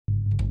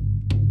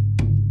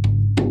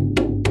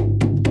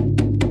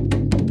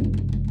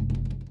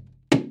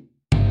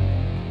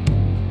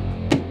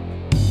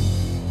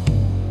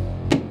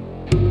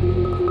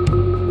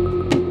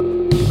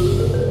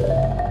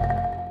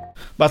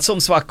បាទសូម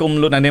ស្វាគមន៍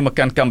លោកអ្នកនាងមក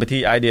កាន់កម្មវិធី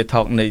Idea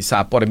Talk នៃសា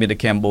រព័ត៌មាន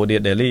Cambodia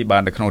Daily បា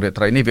ននៅក្នុងរា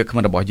ត្រីនេះវាគ្មិ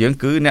នរបស់យើង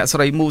គឺអ្នកស្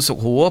រីមូសុ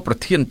ខួរប្រ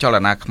ធានចល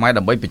នាខ្មែរ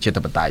ដើម្បីប្រជា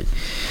ធិបតេយ្យ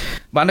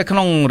បាននៅក្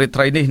នុងរាត្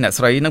រីនេះអ្នក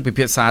ស្រីនឹងពិ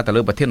ភាក្សាទៅ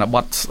លើប្រធានប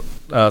ទ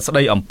ស្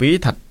ដីអំពី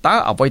ថាតើ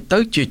អ្វីទៅ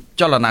ជា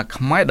ចលនា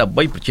ខ្មែរដើម្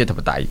បីប្រជាធិប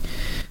តេយ្យ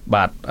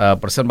បាទ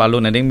ប្រសិនបើលោក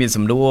អ្នកនាងមាន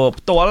សំណួរ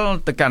ផ្ទាល់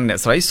ទៅកាន់អ្នក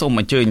ស្រីសូម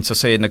អញ្ជើញសរ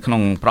សេរនៅក្នុ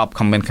ងប្រាប់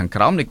comment ខាង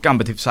ក្រោមនៃកម្ម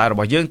វិធីផ្សាយរប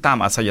ស់យើងតាម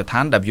អាសយដ្ឋា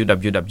ន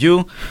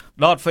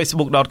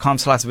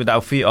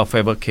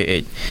www.facebook.com/withoutfearorfavorkh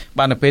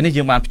បាទនៅពេលនេះ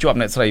យើងបានភ្ជាប់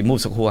អ្នកស្រីមូ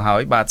សុខួរហើ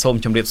យបាទសូម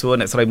ជម្រាបសួរ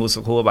អ្នកស្រីមូ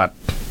សុខួរបាទ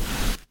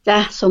ចា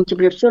សសូមជ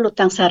ម្រាបសួរលោក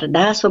តាំងសារ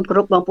ដាសូមគោរ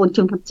ពបងប្អូនជ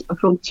ន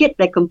រួមជាតិ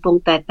ដែលកំពុង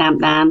តែតាម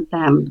ដាន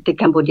តាមទី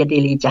Cambodia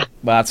Daily ចាស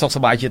បាទសុខស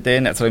ប្បាយជាទេ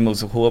អ្នកស្រីមូ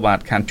សុខួរបាទ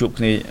ខានជួប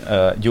គ្នា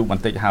យូរប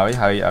ន្តិចហើយ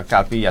កា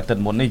លពីអាទិត្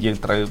យមុននេះយើង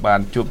ត្រូវបាន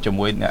ជួបជា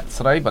មួយអ្នក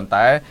ស្រីប៉ុន្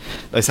តែ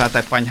ដោយសារតែ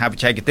បញ្ហាប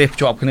ច្ចេកទេសភ្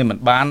ជាប់គ្នាមិន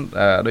បាន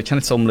ដូច្នេះ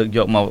សូមលើកយ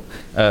កមក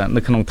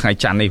នៅក្នុងថ្ងៃ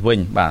ច័ន្ទនេះវិញ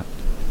បាទ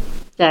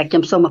ចាខ្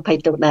ញុំសូមអភ័យ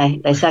ទោសដែរ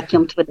ដោយសារខ្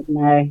ញុំធ្វើដំ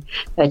ណើរ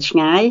ឆ្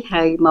ងាយ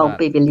ហើយមក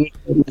ពេលវេលា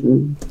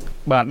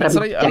បាទអ្នក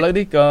ស្រីឥឡូវ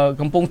នេះក៏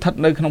កំពុងស្ថិត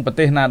នៅក្នុងប្រ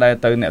ទេសណាដែរ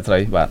ទៅអ្នកស្រី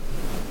បាទ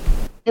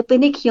នៅពេល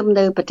នេះខ្ញុំ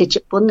នៅប្រទេសជ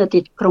ប៉ុននៅទី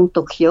ក្រុង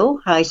តូក្យូ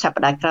ហើយស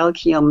ប្តាហ៍ក្រោយ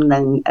ខ្ញុំនឹ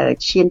ង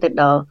ឈានទៅ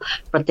ដល់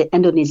ប្រទេសឥ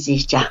ណ្ឌូនេស៊ី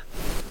ចា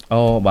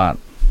អូបាទ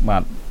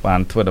បា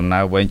នធ្វើដំណើ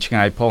រវែងឆ្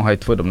ងាយផងហើយ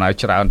ធ្វើដំណើរ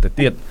ច្រើនទៅ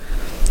ទៀត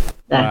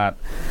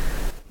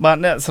បាទ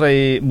អ្នកស្រី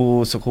មូ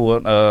សុខួរ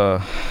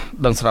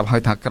ដឹងស្រាប់ហើ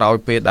យថាក្រោយ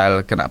ពេលដែល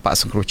គណៈបក្ស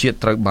សង្គ្រោះជាតិ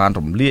ត្រូវបាន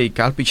រំលាយ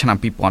កាលពីឆ្នាំ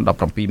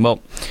2017មក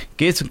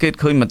គេសង្កេត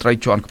ឃើញមន្ត្រី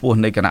ជាន់ខ្ពស់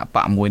នៃគណៈប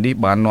កមួយនេះ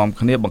បាននាំ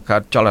គ្នាបង្កើ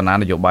តចលនា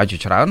នយោបាយជា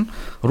ច្រើន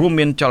រួម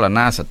មានចល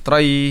នាស្ត្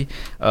រី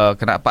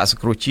គណៈបក្សស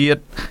ង្គ្រោះជាតិ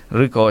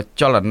ឬក៏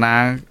ចលនា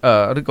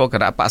ឬក៏គ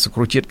ណៈបក្សសង្គ្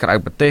រោះជាតិក្រៅ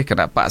ប្រទេសគ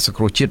ណៈបក្សសង្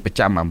គ្រោះជាតិប្រ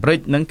ចាំអាមេរិក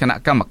និងគណៈ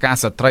កម្មការ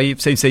ស្ត្រី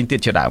ផ្សេងៗទៀត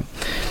ជាដើម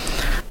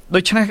ដូ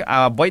ច្នេះ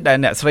អ្វីដែល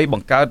អ្នកស្រីប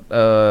ង្កើត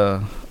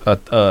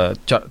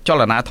ច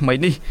លនាថ្មី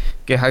នេះ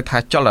គេហៅថា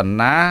ចល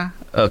នា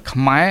ខ្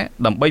មែរ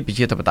ដើម្បីប្រ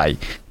ជាធិបតេយ្យ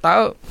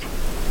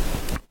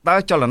តើ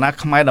ចលនា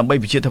ខ្មែរដើម្បី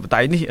ប្រជាធិបតេ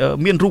យ្យនេះ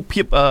មានរូប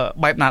ភាព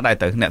បែបណាដែរ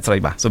ទៅអ្នកស្រី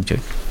បាទសូមជឿ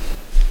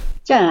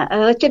ចា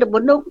ជាដំ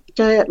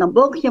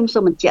បូងខ្ញុំសូ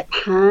មបញ្ជាក់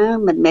ថា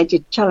មិនមែនជា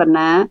ចល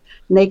នា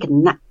នៃគ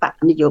ណៈបក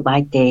នយោបា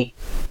យទេ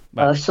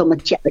សូមប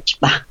ញ្ជាក់ឲ្យច្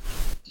បាស់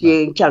ជា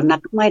ចលនា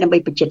ខ្មែរដើម្បី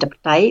ប្រជាធិប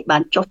តេយ្យបា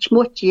នចុះឈ្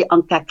មោះជាអ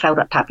ង្គការក្រៅរ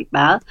ដ្ឋាភិ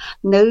បាល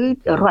នៅ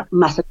រដ្ឋ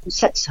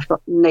Massachusetts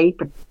នៃ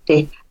ប្រទេ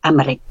សអា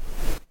មេរិក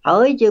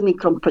ហើយយើងមាន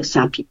ក្រុមប្រឹក្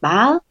សាភិ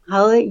បាល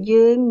ហើយ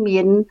យើង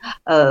មាន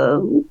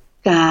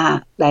ការ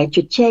ដែលជ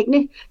ជែក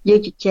នេះយើង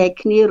ជជែក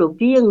គ្នារ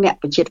វាងអ្នក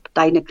ប្រជាធិប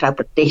តេយ្យនៅក្រៅ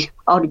ប្រទេស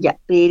អស់រយៈ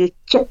ពេល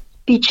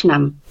7-2 ឆ្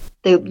នាំ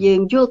ទើបយើង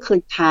យល់ឃើ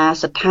ញថា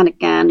ស្ថាន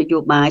ភាពនយោ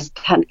បាយស្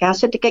ថានភាព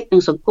សេដ្ឋកិច្ចនិ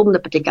ងសង្គមនៅ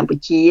ប្រទេសកម្ពុ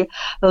ជា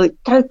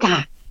ត្រូវកា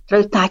រ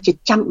ជា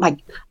ចាំបាច់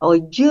ឲ្យ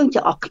យើង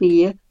ទាំងអស់គ្នា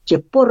ជា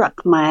ពលរដ្ឋ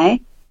ខ្មែរ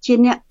ជា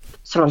អ្នក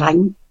ស្រឡា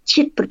ញ់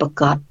ជាតិពិតប្រា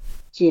កដ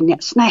ជាអ្នក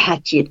ស្នេហា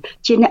ជាតិ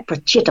ជាអ្នកប្រ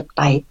ជាធិប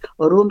តេយ្យ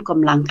រួមក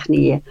ម្លាំងគ្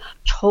នា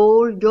ឈ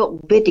លយក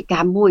វេទិ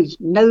កាមួយ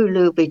នៅ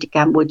លើវេទិ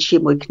កាមួយជា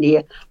មួយគ្នា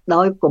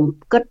ដោយគំ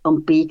គិតអំ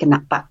ពីគណៈ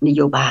បកន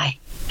យោបាយ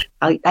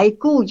ហើយដៃ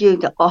គូយើង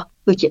ទាំងអស់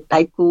គឺជាដៃ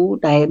គូ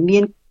ដែលមា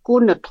នគុ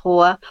ណធ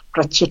ម៌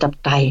ប្រជាធិប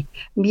តេយ្យ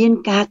មាន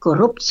ការគោ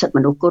រពសិទ្ធិម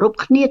នុស្សគោរព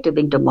គ្នាទៅ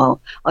វិញទៅមក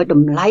ឲ្យត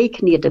ម្លៃ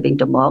គ្នាទៅវិញ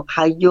ទៅមក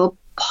ហើយយក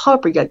ផល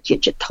ប្រយោជន៍ជា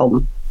តិជាធំ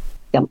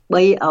ដើម្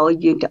បីឲ្យ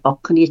យើងទាំងអ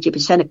ស់គ្នាជា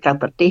ពិសេសនៅក្រៅ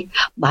ប្រទេស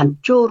បាន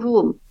ចូលរួ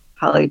ម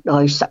ហើយដោ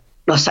យស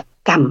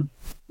កម្ម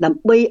ដើ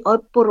ម្បីឲ្យ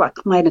ពលរដ្ឋ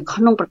ខ្មែរនៅ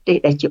ក្នុងប្រទេស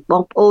ដែលជាប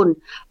ងប្អូន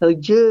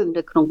យើង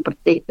នៅក្នុងប្រ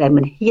ទេសដែល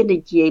មិនហ៊ាននិ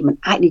យាយមិន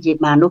អាចនិយាយ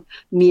បាននោះ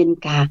មាន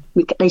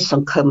ក្តីស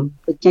ង្ឃឹម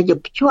ដូចជាយក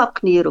ភ្ជាប់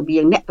គ្នារវា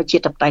ងអ្នកប្រជា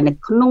ធិបតេយ្យនៅ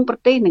ក្នុងប្រ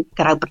ទេសនិង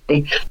ក្រៅប្រទេស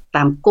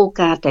តាមគោល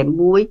ការណ៍តែ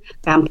មួយ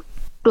តាម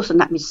ទស្ស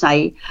នវិស័យ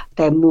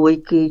តែមួយ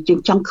គឺយើង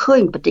ចង់ឃើ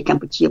ញប្រទេសក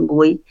ម្ពុជា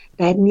មួយ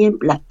ដែលមាន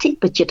លទ្ធិ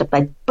ប្រជាធិបតេ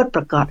យ្យពិតប្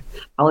រាកដ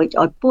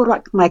ឲ្យពលរ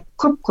ដ្ឋខ្មែរ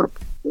គ្រប់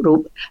រូប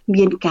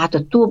មានការទ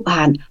ទួល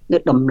បាននៅ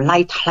តម្លៃ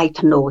ថ្លៃ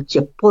ថ្នូរ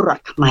ជាពលរ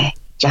ដ្ឋខ្មែរ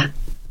ចា៎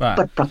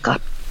ពិតប្រាកដ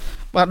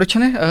បាទដូច្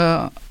នេះ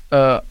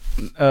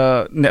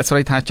អ្នកស្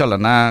រីថាចល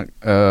នា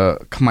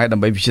ខ្មែរដើ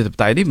ម្បីប្រជាធិប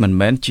តេយ្យនេះមិន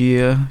មែនជា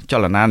ច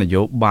លនាន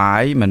យោបា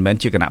យមិនមែន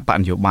ជាគណៈបក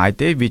នយោបាយ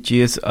ទេវា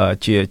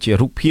ជា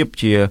រូបភាព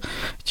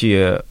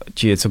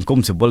ជាសង្គម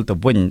ស៊ីវិលទៅ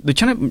វិញដូ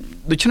ច្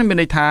នេះមាន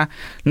ន័យថា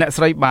អ្នក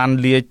ស្រីបាន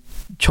លា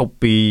ឈប់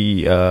ពី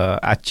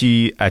អា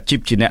ជីព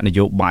ជាអ្នកន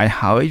យោបាយ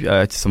ហើយ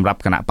សម្រាប់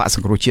គណៈបកស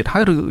ង្គ្រោះជាតិហើ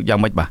យឬយ៉ាង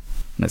ម៉េចបាទ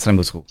អ្នកស្រី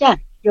មូសុខចា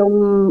ខ្ញុំ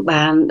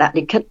បានដាក់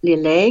លិខិតលា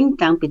លែង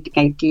តាំងពីថ្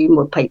ងៃទី23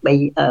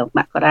ម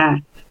ករា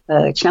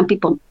ឆ្នាំ2024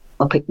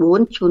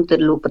ជូនទៅ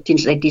លោកប្រធាន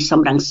ស្ដីទីសំ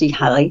រងស៊ី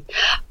ហើយ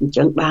អញ្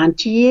ចឹងបាន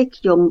ជា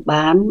ខ្ញុំ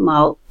បានម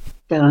ក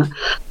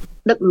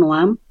ដឹក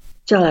នាំ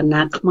ចល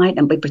នាខ្មែរ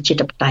ដើម្បីប្រជា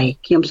ធិបតេយ្យ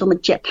ខ្ញុំសូមប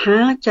ញ្ជាក់ថា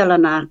ចល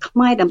នាខ្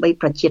មែរដើម្បី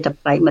ប្រជាធិប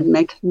តេយ្យមិន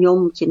មែនខ្ញុំ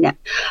ជាអ្នក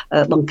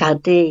បង្កើត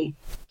ទេ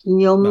ខ្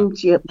ញុំ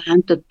ជាបាន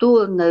ទទួល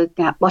នៅ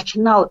ការបោះឆ្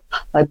នោត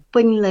ឲ្យ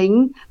ពេញលេញ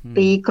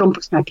ពីក្រុមប្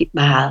រឹក្សាភិ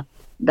បាល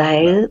ដែ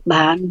ល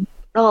បាន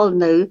ផ្ដល់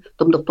នៅ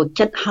ទំនុកទុក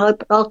ចិត្តហើយ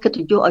ផ្ដល់កិត្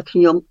តិយសឲ្យខ្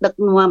ញុំដឹក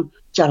នាំ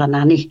ចល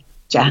នានេះ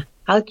ចា៎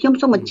ហើយខ្ញុំ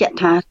សូមបញ្ជាក់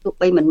ថាទោះ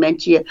បីមិនមែន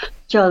ជា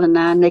ចល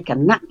នានៃគ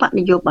ណៈបក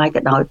នយោបាយ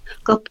ក៏ដោយ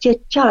ក៏ជា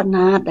ចល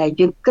នាដែល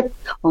យើងគិត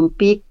អំ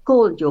ពីគោ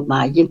លនយោ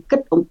បាយយើងគិត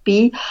អំពី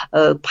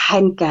ផែ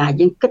នការ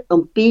យើងគិត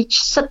អំពី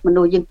សិទ្ធិម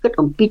នុស្សយើងគិត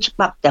អំពីច្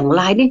បាប់ទាំង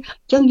ឡាយនេះ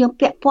អញ្ចឹងយើង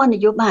ពាក់ព័ន្ធន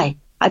យោបាយ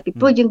ហើយពី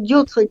ព្រោះយើងយ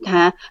ល់ឃើញ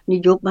ថាន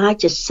យោបាយ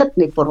ជាសិទ្ធិ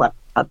នៃពលរដ្ឋ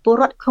ហើយពល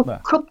រដ្ឋគ្រ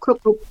ប់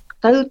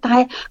ទៅតែ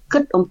គិ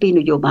តអំពី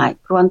នយោបាយ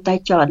គ្រាន់តែ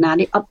ចលនា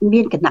នេះអត់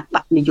មានគណៈប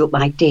កនយោ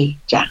បាយទេ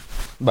ចា៎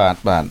បាទ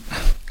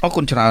អរ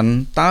គុណច្រើន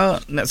តើ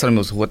អ្នកស្រីម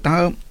កសួរតើ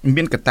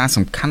មានកត្តា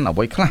សំខាន់អ្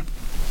វីខ្លះ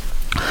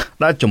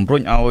ដែលជំរុ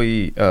ញឲ្យ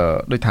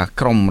ដូចថា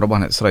ក្រមរបស់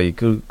អ្នកស្រី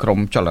គឺក្រម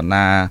ចល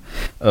នា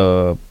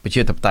ប្រ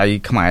ជាធិបតេយ្យ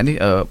ខ្មែរនេះ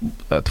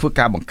ធ្វើ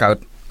ការបង្កើត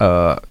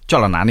ច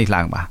លនានេះ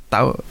ឡើងបាទ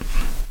តើ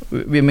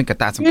វាមានក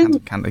ត្តាសំ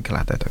ខាន់អីខ្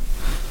លះទៅ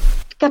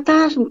កត្តា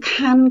សំ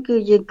ខាន់គឺ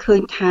យើងឃើ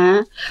ញថា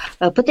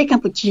ប្រទេសក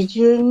ម្ពុជា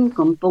យើង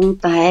កំពុង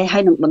តែឲ្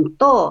យនឹងបន្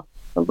ត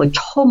ប្រ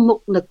ឈមមុខ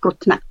នឹងគ្រោះ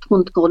ថ្នាក់ធ្ង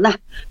ន់ធ្ងរណាស់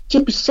ជា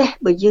ពិសេស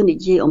បើយើងនិ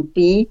យាយអំ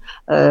ពី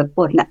ព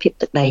រណភាព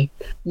ទឹកដី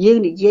យើង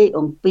និយាយ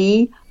អំពី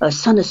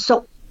សន្តិសុខ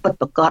ពិត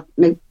ប្រាកដ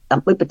នៅដើ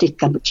ម្បីប្រទេស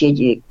កម្ពុជា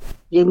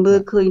យើងមើល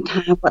ឃើញ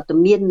ថាវត្ត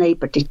មាននៃ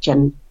ប្រទេសចិន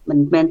មិន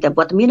មែនតែវ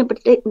ត្តមាននៃប្រ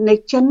ទេសនៃ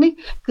ចិននេះ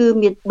គឺ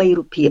មាន3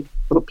រូបភា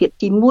ព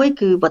ទី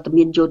1គឺវត្ត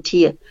មានយោ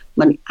ធា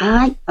มันអា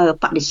ច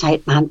បដិសេធ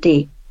បានទេ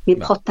មាន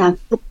ផុសតាង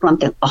គ្រប់គ្រាន់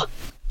ទាំងអស់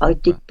ហើយ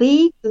ទី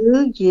2គឺ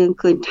យើង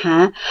ឃើញថា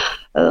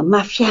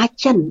ម៉ាហ្វ្យា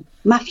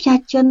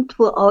ចិនធ្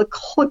វើឲ្យ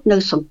ខូចនៅ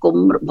សង្គម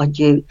របស់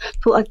យើង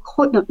ធ្វើឲ្យ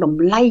ខូចនៅត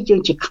ម្លៃយើ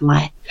ងជាខ្មែ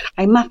រ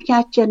ហើយម៉ាហ្វ្យា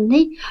ចិន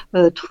នេះ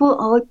ធ្វើ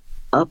ឲ្យ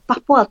ប៉ះ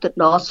ពាល់ទៅ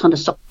ដល់សន្តិ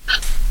សុខ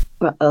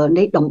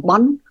នៃតំប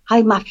ន់ហើ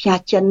យម៉ាហ្វ្យា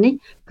ចិននេះ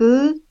គឺ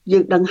យើ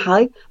ងដឹងហើ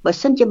យបើ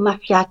សិនជាម៉ា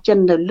ហ្វ្យាចិន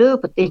នៅលើ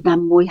ប្រទេសណា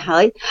មួយហើ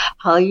យ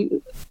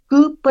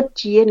គឺពិត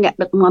ជាអ្នក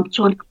ដឹកនាំ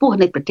ជាន់ខ្ពស់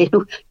នៃប្រទេស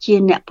នោះជា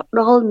អ្នកផ្ដ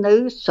ល់នៅ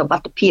សុវ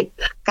ត្ថិភាព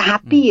ការ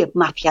ពារ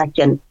ម៉ាហ្វ្យា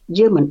ចិន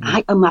យើងមិនអា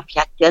ចឲ្យម៉ាហ្វ្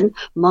យាចិន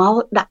មក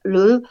ដាក់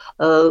លើ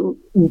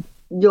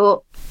យក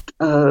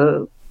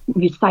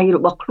វិស័យរ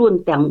បស់ខ្លួន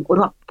ទាំង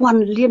រាប់ពា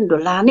ន់លានដុ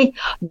ល្លារនេះ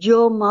យ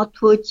កមក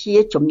ធ្វើជា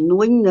ចំ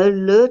នួននៅ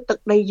លើទឹក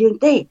ដីយើង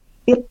ទេ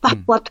វាប៉ះ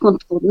ពាល់ធ្ងន់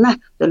ធ្ងរណាស់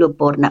ទៅលើ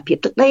បូរណភាព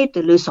ទឹកដី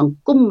ទៅលើសង្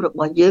គមរប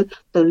ស់យើង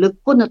ទៅលើ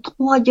គុណធ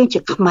ម៌យើងជា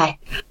ខ្មែរ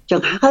ចឹ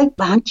ងហើយ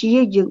បានជា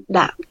យើង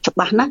ដាក់ច្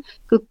បាស់ណាស់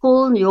គឺគោ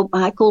លនយោ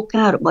បាយគោល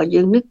ការណ៍របស់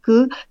យើងនេះគឺ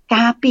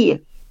ការពារ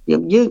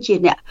យើងជា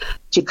អ្នក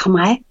ជាខ្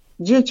មែរ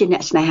យើងជាអ្ន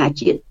កស្នេហា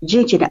ជាតិយើ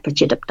ងជាអ្នកប្រ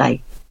ជាធិបតេយ្យ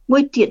មួ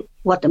យទៀត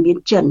វត្តមាន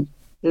ចិន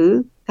គឺ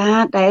កា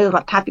រដែលរ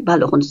ដ្ឋាភិបាល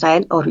លោកហ៊ុនសែន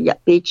អស់រយៈ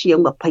ពេលជាង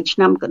20ឆ្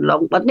នាំកន្ល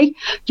ងមកនេះ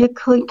យើង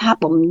ឃើញថា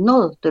បំណុ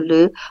លទៅ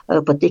លើ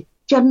ប្រទេស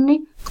ចិននេះ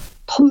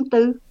ធំ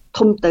ទៅ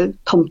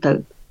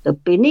ទៅ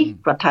ពេលនេះ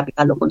រដ្ឋាភិ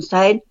បាលលោកហ៊ុន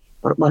សែន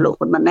របស់លោក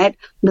ហ៊ុនម៉ាណែត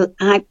នៅ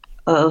អាច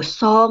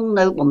សង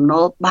នៅបំណុ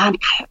លបាន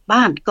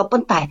ក៏ប៉ុ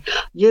ន្តែ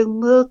យើង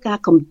មើលការ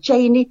កម្ចី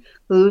នេះ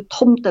គឺ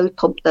ធំទៅ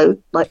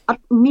ដោយអ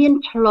ត់មាន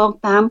ឆ្លង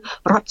តាម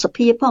រដ្ឋស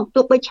ភាផង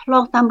ទោះបីឆ្ល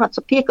ងតាមរដ្ឋ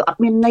សភាក៏អត់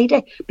មានន័យដែ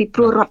រពីព្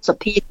រោះរដ្ឋស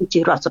ភាគឺជា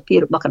រដ្ឋសភា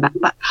របស់គណៈ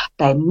បក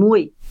តែមួយ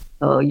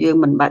យើង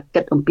មិនបាច់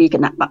គិតអំពីគ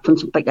ណៈបកហ៊ុន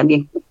ស៊ុនប៉ិចដែលមា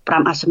ន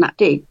5អាសនៈ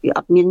ទេវាអ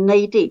ត់មានន័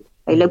យទេ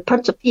ហើយលើព្រឹ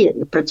ទ្ធស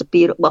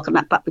ភារបស់គ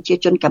ណៈបកប្រជា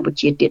ជនកម្ពុ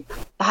ជាទៀត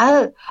តើ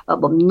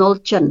បំណុល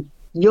ចិន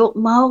យក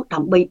មកដើ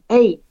ម្បី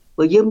អី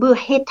បើយើងមើល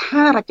ហេដ្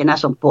ឋារចនា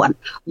សម្ព័ន្ធ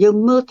យើង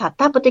មើលថា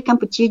តើប្រទេសក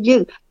ម្ពុជាយើ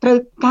ងត្រូវ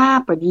ការ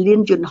ពលាន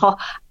យន្តហោះ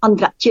អន្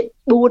តរជាតិ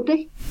4ទេ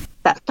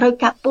តើត្រូវ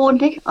ការ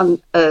4ទេ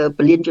ព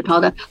លានយន្តហោះ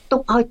ទុ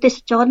កឲ្យទេស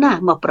ចរណា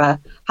មកប្រើ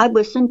ហើយ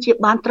បើសិនជា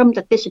បានត្រឹម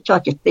តែទេសច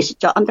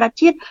រអន្តរ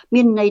ជាតិ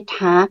មានន័យ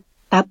ថា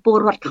តើពល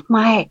រដ្ឋខ្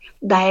មែរ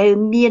ដែល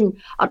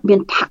អត់មាន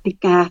ថវិ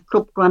កាគ្រ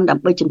ប់គ្រាន់ដើ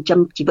ម្បីចិញ្ចឹម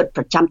ជីវិត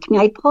ប្រចាំថ្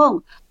ងៃផង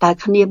តើ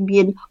គ្នា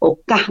មានឱ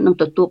កាសនឹង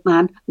ទទួលបា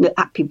ននៅ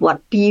អភិវឌ្ឍ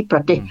ពីប្រ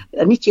ទេស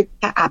នេះជា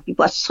ការអភិវ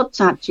ឌ្ឍសុទ្ធ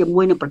សាធជា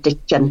មួយនឹងប្រទេស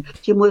ចិន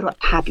ជាមួយរ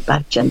ដ្ឋាភិបា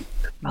លចិន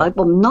ហើយ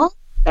បំណុល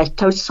ដែល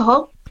ត្រូវសង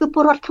គឺព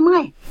លរដ្ឋខ្មែ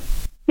រ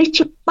នេះ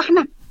ជាបាស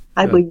ណាស់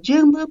ហើយបើយើ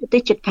ងមើលប្រទេ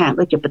សជិតខាង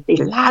ដូចជាប្រទេស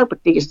ឡាវប្រ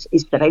ទេសអ៊ី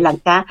ស្រាអែលល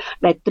ង្កា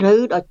ដែលត្រូវ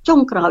ដល់ចុង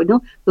ក្រោយនោះ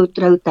គឺ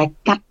ត្រូវតែ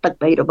កាត់ទឹក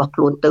ដីរបស់ខ្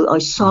លួនទៅឲ្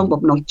យសង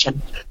បំណុលចិន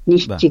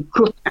នេះជាគ្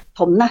រោះថ្នាក់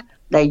ធំណាស់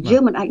ដែលយើ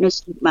ងមិនអាចនៅ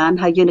ស្ថិតបាន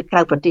ហើយយើងនៅក្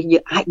រៅប្រទេសយើ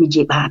ងអាចនិ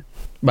យាយបាន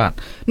បាទ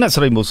អ្នក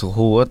ស្រីមូសុ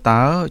ហួរ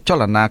តើច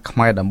លនាខ្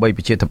មែរដើម្បី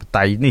ប្រជាធិប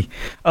តេយ្យនេះ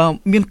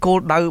មានគោល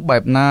ដៅបែ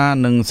បណា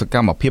និងសក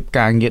ម្មភាព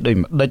ការងារ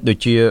ដូច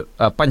ជា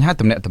បញ្ហា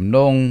ទំនាក់ទំន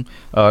ង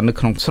នៅ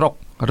ក្នុងស្រុក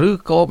ឬ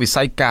ក៏វិ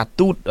ស័យការ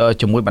ទូត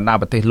ជាមួយបណ្ដា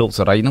ប្រទេសលោក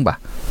សេរីហ្នឹងបាទ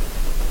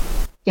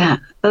ចា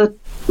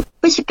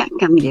បេសក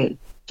កម្មយើង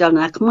ចល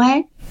នាខ្មែរ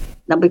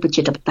ដើម្បីប្រ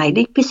ជាធិបតេយ្យ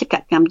នេះបេសក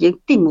កម្មយើង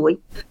ទី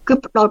1គឺ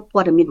ផ្ដល់ព័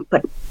ត៌មានពិ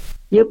ត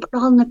យើងផ្ដ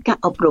ល់នូវការ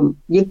អប់រំ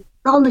យើង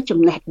ផ្ដល់នូវចំ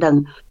ណេះដឹង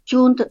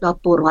ជូនទៅដល់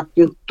ពលរដ្ឋ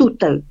យើងទូ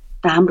ទៅ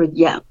តាមរ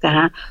យៈកា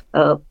រ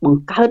ប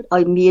ង្កើត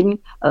ឲ្យមាន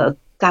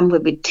កម្ម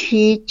វិ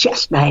ធីជាក់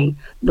ស្ដែង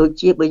ដូច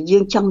ជាបើយើ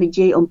ងចង់និ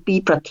យាយអំពី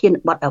ប្រធាន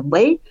បទអ្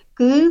វី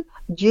គឺ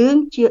យើង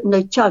ជានៅ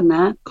ចល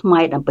នាខ្មែ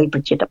រដើម្បីប្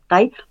រជាធិបតេ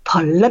យ្យផ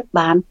លិត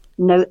បាន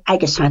នៅឯ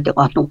កសារទាំង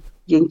អស់នោះ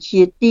យើង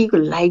ជាទីក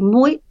ន្លែង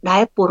មួយដែ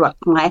លពលរដ្ឋ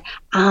ខ្មែរ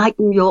អាច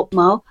យក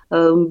មក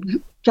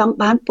ចង់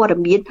បានព័ត៌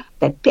មាន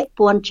តែពាក់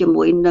ព័ន្ធជា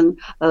មួយនឹង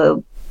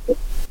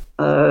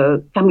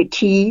កម្មវិ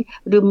ធី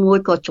ឬមួយ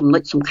ក៏ចំណុ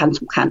ចសំខា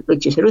ន់ដូច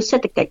ជារឿងសេ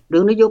ដ្ឋកិច្ចរឿ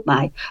ងនយោ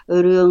បាយ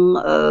រឿង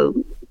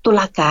តុ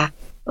លាការ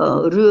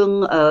រឿង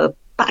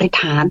បរិស្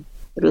ថាន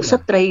រឿង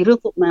ស្ត្រីរឿង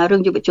កុមាររឿ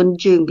ងយុវជន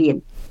យើងមាន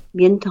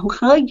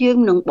ហើយយើង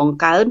នឹងបង្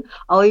កើន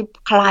ឲ្យ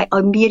คล้าย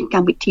ឲ្យមានក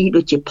ម្មវិធី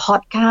ដូចជា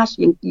podcast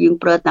យើង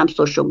ប្រើតាម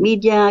social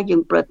media យើ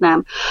ងប្រើតាម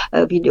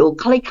វីដេអូ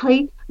ខ្លី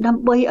ៗដើ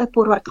ម្បីឲ្យព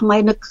លរដ្ឋខ្មែរ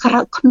នៅ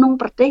ក្នុង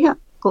ប្រទេស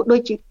ក៏ដូ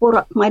ចជាពលរ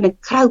ដ្ឋខ្មែរនៅ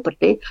ក្រៅប្រ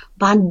ទេស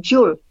បានយ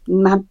ល់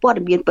បានព័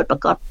ត៌មានពិតប្រា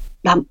កដ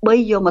ដើម្បី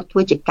យកមកធ្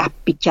វើជាការ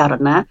ពិចារ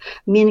ណា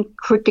មាន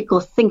critical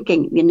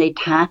thinking មានន័យ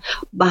ថា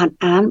បាន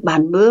អានបា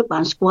នមើលបា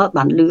នស្គាល់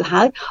បានឮ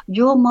ហើយ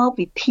យកមក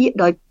វិភាគ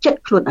ដោយចិត្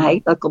តខ្លួនឯង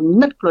ដោយគំ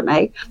និតខ្លួនឯ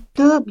ង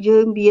ទើបយើ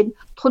ងមាន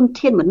ធន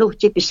ធានមនុស្ស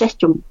ជាពិសេស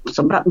ស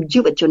ម្រាប់យុ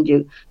វជនយើ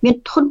ងមាន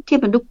ធនធាន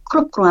មនុស្សគ្រ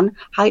ប់គ្រាន់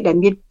ហើយដែល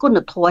មានគុណ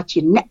ធម៌ជា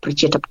អ្នកប្រ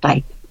ជាធិបតេយ្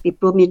យពី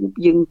ព្រោះ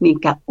យើងមាន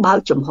ការបើក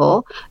ចំហ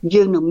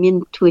យើងនឹងមាន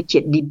ធ្វើជា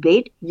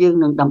debate យើង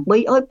នឹងដើម្បី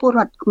ឲ្យពលរ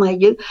ដ្ឋខ្មែរ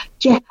យើង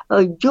ចេះ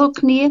យល់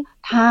គ្នា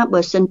ថាបើ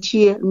សិន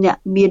ជាអ្នក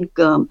មាន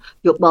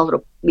យោបល់រ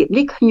បៀប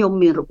នេះខ្ញុំ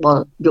មាន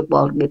យោប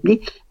ល់របៀបនេះ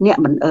អ្នក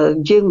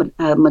យើង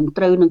មិន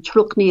ត្រូវនឹងឆ្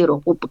លុះគ្នារ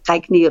ហូតប្រកែក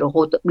គ្នារ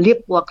ហូតលៀប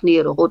ពណ៌គ្នា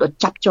រហូតដល់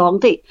ចាប់ចង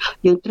ទេ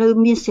យើងត្រូវ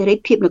មានសេរី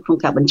ភាពនៅក្នុង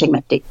ការបញ្ចេញម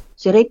តិ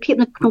សេរីភាព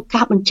នៅក្នុង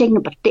ការបញ្ចេញម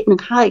តិនឹ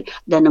ងហើយ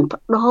ដែលនឹង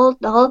ផ្ដល់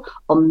ដល់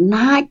អំ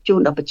ណាចជូន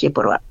ដល់ប្រជាព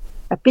លរដ្ឋ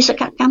បេស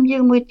កកម្មយើ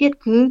ងមួយទៀត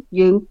គឺ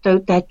យើងត្រូវ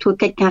តែធ្វើ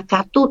កិច្ចកា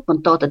រទូតប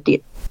ន្តទៅទៀត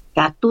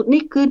ការទូត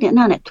នេះគឺអ្នក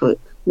ណាអ្នកធ្វើ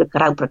នៅ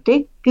ក្រៅប្រទេស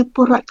គឺព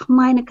លរដ្ឋខ្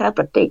មែរនៅក្រៅ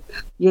ប្រទេស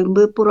យើង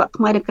មើលពលរដ្ឋ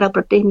ខ្មែរនៅក្រៅ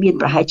ប្រទេសមាន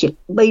ប្រហែលជា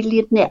3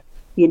លាននាក់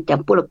មានទាំ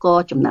ងពលករ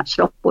ចំណាក់ស្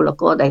រុកពល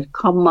ករដែល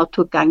ខំមកធ្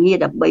វើការងារ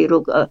ដើម្បីរ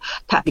ក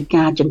ថវិ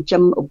កាចិញ្ចឹ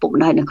មឪពុក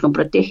ម្ដាយនៅក្នុង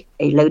ប្រទេស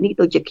ឥឡូវនេះ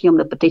ដូចជាខ្ញុំ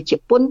នៅប្រទេសជ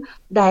ប៉ុន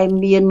ដែល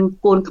មាន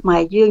កូនខ្មែ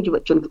រយើងយុវ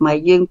ជនខ្មែរ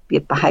យើង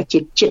ប្រហែលជា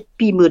ជិត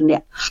 20,000 នា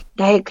ក់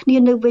ដែលគ្នា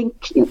នៅវិញ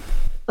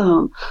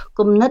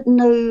គំនិត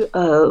នៅ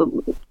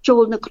ចូ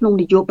លនៅក្នុង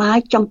នយោបាយ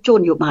ចំចូល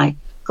នយោបាយ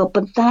ក៏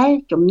ប៉ុន្តែ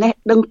ចំណេះ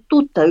ដឹងទូ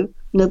ទៅ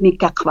នៅមាន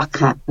ការខ្វះ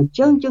ខាតអញ្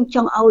ចឹងយើងច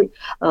ង់ឲ្យ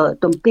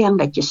ទំពាំង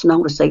ដែលជាស្នង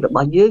រស័យរប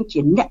ស់យើងជា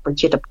អ្នកប្រ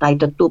ជាធិបតេយ្យ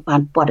ទទួលបា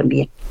នព័ត៌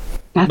មាន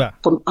ណា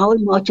កុំឲ្យ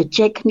មកជ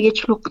ជែកគ្នា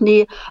ឆ្លុះគ្នា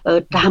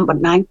តាមប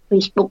ណ្ដាញ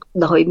Facebook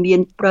ដោយមាន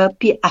ប្រើ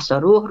ពាក្យអស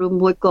រោះឬ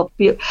មួយក៏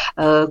ពាក្យ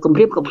គំ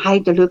រាមកំហែង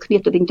ទៅលើគ្នា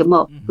ទៅវិញទៅម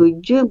កគឺ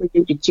យើង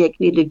ជជែក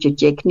គ្នា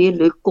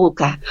លើគោល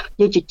ការណ៍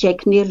យើងជជែក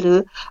គ្នាលើ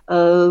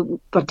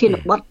ប្រធាន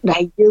បទដែ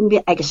លយើងមា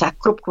នឯកសារ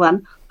គ្រប់គ្រាន់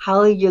ហើ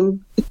យយើង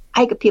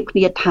ឯកភាពគ្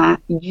នាថា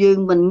យើង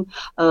មិន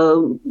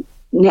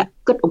អ្នក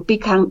គិតអំពី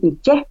ខាងអ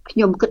ញ្ចេះខ្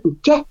ញុំគិតអ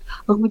ញ្ចេះ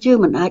យើង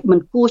មិន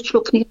គួរឆ្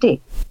លុះគ្នាទេ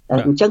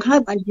អញ្ចឹងហើយ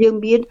បានយើង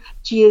មាន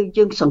ជា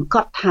យើងសង្ក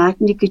ត់ថា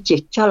នេះគឺជា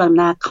ចល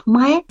នាខ្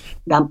មែរ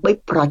ដើម្បី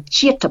ប្រ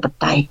ជាធិប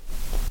តេយ្យ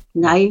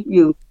ថ្ងៃ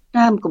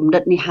តាមគំនិ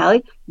តនេះហើយ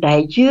ដែល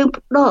យើង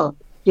ផ្ដល់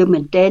យើងមែ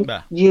នទែន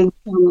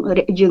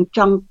យើងច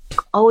ង់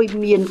ឲ្យ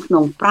មានក្នុ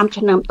ង5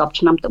ឆ្នាំ10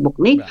ឆ្នាំទៅមុខ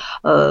នេះ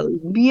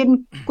មាន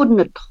គុ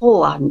ណធ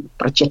ម៌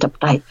ប្រជាធិប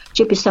តេយ្យ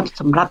ជាពិសេស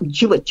សម្រាប់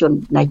យុវជន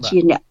ដែលជា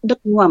អ្នកដឹក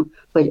នាំ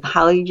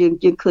ហើយយើង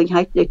ឃើញ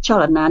ហើយច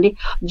លនានេះ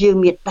យើង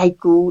មានដៃ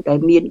គូដែល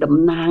មានតំ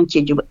ណាងជា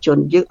យុវជន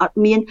យើងអត់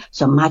មាន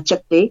សមាជិក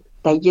ទេ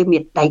តែយើងមា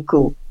នដៃ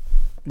គូ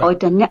ឲ្យ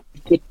តែអ្ន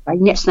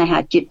កស្នេហា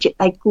ជាតិជា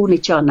ដៃគូនៃ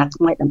ចលនា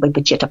ខ្មែរដើម្បី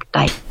ប្រជាធិប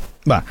តេយ្យ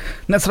បាទ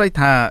អ្នកស្រី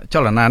ថាច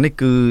លនានេះ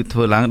គឺធ្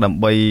វើឡើងដើ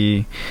ម្បី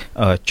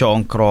ចង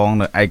ក្រង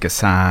នៅឯក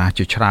សារ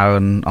ជាច្រើ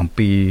នអំ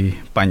ពី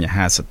បញ្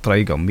ហាស្ត្រី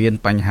ក៏មាន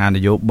បញ្ហាន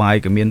យោបាយ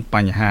ក៏មានប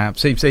ញ្ហា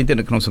ផ្សេងទៀត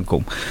នៅក្នុងសង្គ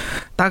ម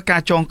តើកា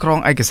រចងក្រង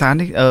ឯកសារ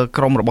នេះ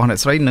ក្រមរបស់អ្នក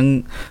ស្រីនឹង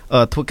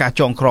ធ្វើការ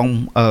ចងក្រង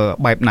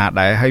បែបណា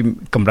ដែរហើយ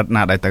កម្រិត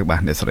ណាដែរទៅបា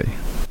ទអ្នកស្រី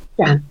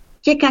ចា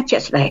ជាការជា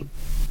ក់ស្ដែង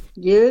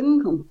យើង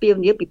អំពាវ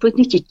នាវពីព្រោះ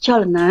នេះជាច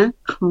លនា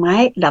ខ្មែ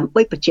រដើម្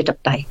បីប្រជាធិប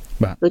តេយ្យ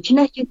ដូច្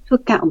នេះយើងធ្វើ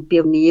ការអំពា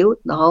វនាវ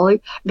ដោយ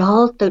ដ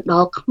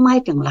ល់ខ្មែរ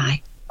ទាំងឡាយ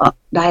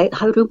ដែល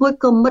ហើយឬមួយ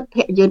ក៏មិត្ត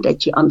ភ័ក្តិយើងដែល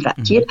ជាអន្តរ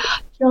ជាតិ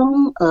ច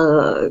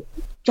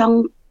ង់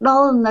ដ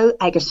ល់នៅ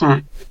ឯកសារ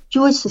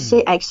ជួយសរសេ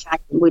រឯកសារ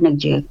ជាមួយនឹង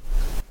យើង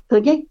ឃើ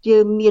ញទេយើ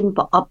ងមាន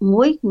ប្រអប់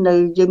មួយនៅ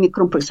យើងមាន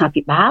ក្រុមប្រឹក្សា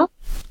ភិបាល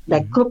ដែ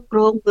លគ្រប់គ្រ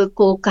ងធ្វើ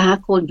គោលការ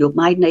ណ៍គោលនយោ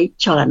បាយនៃ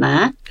ចលនា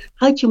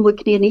ហើយជាមួយ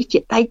គ្នានេះជា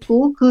ដៃគូ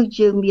គឺ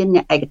យើងមានអ្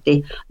នកឯកទេស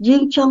យើ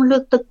ងចង់លើ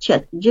កទឹកចិ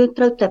ត្តយើង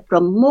ត្រូវតែប្រ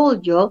មូល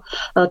យក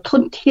ធ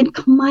នធាន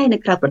ខ្មែរនៅ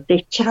ក្រៅប្រទេស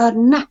ច្រើន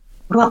ណាស់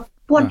រាប់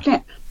ពាន់នា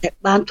ក់ដែល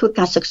បានធ្វើ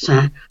ការសិក្សា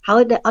ហើ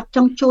យដែលអត់ច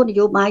ង់ចូលន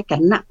យោបាយគ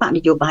ណៈបកន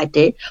យោបាយ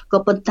ទេក៏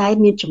ប៉ុន្តែ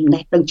មានចំ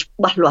ណេះដឹងច្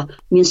បាស់លាស់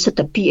មានសិទ្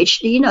ធិ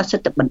PhD នៅសិ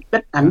ទ្ធិបណ្ឌិ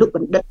តអនុប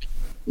ណ្ឌិត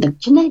ដូ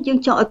ច្នេះយើង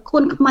ចង់ឲ្យគុ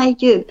ណខ្មែរ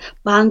យើង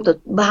បាន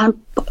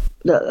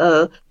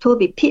ធ្វើ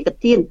វិភាគ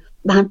ទាន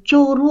បាន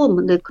ចូលរួម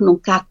នៅក្នុង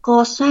ការក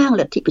សាង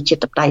លទ្ធិប្រជា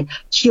ធិបតេយ្យ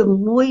ជា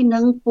មួយនឹ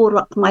ងពលរ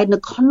ដ្ឋខ្មែរនៅ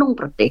ក្នុង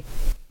ប្រទេស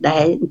ដែ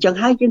លអញ្ចឹង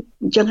ហើ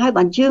យ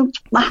បានយើង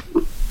ច្បាស់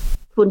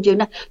ខ្លួនយើង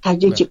ណាថា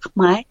យើងជាខ្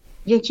មែរ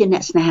យើងជាអ្ន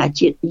កស្នេហា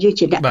ជាតិយើង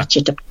ជាអ្នកប្រជា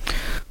ធិបតេយ្យ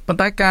ប៉ុន្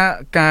តែ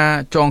ការ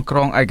ចងក្រ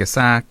ងឯក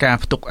សារការ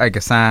ផ្ទុកឯក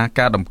សារ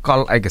ការតម្ក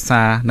ល់ឯក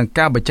សារនិង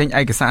ការបញ្ចេញ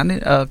ឯកសារនេះ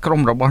ក្រុ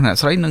មរបស់អ្នក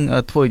ស្រីនឹង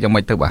ធ្វើយ៉ាង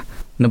ម៉េចទៅបាទ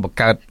នឹងបង្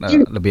កើត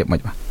របៀបម៉េ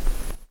ចបាទ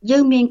យើ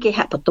ងមានគេហ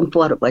ទំ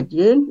ព័ររបស់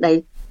យើងដែល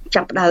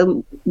ចាប់ដើម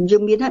យើ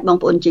ងមានហើយបង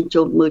ប្អូនជិញ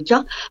ចូលមើល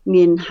ចុះ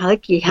មានហើយ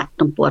គេហាក់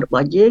ទំព័ររប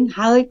ស់យើង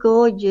ហើយក៏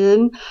យើង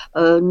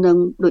នឹង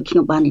ដូចខ្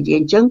ញុំបាននិយាយ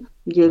អញ្ចឹង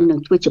យើងនឹង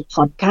ធ្វើជា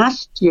podcast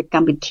ជាក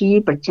ម្មវិធី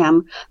ប្រចាំ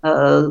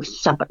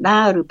សប្តា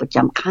ហ៍ឬប្រ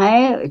ចាំខែ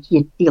ជា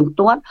ទៀង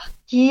ទាត់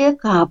ជា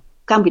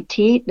កម្មវិ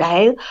ធីដែ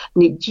ល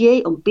និយាយ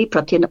អំពីប្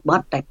រធានប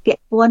ទដែលពា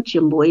ក់ព័ន្ធជា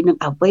មួយនឹង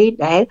អ្វី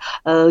ដែល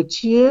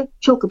ជា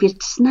ជោគវា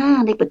សនា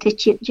នៃប្រទេស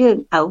ជាតិយើង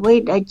អ្វី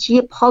ដែលជា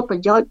ផលប្រ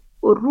យោជន៍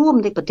រួម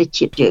នៃប្រទេស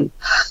ជាតិយើង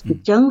អ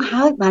ញ្ចឹង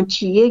ហើយបាន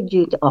ជា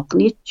យើងទាំងអស់គ្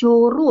នាចូល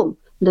រួម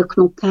នៅក្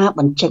នុងការ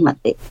បញ្ចេញម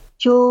តិ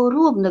ចូល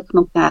រួមនៅក្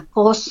នុងការក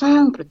សា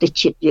ងប្រទេស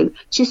ជាតិយើង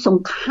ជាសំ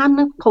ខាន់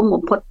ណាស់ធំ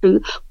បំផុតគឺ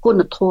គុ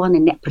ណធម៌នៃ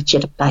អ្នកប្រជា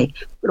ធិបតេយ្យ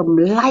រំ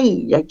លែក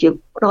ដែលយើង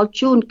ផ្ដល់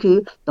ជូនគឺ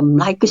តម្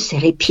លៃគឺសេ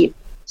រីភាព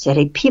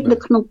នៅ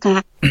ក្នុងកា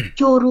រ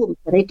ចូលរួម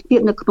សេរីភាព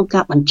នៅក្នុងកា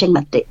របញ្ចេញម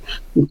តិ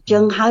អញ្ចឹ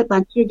ងហើយបា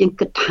នជាយើង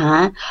គិតថា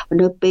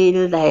នៅពេល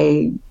ដែល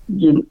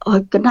យើង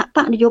គណៈប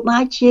កនយោបា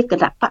យជាគ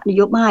ណៈបកន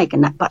យោបាយគ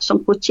ណៈបកស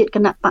ង្គ្រោះជាតិគ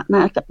ណៈបក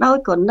ណាក៏ដោយ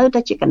ក៏នៅតែ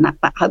ជាគណៈ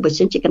បកហើយបើ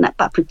សិនជាគណៈ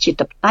បកប្រជា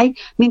ធិបតេយ្យ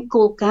មាន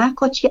គោលការណ៍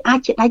ក៏ជាអាច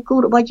ជាដៃគូ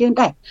របស់យើង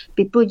ដែរ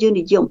ពីព្រោះយើង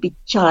និយាយអំពី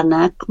ចល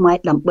នាខ្មែរ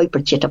ដើម្បីប្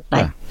រជាធិប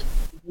តេយ្យ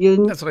យើង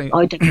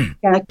ឲ្យតែ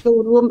ការចូល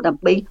រួមដើ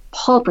ម្បីផ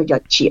លប្រយោ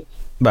ជន៍ជាតិ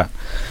បាទ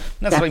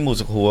អ្នកស្រីមូ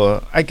សុខួរ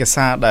ឯក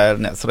សារដែល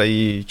អ្នកស្រី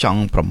ច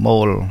ង់ប្រមូ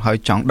លហើយ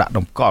ចង់ដាក់ត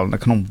ម្កល់នៅ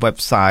ក្នុង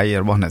website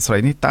របស់អ្នកស្រី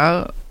នេះតើ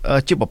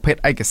ជាប្រភេទ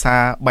ឯកសា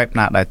របែប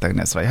ណាដែរទៅ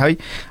អ្នកស្រីហើយ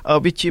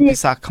វាជាភា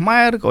សាខ្មែ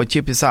រឬក៏ជា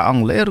ភាសាអ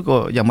ង់គ្លេសឬក៏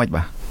យ៉ាងម៉េច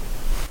បាទ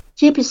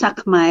ជាភាសា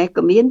ខ្មែរ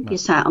ក៏មានភា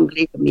សាអង់គ្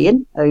លេសក៏មាន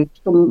ហើយ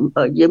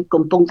យើង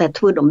កំពុងតែ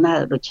ធ្វើដំណើរ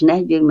ដូច្នេះ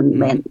យើងមិន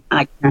មែន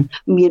អាច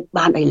មាន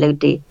បានឥឡូវ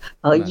ទេ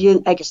ហើយយើង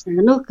ឯកសារ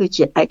នោះគឺ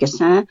ជាឯក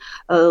សារ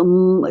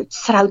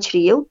ស្រាវជ្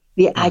រាវ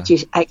វាអាចជា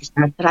ឯក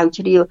សារស្រាវ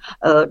ជ្រាវ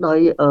ដោយ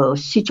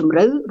ស៊ីជម្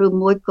រៅឬ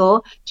មួយក៏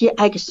ជា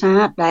ឯកសារ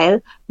ដែល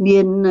មា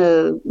ន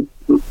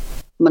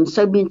មិន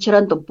សូវមានច្រើ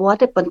នទំព័រ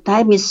ទេប៉ុន្តែ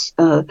មាន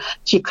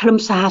ជាខ្លឹម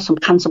សារសំ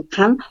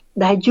ខាន់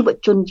ដែលយុវ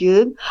ជនយើ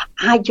ង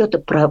អាចយកទៅ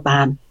ប្រើ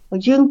បាន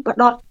យើងផ្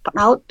ដោត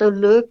ទៅ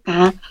លើ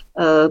ការ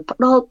ផ្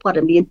ដល់ព័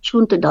ត៌មានជូ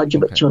នទៅដល់យុ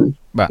វជន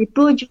ពីព្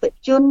រោះយុវ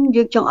ជន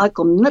យើងចង់ឲ្យ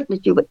គំនិតនៃ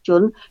យុវជ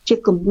នជា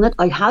គំនិត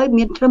ឲ្យហើយ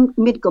មាន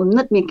គំ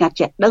និតមានការ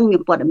ចេះដឹងមា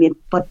នព័ត៌មាន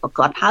ពិតប្រាក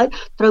ដហើយ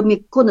ត្រូវមាន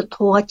គុណធ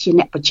ម៌ជា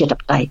អ្នកប្រជាធិប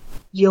តេយ្យ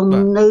យើង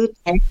នៅ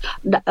តែ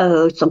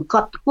សង្ក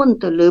ត់ធ្ងន់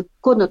ទៅលើ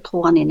គុណធ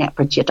ម៌នៃអ្នក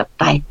ប្រជាធិប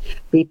តេយ្យ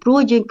ពីព្រោះ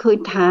យើងឃើញ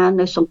ថា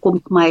នៅសង្គម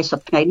ខ្មែរស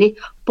ប្តាហ៍នេះ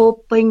ពោ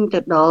ពេញទៅ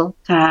ដល់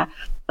ការ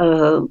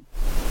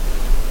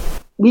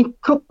មាន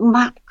គ្រ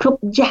ប់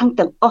យ៉ាង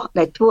ទាំងអស់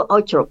ដែលធ្វើឲ្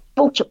យច្រ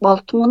បូកច្ប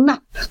ល់ធ្ងន់ណា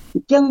ស់អ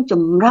ញ្ចឹងស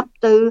ម្រាប់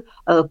ទៅ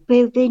ពេ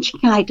លវែងឆ្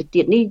ងាយទៅ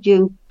ទៀតនេះយើ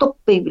ងទុក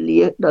ពេលវេ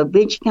លាដល់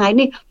វែងឆ្ងាយ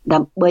នេះដើ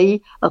ម្បី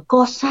ក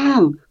សាង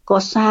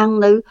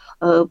នៅ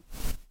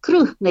គ្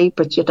រឹះនៃ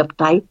ប្រជាធិប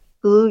តេយ្យ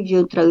គឺយើ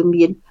ងត្រូវ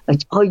មាន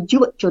ឲ្យយុ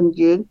វជន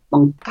យើងប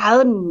ង្កើ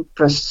ន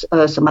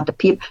សមត្ថ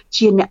ភាព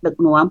ជាអ្នកដឹក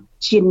នាំ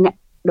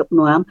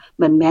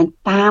មិនមែន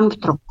តាម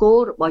ត្រកូល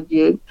របស់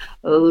យើង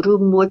ឬ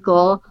មួយ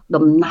ក៏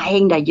តំណែង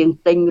ដែលយើង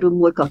ទិញឬ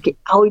មួយក៏គេ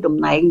ឲ្យតំ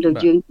ណែងលើ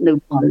យើងនៅ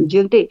ផល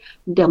យើងទេ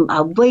តែ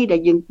អ្វីដែ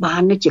លយើងបា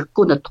ននេះជា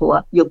គុណធម៌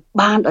យើង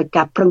បានដោយ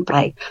ការប្រឹងប្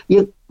រែង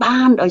យើងបា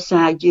នដោយ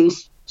សារយើង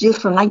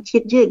ស្រឡាញ់ជា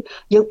តិ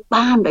យើង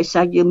បានដោយ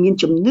សារយើងមាន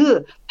ជំនឿ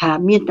ថា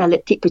មានតែល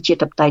ទ្ធិប្រជា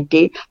ធិបតេយ្យ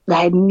ទេ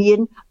ដែល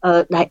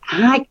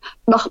អាច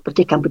ដោះប្រ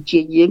ទេសកម្ពុជា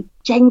យើង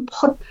ចេញ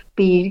ផុត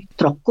ពី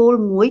ត្រកូល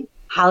មួយ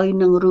ហើយ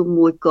នឹងឬ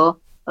មួយក៏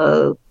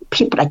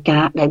ភាពផ្ដាច់កា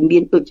រដែលមា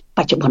នដូចប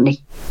ច្ចុប្បន្ននេះ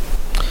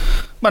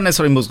បាទអ្នក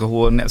ស្រីមូសុ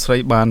ខួរអ្នកស្រី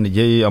បាននិ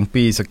យាយអំ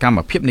ពីសកម្ម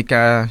ភាពនៃ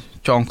ការ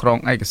ចងក្រង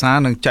ឯកសារ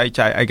និងចែក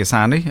ចាយឯកសា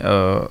រនេះ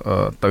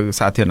ទៅ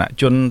សាធារណ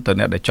ជនទៅ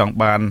អ្នកដែលចង់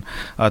បាន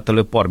ទៅ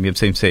លើព័ត៌មាន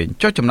ផ្សេង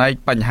ចុះចំណែក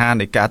បញ្ហា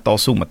នៃការត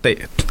ស៊ូមតិ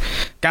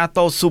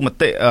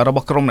រប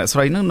ស់ក្រុមអ្នកស្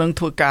រីនឹង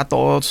ធ្វើការត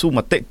ស៊ូម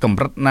តិក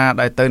ម្រិតណា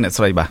ដែរទៅអ្នក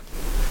ស្រីបាទ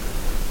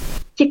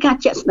ជាការ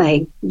ជាក់ស្ដែង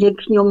យើង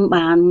ខ្ញុំ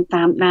បាន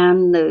តាមដាន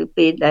នៅ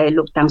ពេលដែល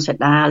លោកតាំងសេ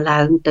ដាឡើ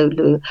ងទៅ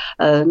លើ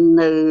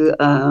នៅ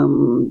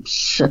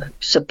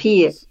សភា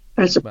គ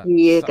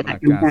ណៈ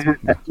កម្មការ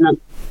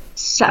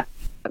ស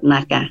នា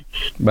ការ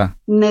បាទ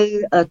នៅ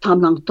ធម្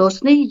មឡងតូស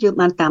នេះយើង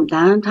បានតាម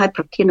ដានហើយ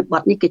ប្រធានប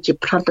ទនេះគឺជា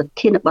ប្រ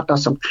ធានបទដ៏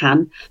សំខា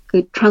ន់គឺ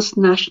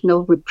transnational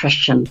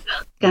repression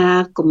ការ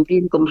គំរា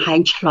មកំហែង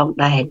ឆ្លង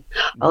ដែន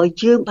ហើយ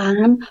យើងបា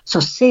នស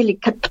រសេរលិ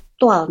ខិតផ្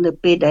ទាល់នៅ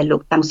ពេលដែលលោ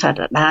កតាំងសារ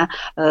ដា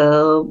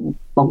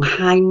បង្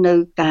ហាញនៅ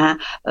ការ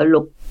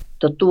លោក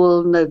ទទួល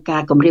នៅកា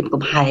រគំរាម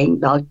កំហែង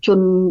ដល់ជន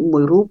មួ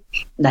យរូប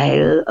ដែល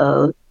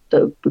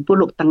ពីពល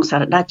លោកតាំងសា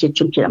រដាជា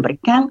ជនជាតិអាមេរិ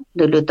ក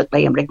នៅលើទឹកដី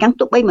អាមេរិក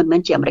ទោះបីមិនមែ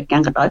នជាអាមេរិកក៏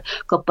ដោយ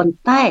ក៏ប៉ុន្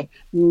តែ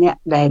អ្នក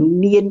ដែល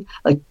មាន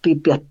ពី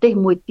ប្រទេស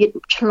មួយទៀត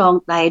ឆ្លង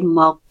ដែន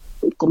មក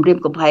គម្រាម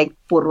កំហែង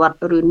ពលរដ្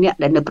ឋឬអ្នក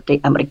ដែលនៅប្រទេស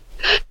អាមេរិក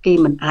គេ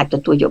មិនអាចទ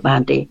ទួលយកបា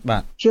នទេអ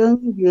ញ្ចឹង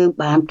យើង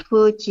បានធ្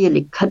វើជា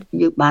លិខិត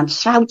យើងបាន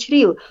ស្រាវជ្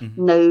រាវ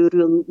នៅ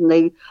រឿងនៃ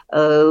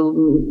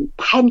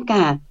ផែន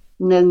ការ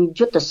និង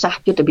យុទ្ធសាស្ត្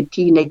រយុទ្ធវិ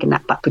ធីនៃគណៈ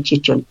បកប្រជា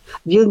ជន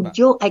យើង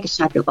យកឯក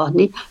សារទាំងអស់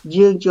នេះ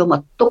យើងយកម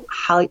កទុក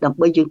ហើយដើម្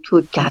បីយើងធ្វើ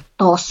ការ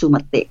តស៊ូម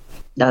តិ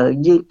ដែល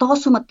យើងត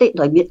ស៊ូមតិ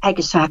ដោយមានឯ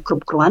កសារគ្រ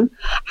ប់គ្រាន់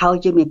ហើយ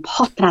យើងមាន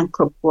ផុសត្រាង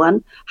គ្រប់គ្រាន់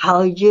ហើ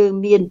យយើង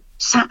មាន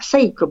សាក្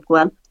សីគ្រប់គ្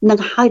រាន់នឹង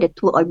ហើយដែល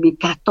ធ្វើឲ្យមាន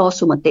ការត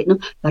ស៊ូមតិនោះ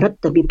រឹត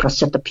តែមានប្រ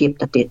សិទ្ធភាព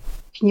ទៅទៀត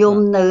ខ្ញុំ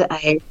នៅ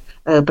ឯ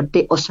ប្រទេ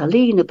សអូស្ត្រា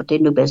លីនៅប្រទេស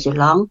នូវែលសេ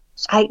ឡង់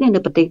ស្អែកនេះនៅ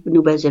ប្រទេស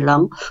នូវែលសេឡ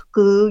ង់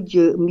គឺ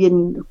យើងមាន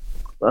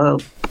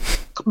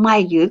ខ្មែ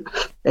រយើង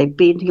ដែល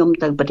ពេលខ្ញុំ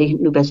ទៅប្រទេស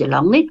នូវែលសេឡ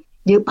ង់នេះ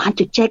យើងបាន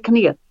ជជែកគ្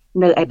នា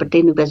នៅឯប្រទេ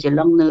សនូវែលសេឡ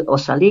ង់នៅអូ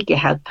ស្ត្រាលីគេ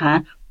ហៅថា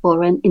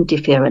foreign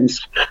interference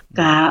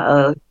ការ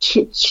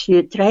ឈៀ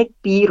តច្រែក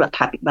ពីរដ្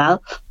ឋាភិបាល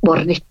ប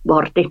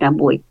រទេសណា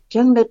មួយអញ្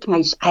ចឹងនៅថ្ងៃ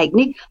ស្អែក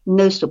នេះ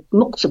នៅ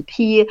មុខស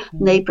ភា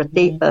នៃប្រ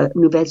ទេស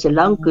នូវែលសេ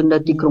ឡង់គឺនៅ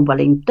ទីក្រុង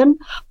Wellington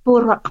ពល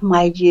រដ្ឋខ្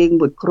មែរយើង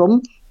មួយក្រុម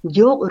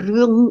យក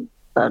រឿង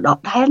ដ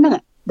ដែលហ្នឹង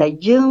ដែល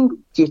យើង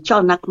ជាច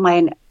លនាខ្មែរ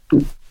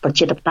ប្រ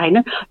ជាធិបតេយ្យហ្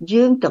នឹង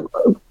យើងទាំង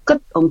គិត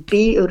អំ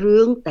ពីរឿ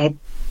ងដែល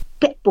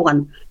ពាក់ព័ន្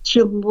ធ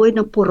ជាមួយ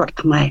នឹងពលរដ្ឋ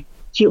ខ្មែរ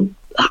ជា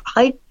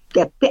ហើយ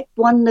តែពាក់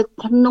ព័ន្ធនៅ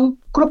ក្នុង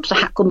គ្រប់ស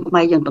ហគមន៍ខ្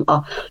មែរយើងទាំងអ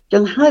ស់ចឹ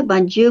ងហើយបា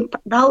នយើង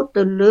ផ្ដោត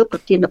ទៅលើប្រ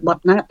ធានបទ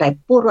ណាដែល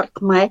ពលរដ្ឋ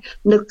ខ្មែរ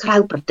នៅក្រៅ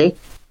ប្រទេស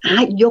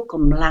អាចយកក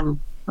ម្លាំង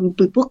អំ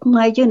ពីពួកខ្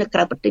មែរយើងនៅក្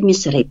រៅប្រទេសមាន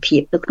សេរីភា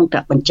ពនៅក្នុងកា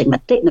របញ្ចេញម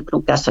តិនៅក្នុ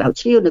ងការស្រាវ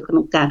ជ្រាវនៅក្នុ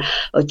ងការ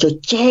ជ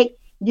ជែក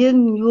យើង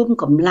ញោម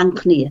កម្លាំង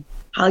គ្នា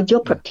ហើយយ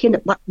កប្រធាន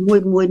បទមួយ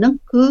ហ្នឹង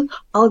គឺ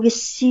ឲ្យវា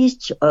ស៊ី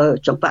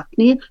ចង្វាក់គ្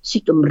នាស៊ី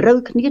តម្រូវ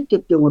គ្នាទៀ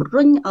តយើង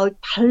រុញឲ្យ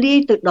ធ្លាយ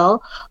ទៅដល់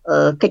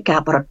កិច្ចការ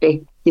បរទេស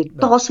យើង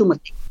តស៊ូ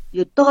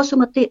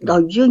មតិដោ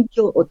យយើងយ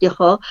កឧទាហ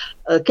រណ៍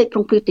កិច្ចព្រ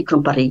មព្រៀងទីក្រុ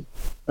ងប៉ារីស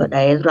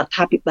ដែលរដ្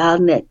ឋាភិបាល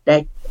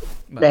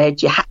ដែល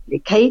ជាហត្ថលេ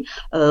ខី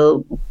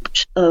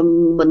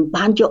មិន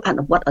បានយកអ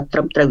នុវត្តឲ្យត្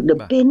រឹមត្រូវនៅ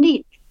ពេលនេះ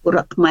រ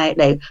ដ្ឋខ្មែរ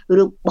ដែល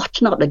រឿងបោះ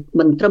ឆ្នោតដែល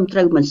មិនត្រឹមត្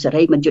រូវមិនសេ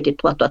រីមិនយុត្តិ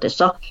ធម៌តតែ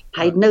សោះ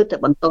ហើយនៅតែ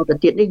បន្តទៅ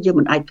ទៀតនេះយើង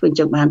មិនអាចធ្វើអញ្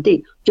ចឹងបានទេ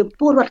ចំ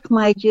ពោះរដ្ឋខ្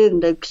មែរយើង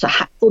នៅសហ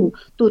គមន៍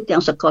ទូទាំ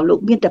ងសកលលោក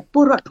មានតែព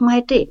លរដ្ឋខ្មែរ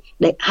ទេ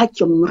ដែលអាច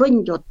ជំរុញ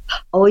យក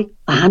ឲ្យ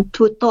បាន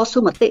ធ្វើតស៊ូ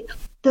មតិ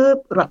ទើប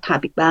រដ្ឋា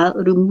ភិបាល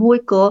ឬមួយ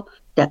ក៏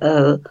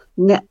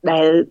អ្នកដែ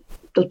ល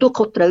ទទួល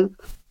ខុសត្រូវ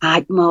អា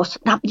ចមក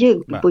ស្ដាប់យើង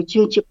ព្រោះ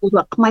យើងជាពលរ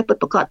ដ្ឋខ្មែរពិត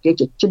ប្រាកដយើង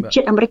ជាជនជា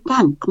តិអាមេរិក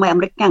ខ្មែរ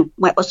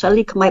អូស្ត្រា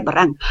លីខ្មែរបា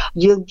រាំង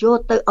យើងយក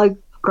ទៅឲ្យ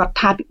រដ្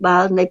ឋាភិបា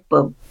លនៃ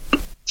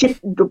ជាតិ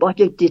របស់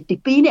យើងទី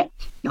2នេះ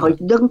ហើយ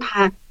ដឹង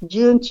ថា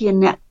យើងជា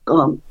អ្នក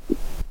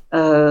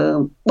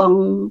ប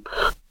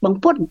ង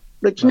ពុន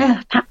ដូច្នេះ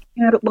ថា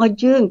របស់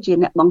យើងជា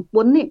អ្នកបង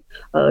ពុននេះ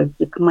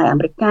ជាខ្មែរអា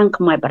មេរិក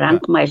ខ្មែរបារាំង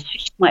ខ្មែ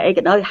រអី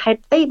ក៏ដោយហេ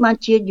តុអីបាន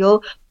ជាយក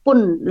ពុន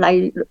ឡៃ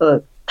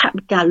ថា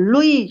ការ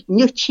លុយ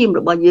ញើសឈាម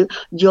របស់យើង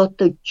យក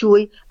ទៅជួយ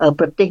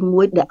ប្រទេស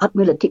មួយដែលអត់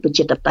មានលទ្ធិប្រ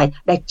ជាធិបតេយ្យ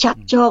ដែលចា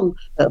ត់ចង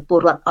ពល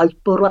រដ្ឋឲ្យ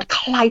ពលរដ្ឋ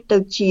ខ្លាយទៅ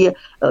ជា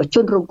ជ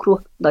នរងគ្រោះ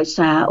ដោយ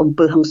សារអំ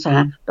ពើហិង្សា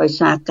ដោយ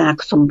សារកា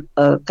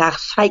រ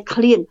ស្រែក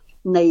ឃ្លាន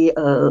នៃ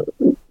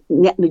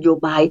អ្នកនយោ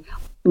បាយ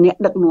អ្នក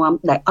ដឹកនាំ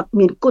ដែលអត់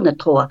មានគុណ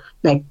ធម៌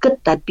ដែលគិត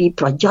តែពី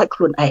ប្រយោជន៍ខ្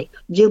លួនឯង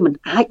យើងមិន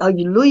អាចឲ្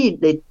យលុយ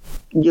ដែល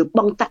យើងប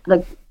ង់តាក់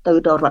ទៅ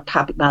ដល់រដ្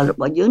ឋាភិបាលរ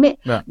បស់យើងនេះ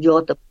យក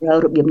ទៅប្រើ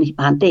របៀបនេះ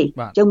បានទេអ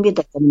ញ្ចឹងមាន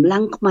តែកម្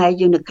លាំងខ្មែរ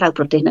យើងនៅក្រៅ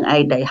ប្រទេសនឹងឯ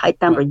ងដែលហើយ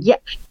តាមរយៈ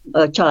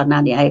ចលនា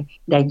នេះឯង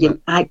ដែលយើង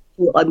អាចធ្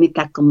វើឲ្យមាន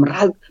ការកម្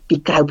រើកពី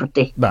ក្រៅប្រ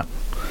ទេសបា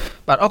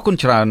ទអរគុណ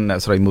ច្រើនអ្នក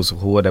ស្រីមូសុ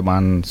ខួរដែលបា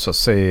នសរ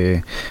សេរ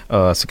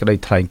សេចក្តី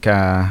ថ្លែង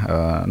ការណ៍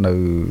នៅ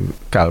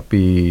កាល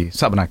ពី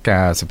សវនក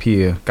ម្មសភា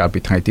កាលពី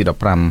ថ្ងៃទី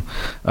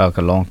15ក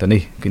ន្លងទៅ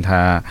នេះគឺ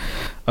ថា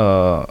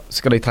សេ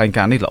ចក្តីថ្លែង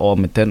ការណ៍នេះល្អ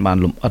មែនទែនបាន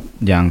លម្អិត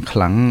យ៉ាងខ្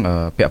លាំង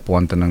ពាក់ព័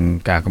ន្ធទៅនឹង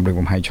ការគម្រាម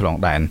កំហែងឆ្លង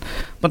ដែន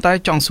ប៉ុន្តែ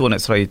ចង់សួរអ្ន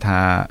កស្រីថា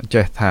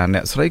ចេះថាអ្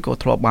នកស្រីក៏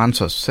ធ្លាប់បាន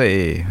សរសេរ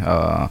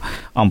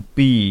អំ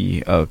ពី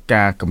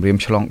ការគម្រាម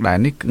ឆ្លងដែន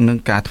នេះនិង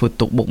ការធ្វើ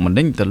ទុកបុកម្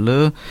នេញទៅលើ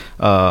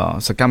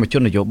សកម្មជ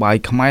ននយោបាយ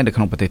ខ្មែរនៅក្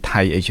នុងប្រទេស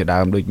ថៃអីជាដើ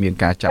មដូចមាន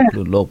ការចាប់ខ្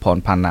លួនលោកផន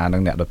ផាណានិ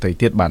ងអ្នកដទៃ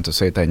ទៀតបានសរ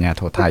សេរតែអាញា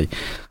ធរថៃ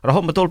រហូ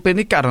តមកទល់ពេល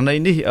នេះករណី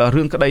នេះ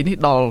រឿងក្តីនេះ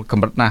ដល់ក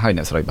ម្រិតណាហើយ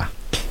អ្នកស្រីបាទ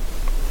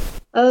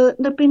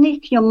នៅពេលនេះ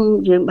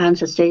យើងបាន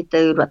សរសេរ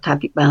ទៅរដ្ឋា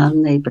ភិបាល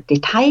នៃប្រទេស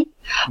ថៃ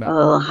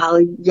ហើយ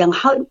យ៉ាង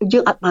ហោចយើ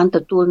ងអត់បានទ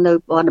ទួលនៅ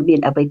ព័ត៌មាន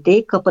អ្វីទេ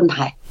ក៏ប៉ុន្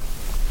តែ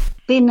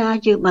ពេលណា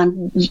យើងបាន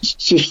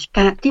ជា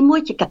ការទី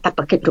1ជាកាត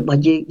ព្វកិច្ចរបស់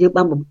យើង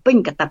បានបំពេញ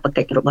កាតព្វ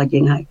កិច្ចរបស់យើ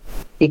ងហើយ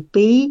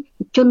ទី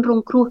2ជនរង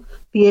គ្រោះ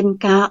មាន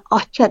ការអ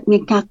ស់ចិត្តមា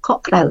នការខក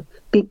ក្រៅ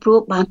ពីព្រោះ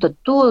បានទ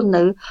ទួល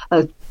នៅ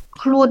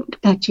ខ្លួន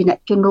ជាអ្នក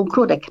ជនរងគ្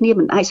រោះដែលគ្នា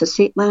មិនអាចសរ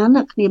សេរបាន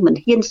គ្នាមិន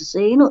ហ៊ានសរ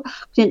សេរនោះ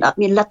គ្នាអត់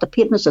មានលទ្ធ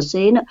ភាពនៅសរ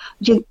សេរនោះ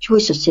យើងជួយ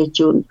សរសេរ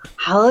ជូន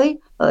ហើយ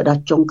ដ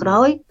ល់ចុងក្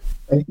រោយ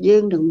យើ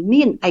ងនឹង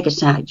មានឯក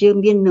សារយើង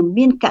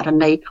មានករ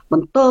ណីប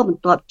ន្ត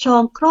ច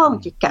ងក្រង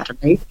ជាករ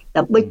ណី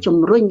ដើម្បីជំ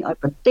រុញឲ្យ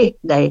ប្រទេស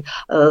ដែល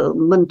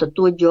មិនទ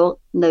ទួលយក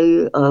នៅ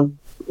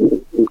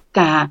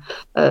ការ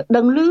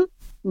ដឹងឮ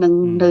នឹង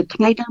នៅថ្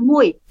ងៃណា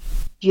មួយ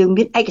យើង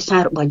មានឯកសា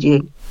ររបស់យើ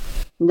ង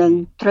នឹង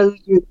ត្រូវ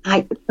យើងអា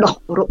ចដោះ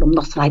រកដំ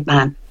ណោះស្រាយ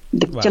បាន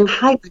ដូច្នេះ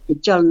ហើយប្រជា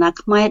ចលនា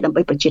ខ្មែរដើម្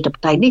បីប្រជាធិប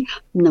តេយ្យនេះ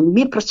នឹង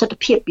មានប្រសិទ្ធ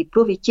ភាពពីព្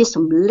រោះវាជាស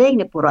ម្លេង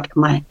នៃពលរដ្ឋ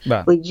ខ្មែរ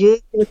ព្រោះយើ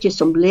ងជា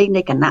សម្លេង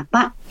នៃគណៈប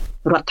ក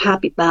រដ្ឋា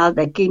ភិបាល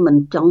ដែលគេមិន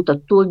ចង់ទ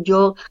ទួលយ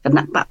កគ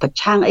ណៈបកប្រ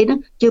ឆាំងអីហ្នឹង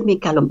យើងមាន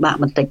ការលំបាក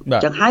បន្តិច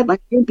ចឹងហើយបើ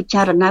យើងពិ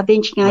ចារណាវែ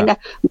ងឆ្ងាយណាស់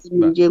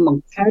យើងប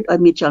ង្កើតឲ្យ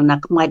មានចលនា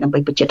ខ្មែរដើម្បី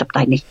ប្រជាធិប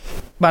តេយ្យនេះ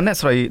បាទអ្នក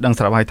ស្រីដឹង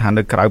ស្រាប់ហើយថា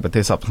នៅក្រៅប្រ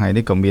ទេសសប្តាហ៍ថ្ងៃ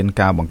នេះក៏មាន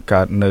ការបង្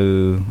កើតនៅ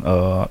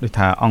ដូច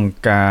ថាអង្គ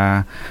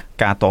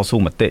ការតស៊ូ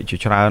មតិជា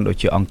ច្រើនដូច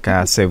ជាអង្គកា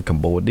រ Save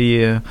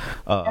Cambodia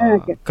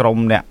ក្រុម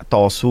អ្នកត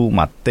ស៊ូ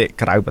មតិ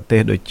ក្រៅប្រទេ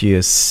សដូចជា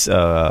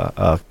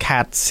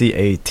CAT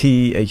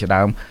អីជា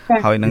ដើម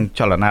ហើយនឹង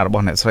ចលនារប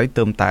ស់អ្នកស្រី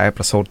ទើបតែ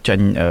ប្រសូតចេញ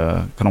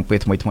ក្នុងពេល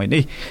ថ្មី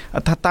នេះ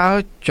ថាតើ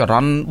ចរ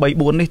ន្ត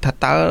 3-4 នេះថា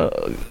តើ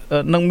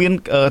នឹងមាន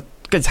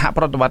កិច្ចសហ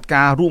ប្រតិបត្តិ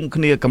ការរួម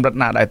គ្នាកម្រិត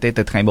ណាដែរទេ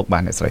ទៅថ្ងៃមុខបា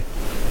ទអ្នកស្រី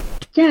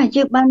ចា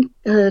យើងបាន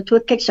ធ្វើ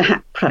កិច្ចសហ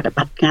ប្រតិប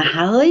ត្តិការ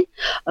ហើយ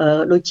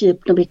ដូចជា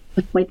ថ្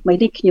មី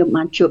នេះខ្ញុំ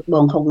បានជួបប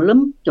ងហុងលឹម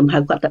ខ្ញុំហៅ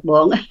គាត់ថាប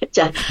ង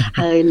ចា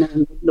ហើយនឹង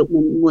លោក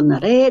មុនណា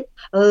រ៉េត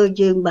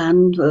យើងបាន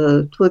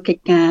ធ្វើកិច្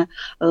ចការ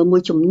មួ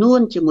យចំនួន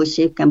ជាមួយ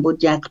សេវកម្ពុ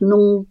ជាក្នុ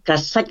ងកា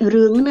សាច់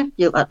រឿងណា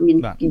យើងអត់មាន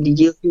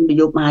យើងន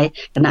យោបាយ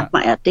គណៈប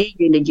កទេ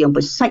យើងនិយាយអំ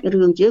ពីសាច់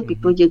រឿងយើងពី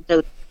ព្រោះយើងទៅ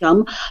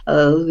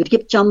រៀ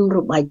បចំរ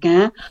បាយកា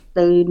រណ៍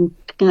ទៅ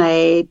ថ្ងៃ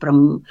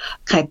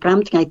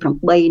5ថ្ងៃ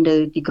8នៅ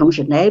ទីក្រុងហ្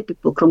សឺណែវពី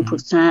ពួកក្រុមប្រឹ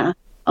ក្សា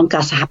អង្គកា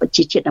រសហប្រ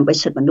ជាជាតិដើម្បី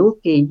សិទ្ធិមនុស្ស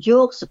គេយ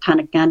កស្ថាន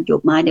ភាពនយោ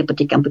បាយនៅប្រ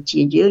ទេសកម្ពុជា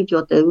យើងយ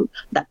កទៅ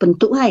ដាក់ពិន្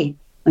ទុហើយ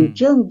អញ្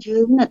ចឹងយើ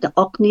ងទាំង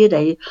អស់គ្នា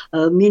ដែល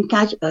មាន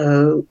ការ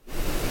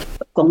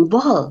កង្វ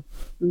ល់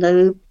នៅ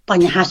ប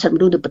ញ្ហាសិទ្ធិម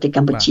នុស្សនៅប្រទេសក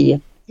ម្ពុជា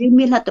យើង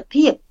មានលទ្ធ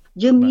ភាព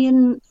យើងមាន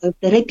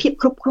សេរីភាព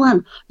គ្រប់គ្រាន់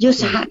យើង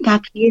សហការ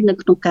គ្នានៅ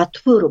ក្នុងការ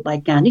ធ្វើរបាយ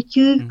ការណ៍នេះ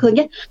គឺឃើញ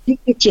នេះ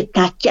គឺជា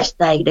ការជាក់ស្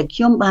ដែងដែលខ្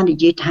ញុំបាននិ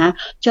យាយថា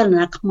ចល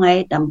នាខ្មែរ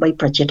ដើម្បី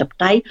ប្រជាធិប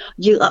តេយ្យ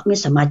យើងអត់មាន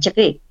សមាជិក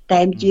ទេ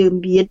តែយើង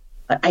មាន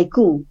ដៃ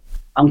គូ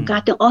អង្គការ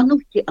ទាំងអស់នោះ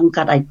ជាអង្គ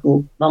ការដៃគូ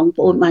បង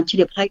ប្អូនបានជ្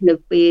រាបហើយនៅ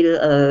ពេល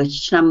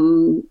ឆ្នាំ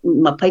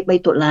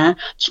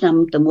$23ឆ្នាំ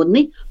ទៅមុន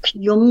នេះខ្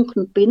ញុំ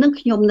ពេលហ្នឹង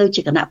ខ្ញុំនៅ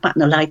ជាគណៈបក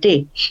នៅឡើយទេ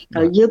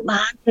ហើយយើង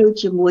បានទៅ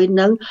ជាមួយ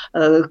នឹង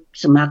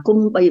សមាគម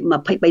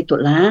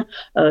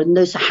$23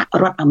នៅសហ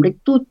រដ្ឋអាមេរិក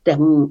ទូទាំ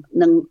ង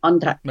នឹងអន្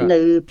តរនៅ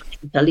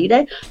អ៊ីតាលីដែ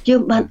រយើ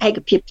ងបានឯក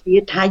ភាពគ្នា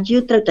ថាយើ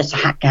ងត្រូវតែស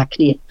ហការគ្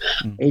នាឥ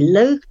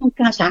ឡូវក្នុង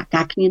ការសហ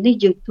ការគ្នានេះ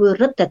យើងធ្វើ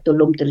រឹតតែទូ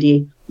លំទូលាយ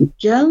អញ្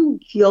ចឹង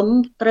ខ្ញុំ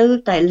ត្រូវ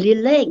តែលា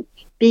លែង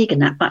ពីគ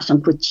ណៈបកស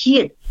ង្គ្រោះជា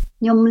តិ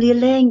ខ្ញុំលា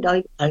លែងដោយ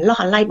អឡោះ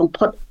អាល័យបំ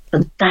ផុតប៉ុ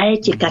ន្តែ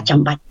ជាការ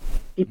ចាំបាច់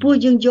ពីព្រោះ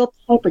យើងយក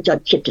ផលប្រយោជ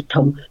ន៍ជាតិទៅ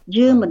ធំ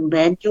យើងមិន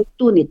មែនយក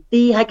ទួនា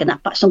ទីឲ្យគណៈ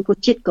បកសង្គ្រោះ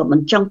ជាតិក៏មិ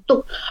នចង់ទុក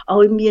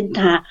ឲ្យមាន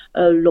ថា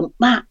លំ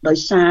បាកដោយ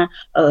សារ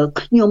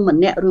ខ្ញុំម្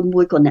នាក់ឬ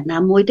មួយក៏អ្នកណា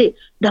មួយទេ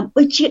ដើម្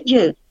បីជាតិ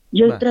យើ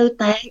ងត្រូវ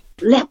តែ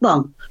លះប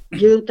ង់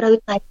យើងត្រូវ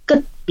តែគិត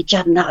ពិចា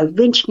រណាឲ្យ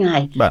វែងឆ្ងា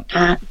យ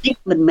ថានេះ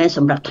មិនមែនស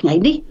ម្រាប់ថ្ងៃ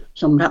នេះ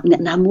សម្រាប់អ្ន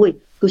កណាមួយ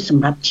គឺស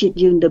ម្រាប់ជាតិ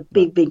យើងនៅ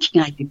ពេលវែងឆ្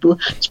ងាយពីព្រោះ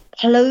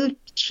ផ្លូវ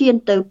ឈាន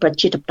ទៅប្រ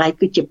ជាធិបតេយ្យ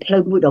គឺជាផ្លូ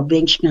វមួយដ៏វែ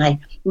ងឆ្ងាយ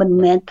មិន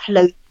មែនផ្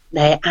លូវ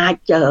ដែលអាច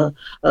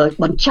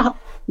បញ្ចប់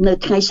នៅ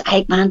ថ្ងៃស្អែ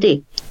កបានទេ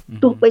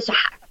ទោះបីស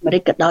ហអាមេរិ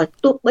កក៏ដោយ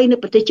ទោះបីនៅ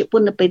ប្រទេសជប៉ុ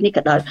ននៅពេលនេះ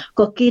ក៏ដោយ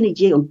ក៏គេនិ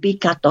យាយអំពី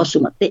ការតស៊ូ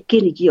មតិគេ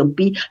និយាយអំ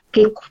ពី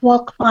គេខ្វ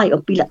ល់ខ្វាយ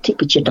អំពីលទ្ធិ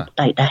ប្រជាធិប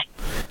តេយ្យដែរ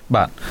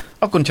បាទ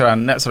អរគុណច្រើន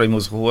អ្នកស្រីមូ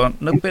សុខួរ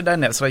នៅពេលដែល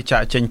អ្នកស្រីចា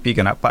កចេញពីគ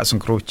ណៈបកស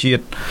ង្គ្រោះជា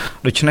តិ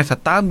ដូច្នេះថា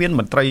តើមាន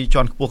មន្ត្រី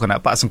ជាន់ខ្ពស់គណៈ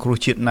បកសង្គ្រោះ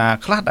ជាតិណា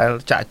ខ្លះដែល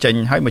ចាកចេញ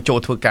ហើយមកចូល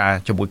ធ្វើការ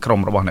ជាមួយក្រុម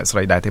របស់អ្នកស្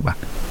រីដែរទេបាទ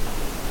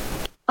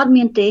អត់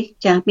មានទេ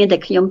ចាមានតែ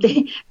ខ្ញុំទេ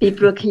ពី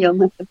ព្រោះខ្ញុំ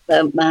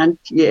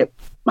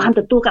បាន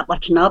ទទួលការបោះ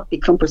ឆ្នោតពី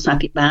ក្រុមប្រឹក្សា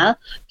ភិបាល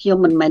ខ្ញុំ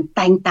មិនមែន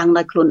តែងតាំង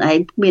ដោយខ្លួនឯង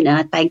គ្មានអ្ន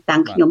កតែងតាំ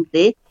ងខ្ញុំ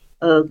ទេ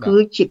គឺ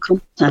ជាក្រុម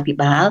ប្រឹក្សាភិ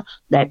បាល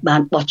ដែលបា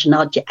នបោះឆ្នោ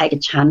តជាឯក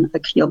ច្ឆន្ទហើ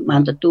យខ្ញុំបា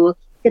នទទួល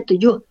កិត្តិ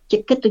យសជា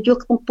កិត្តិយស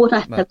ខ្ពង់ខ្ពស់ណា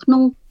ស់នៅក្នុ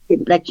ង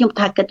ដែលខ្ញុំ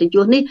ថាកិត្តិយ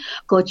សនេះ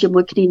ក៏ជាមួ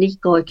យគ្នានេះ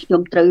ក៏ខ្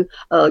ញុំត្រូវ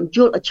យ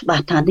ល់ឲ្យច្បា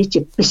ស់ថានេះជា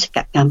បេសក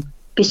កម្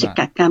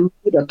ម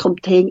មួយដ៏ធំ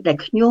ធេងដែល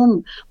ខ្ញុំ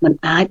មិន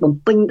អាចបំ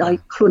ពេញដោយ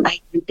ខ្លួនឯ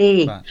ងទេ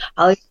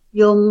ហើយខ្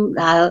ញុំ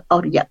ដើរអ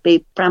ស់រយៈពេល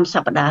5ស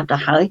ប្តាហ៍ទៅ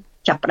ហើយ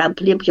ចាប់ផ្ដើម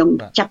ភ្លាមខ្ញុំ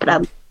ចាប់ផ្ដើ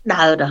ម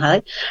ដើរទៅហើយ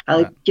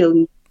ជើង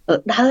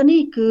ដើរ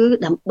នេះគឺ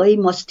ដើម្បី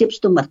មកស្ទាប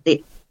ស្ទង់មតិ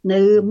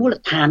នៅមូល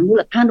ដ្ឋាន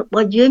រប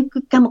ស់យើងគឺ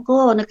កម្មក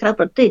រនៅក្រៅ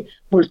ប្រទេស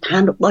មូលដ្ឋា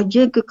នរបស់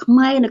យើងគឺខ្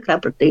មែរនៅក្រៅ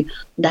ប្រទេស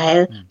ដែល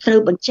ត្រូវ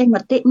បញ្ចេញម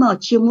តិមក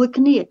ជាមួយ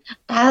គ្នា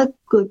តើ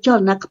គឺចល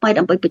នាខ្មែរ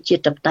ដើម្បីប្រជា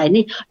ធិបតេយ្យ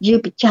នេះយើង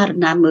ពិចារ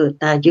ណាមើល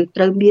តើយើង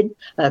ត្រូវមាន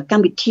ក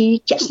ម្មវិធី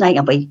ជាក់ស្ដែង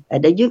អ្វី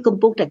ដែលយើងកំ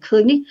ពុងតែឃើ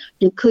ញនេះ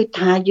យើងឃើញ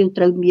ថាយើង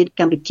ត្រូវមាន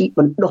កម្មវិធីប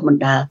ណ្ដុះប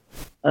ណ្ដាល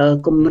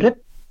កម្រិត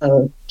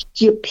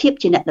ជាភាព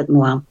ជាអ្នកដឹក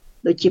នាំ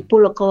ដូចជាព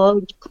លករ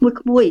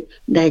ក្មួយ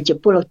ដែលជា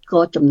ពលក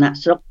រចំណាក់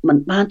ស្រុកមិន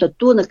បានទ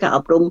ទួលនៅការអ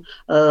ប់រំ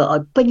ឲ្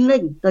យពេញលេ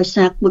ញដោយ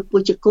សារមួ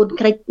យជាកូន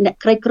អ្នក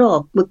ក្រីក្រ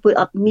មួយ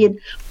អត់មាន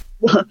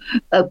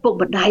ពុក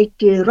ម្ដាយ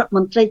ជារដ្ឋម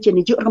ន្ត្រីជា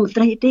នាយករដ្ឋមន្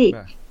ត្រីទេ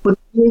ពួក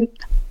យើង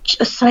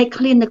ស្រែក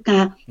ឃ្លាននៅកា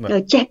រ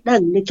ចេះដឹ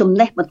ងនៅចំ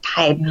ណេះបន្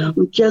ថែម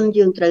អញ្ចឹង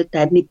យើងត្រូវ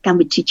តែមានកម្ម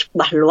វិធីច្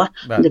បាស់លាស់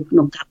នៅក្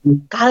នុងការប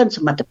ង្កើនស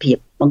មត្ថភាព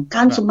ក្នុង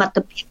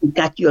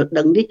ការយល់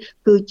ដឹងនេះ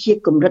គឺជា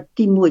កម្រិត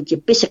ទី1ជា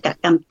បេសក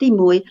កម្មទី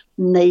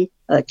1នៃ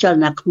ចល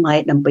នាខ្មែរ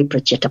ដើម្បីប្រ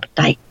ជាធិប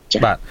តេយ្យ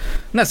បាទ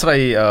អ្នកស្រី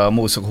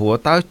មូសុខួរ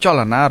តើចល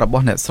នារប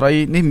ស់អ្នកស្រី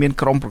នេះមាន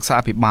ក្រុមប្រឹក្សា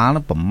ភិបាល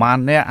ប្រមាណ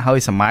អ្នកហើយ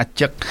សមា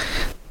ជិក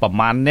ប្រ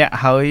មាណអ្នក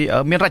ហើយ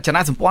មានរចនា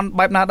សម្ព័ន្ធ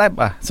បែបណាដែរ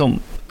បាទសូម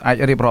អាច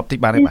រៀបរាប់តិច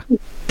បានទេបាទ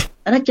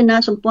រចនា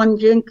សម្ព័ន្ធ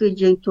យើងគឺ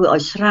យើងធ្វើឲ្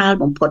យស្រាល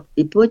បំផុត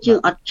ពីព្រោះយើង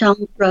អត់ចង់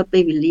ប្រើពេ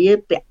លវេលា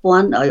ពាក់ព័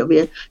ន្ធឲ្យវា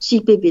ស៊ី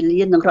ពេលវេ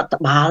លានឹងរដ្ឋ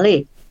បាលទេ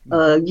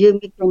យើង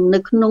មានក្រុមនៅ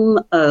ក្នុង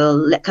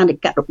លក្ខន្តិ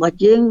កៈរបស់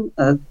យើង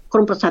ក្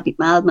រុមប្រសាភិ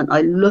បាលមិនឲ្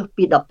យលើស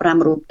ពី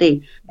15រូបទេឥ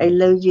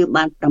ឡូវយើង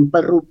បាន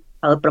7រូប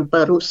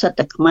7រូបសិត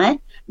តែខ្មែរ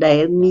ដែ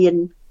លមាន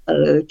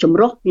ចម្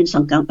រុះមានស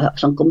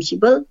ង្គមស៊ី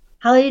វិល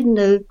ហើយ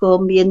នៅក៏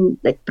មាន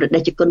ប្រ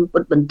ជាជនពុ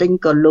ទ្ធបន្ទិញ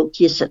ក៏លោក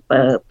ជា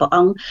ព្រះអ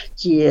ង្គ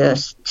ជា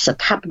ស្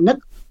ថាបនិក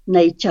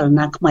នៃចល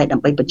នាខ្មែរដើ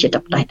ម្បីប្រជាធិ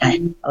បតេយ្យដែរ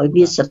ឲ្យ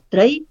មានស្ត្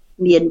រី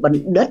មានប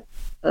ណ្ឌិត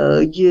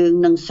យើង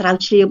នឹងស្រាវ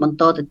ជ្រាវបន្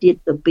តទៅទៀត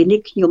ទៅពេលនេះ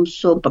ខ្ញុំ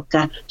សូមប្រ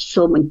កាស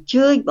សូមអញ្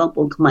ជើញបងប្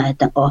អូនខ្មែរ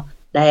ទាំងអស់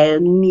ដែល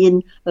មាន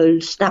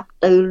ស្ដាប់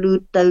ទៅឮ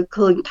ទៅ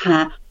ឃើញថា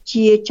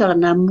ជាចល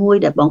នាមួយ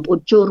ដែលបងប្អូន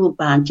ចូលរួម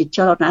បានជាច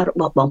លនារ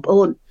បស់បងប្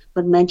អូន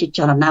មិនមែនជាច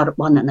លនារប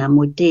ស់អ្នកណា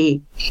មួយទេ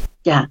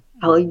ចា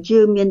ហើយ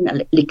យើងមាន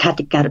លិខិត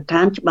ការដ្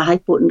ឋានច្បាស់ឲ្យ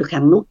ពួកនៅខា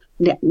ងនោះ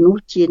អ្នកនោះ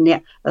ជាអ្នក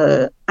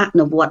អ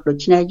នុវត្តដូ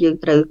ច្នេះយើង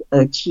ត្រូវ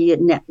ជា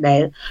អ្នកដែ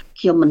ល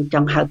ខ្ញុំមិនច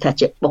ង់ហៅថា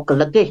ជាបុគ្គ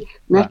លិកទេ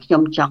ណាខ្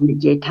ញុំចង់និ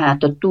យាយថា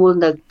ទទួល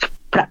នៅ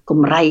ប្រាក់ក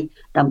ម្រៃ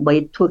ដើម្បី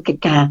ធ្វើកិច្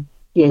ចការ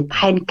ជា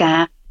ផែនកា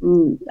រ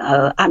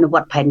អនុវ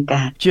ត្តផែន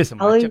ការជាស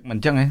មាជិកមិនអ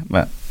ញ្ចឹងហ៎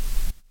បាទ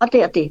អត់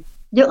ទេ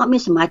យើងអត់មា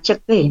នសមាជិក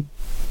ទេ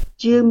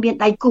យើងមាន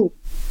ដៃគូ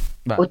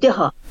ឧទាហ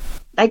រណ៍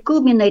ដៃគូ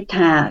មានន័យ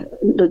ថា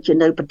ដូចជា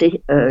នៅប្រទេស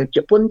ជ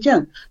ប៉ុនអញ្ចឹង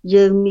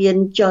យើងមាន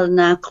ចល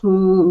នា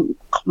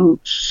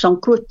សង្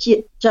គ្រោះជា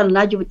តិចល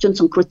នាយុវជន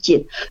សង្គ្រោះជា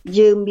តិ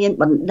យើងមាន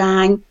បណ្ដា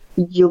ញ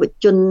យុវ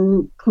ជន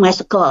ខ្មែរ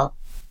សកល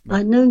ហើ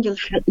យនឹងយើង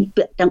ហៅ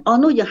ទាំងអស់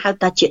នោះយើងហៅ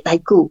ថាជាដៃ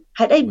គូ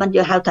ហេតុអីបាន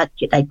យើងហៅថា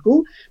ជាដៃគូ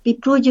ពី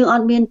ព្រោះយើងអ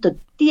ត់មានទៅ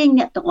ទាញ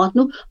អ្នកទាំងអស់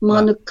នោះម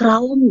កនៅក្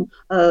រោម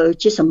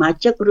ជាសមា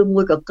ជិកឬ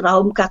មួយក៏ក្រោ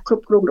មការគ្រ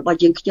ប់គ្រងរបស់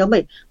យើងខ្ញុំឯ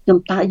ងខ្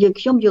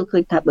ញុំយល់ឃើ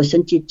ញថាបើសិ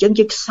នជាយើង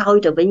ខ្សោយ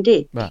ទៅវិញទេ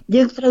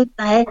យើងត្រូវ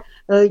តែ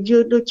យើ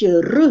ងដូចជា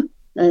រឹស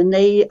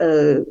នៃ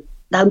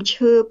ដើម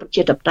ឈើប្រ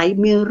ជាធិបតេយ្យ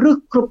មានរឹស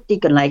គ្រប់ទី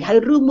កន្លែងហើយ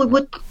ឬមួយ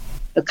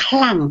ខ្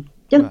លាំង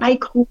ចឹងដៃ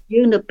គូ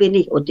យើងនៅពេល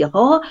នេះឧទាហ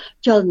រណ៍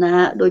ចលនា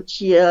ដូច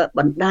ជាប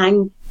ណ្ដាញ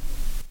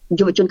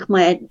យុវជនខ្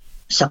មែរ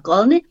សក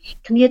លនេះ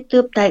គ្នាទើ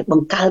បតែប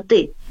ង្កើត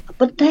ទេ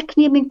ប៉ុន្តែគ្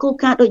នាមានគោល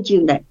ការណ៍ដូចយើ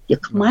ងដែរជា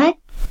ខ្មែរ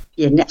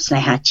ជាអ្នកស្នេ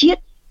ហាជាតិ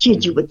ជា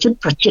យុវជន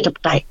ប្រជាធិប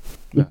តេយ្យ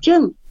អញ្ចឹ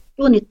ង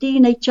តួនាទី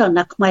នៃចល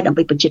នាខ្មែរដើម្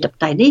បីប្រជាធិប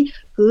តេយ្យនេះ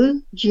គឺ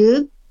យើង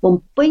បំ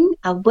ពេញ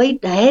អ្វី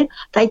ដែល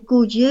ដៃគូ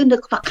យើងនៅ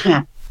ខ្វះខា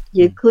ត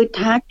យើងឃើញ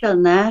ថាចល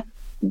នា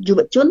យុវ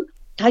ជន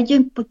ថាយើ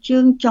ង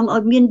ចង់ឲ្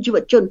យមានយុវ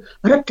ជន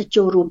រត់ទៅ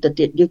ចូលរួមទៅ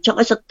ទៀតយើងចង់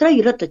ឲ្យស្ត្រី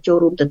រត់ទៅចូល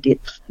រួមទៅទៀត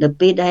នៅ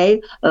ពេលដែល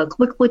ក្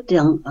មួយ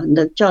ទាំង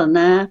នៅចល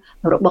នា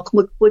របស់ក្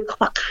មួយខ្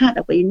វះខាត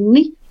អ្វី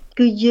នេះ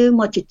គឺយើង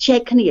មកជជែក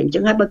គ្នាអញ្ចឹ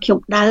ងហើយបើខ្ញុំ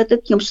ដើរទៅ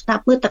ខ្ញុំស្ដា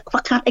ប់មើលតែខ្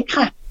វះខាតអីខ្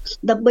លះ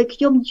ដើម្បីខ្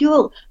ញុំយ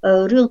ក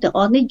រឿងទាំងអ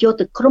ស់នេះយក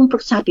ទៅក្រុមប្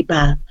រឹក្សាភិ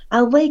បាល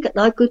អ្វីក៏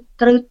ដោយគឺ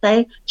ត្រូវតែ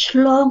ឆ្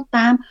លង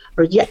តាម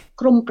រយៈ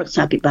ក្រុមប្រឹក្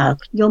សាភិបាល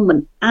ខ្ញុំមិន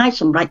អាច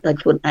សម្រេចដោយ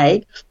ខ្លួនឯង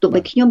ទោះ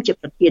បីខ្ញុំជា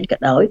ប្រធានក៏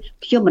ដោយ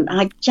ខ្ញុំមិន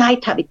អាចចាយ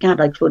ថវិកា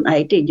ដោយខ្លួនឯ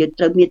ងទេយើង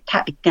ត្រូវមានថ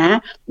វិកា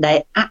ដែល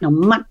អនុ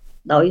ម័ត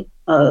ដោយ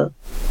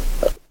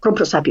ក្រុម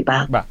ប្រឹក្សាភិបា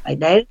លហើយ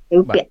ដែលត្រូ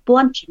វពាក់ព័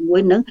ន្ធជាមួ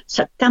យនឹងស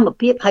កម្ម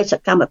ភាពហើយស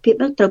កម្មភាព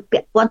នោះត្រូវពា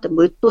ក់ព័ន្ធទៅ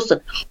មួយទស្សន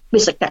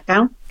វិសកក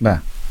ម្មបាទ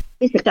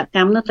វិសកក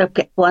ម្មនោះត្រូវ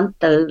ពាក់ព័ន្ធ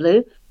ទៅលើ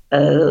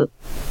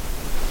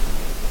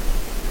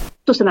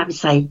ទស្សនវិ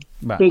ស័យ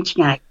ពេលឆ្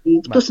ងាយ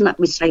ទស្សន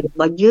វិស័យរ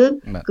បស់យើង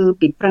គឺ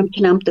ពី5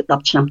ឆ្នាំទៅ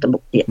10ឆ្នាំទៅមុ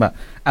ខទៀតបាទ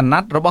អាណ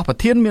ត្តិរបស់ប្រ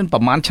ធានមានប្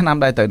រមាណឆ្នាំ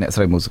ដែរទៅអ្នក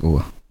ស្រីមូសុគូ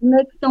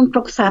នៅក្នុងប្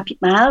រឹក្សាភិ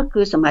បាល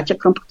គឺសមាជិក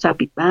ក្រុមប្រឹក្សា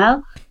ភិបាល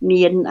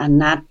មានអា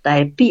ណត្តិតែ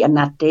2អាណ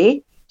ត្តិទេ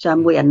ចាំ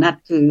មួយអាណត្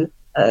តិគឺ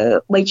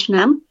3ឆ្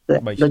នាំ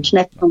ដូច្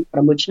នេះក្នុង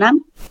6ឆ្នាំ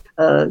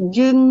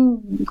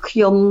ខ្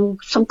ញុំ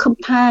សង្ឃឹម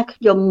ថា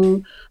យើ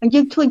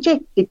ងធ្វើចេះ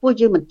ពីព្រោះ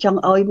យើងមិនចង់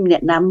ឲ្យអ្ន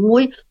កណាមួ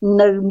យ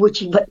នៅមួយ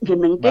ជីវិតយ៉ាង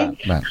ហ្នឹងទេ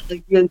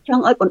យើងច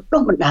ង់ឲ្យបណ្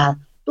ដុះបណ្ដាល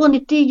តួ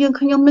នាទីយើង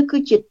ខ្ញុំនេះគឺ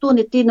ជាតួ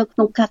នាទីនៅក្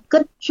នុងការគិ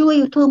តជួយ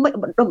ធ្វើម៉េច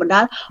បណ្ដុះបណ្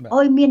ដាល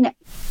ឲ្យមានអ្នក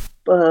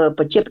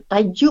ប្រជាធិបតេ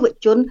យ្យយុវ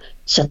ជន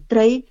ស្ត្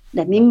រី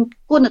ដែលមាន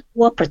គុណធ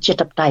ម៌ប្រជា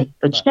ធិបតេយ្យ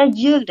ដូច្នេះ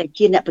យើងដែល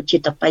ជាអ្នកប្រជា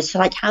ធិបតេយ្យស្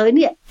រេចហើយ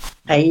នេះ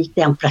ហើយ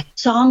ទាំងព្រះ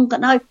សង្ឃក៏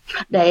ដោយ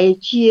ដែល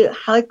ជា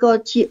ហើយក៏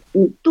ជា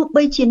ទោះ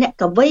បីជាអ្នក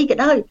កវីក៏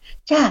ដោយ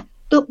ចា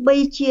ទោះបី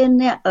ជា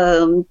អ្នក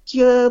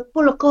ជាព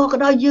លករក៏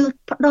ដោយយើង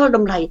ផ្ដល់ត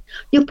ម្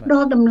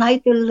លៃ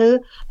ទៅលើ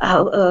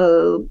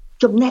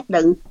ចំណេះ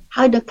ដឹង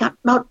ហើយដល់ការ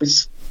ដោត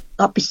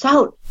ពិសោ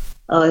ធន៍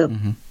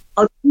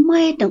ឲ្យ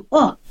ម៉ែទាំងអ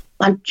ស់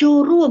បានចូល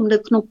រួមនៅ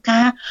ក្នុង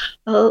ការ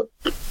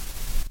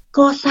ក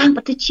សាង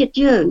ប្រទេសជាតិ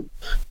យើង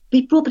ពី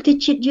ព្រោះប្រទេស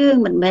ជាតិយើង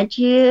មិនមែន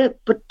ជា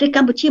ប្រទេសក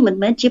ម្ពុជាមិន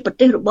មែនជាប្រ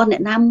ទេសរបស់អ្ន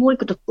កណាមួយ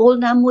ក៏តកូល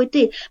ណាមួយ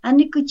ទេអា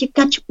នេះគឺជា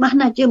ការច្បាស់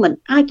ណាស់យើងមិន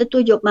អាចទទួ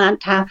លយកបាន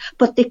ថា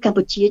ប្រទេសកម្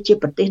ពុជាជា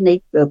ប្រទេសនៃ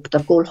ត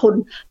កូលហ៊ុន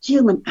យើ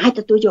ងមិនអាច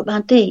ទទួលយកបា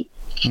នទេ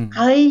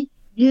ហើយ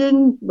យើង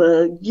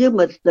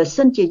មិនដែល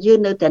សិនជាយើង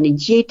នៅតែនិ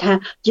យាយថា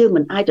យើង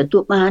មិនអាចទទួ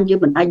លបានយើង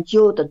មិនអាចយ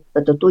ក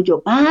ទៅទទួលយក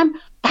បាន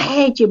តែ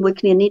ជាមួយ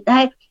គ្នានេះ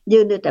ដែរយើ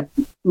ងនៅតែ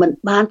មិន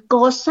បានក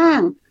សា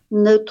ង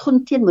នៅធន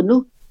ធានមនុ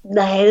ស្ស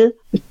ដែល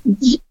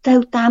ទៅ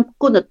តាម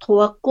គុណធ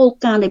ម៌គោល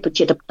ការណ៍នៃប្រ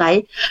ជាធិបតេយ្យ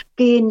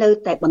គេនៅ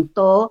តែបន្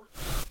ត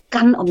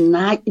កាន់អំ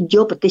ណាចយ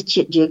កប្រទេស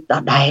ជាតិយើងដ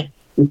ដែល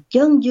អញ្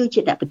ចឹងយើងជា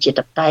អ្នកប្រជា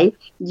ធិបតេយ្យ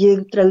យើង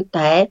ត្រូវ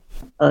តែ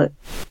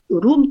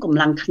រួមកម្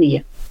លាំងគ្នា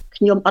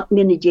ខ្ញុំអត់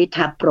មាននិយាយ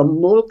ថាប្រ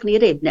មូលគ្នា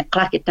ទេអ្នកខ្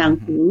លះគេតាំង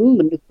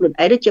មនុស្សខ្លួន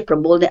ឯងជាប្រ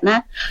មូលអ្នកណា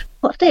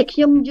អត់ទេខ្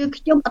ញុំ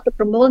អត់ទៅ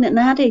ប្រមូលអ្នក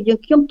ណាទេ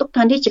ខ្ញុំទុក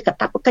ថានេះជាកាត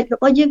ព្វកិច្ចរ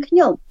បស់យើង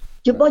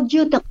របស់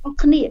យើងទាំងអស់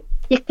គ្នា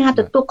ជាការ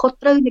ទទួលខុស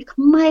ត្រូវនៃ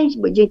ខ្មែរ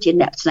បើយើងជា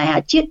អ្នកស្នេហា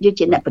ជាតិយើង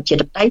ជាអ្នកប្រជា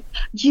ធិបតេយ្យ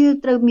យើង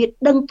ត្រូវមាន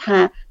ដឹងថា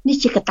នេះ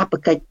ជាកាតព្វ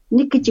កិច្ច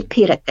នេះគឺជា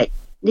ភារកិច្ច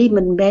នេះ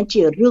មិនមែន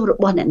ជារឿងរ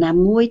បស់អ្នកណា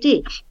មួយទេ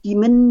វា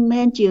មិន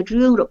មែនជា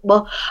រឿងរប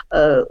ស់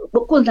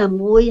បុគ្គលណា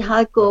មួយហើ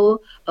យក៏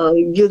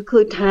យើងឃើ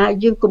ញថា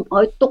យើងកុំ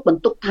អោយទុកប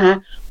ន្ទុកថា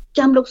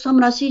ចាំលោកសំ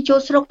រាសីចូល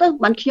ស្រុកទៅ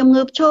បានខ្ញុំ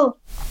ងើបចូល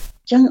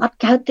អញ្ចឹងអត់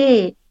កើតទេ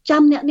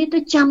ចាំអ្នកនេះទៅ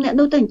ចាំអ្នក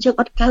នោះទៅអញ្ចឹង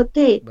អត់កើត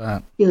ទេ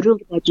ជារឿង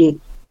របស់យើង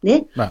ណា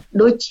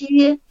ដូចជា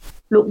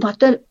លោកបាត់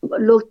ទៅ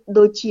លោក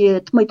ដូចជា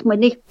ថ្មី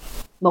នេះ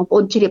បងប្អូ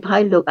នជ្រាបហើ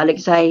យលោក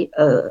Alexei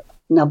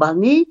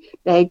Navalny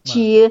ដែល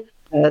ជា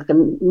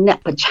អ្នក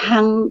ប្រ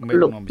ឆាំង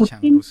លោកពូ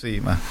ទីន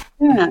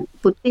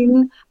ពូទីន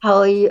ហើ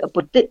យ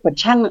ប្រ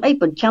ឆាំង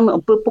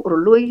អំពើពុករ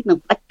លួយនិង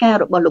ផ្ដាច់ការ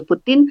របស់លោកពូ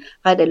ទីន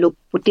ហើយដែលលោក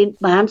ពូទីន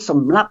បានស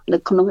ម្លាប់នៅ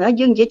ក្នុង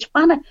យើងនិយាយច្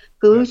បាស់ណា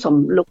គឺ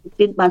លោកពូ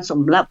ទីនបានស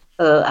ម្លាប់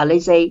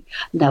Alexei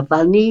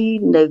Navalny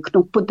នៅក្នុ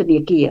ងពន្ធនា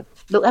គារ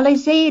លោក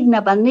Alexei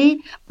Navalny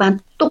បាន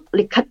ទុក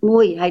លិខិតមួ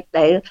យហើយ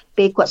ដែល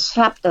ពេលគាត់ស្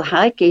លាប់ទៅ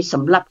ហើយគេស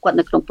ម្លាប់គាត់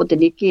នៅក្នុងពន្ធ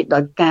នាគារដោ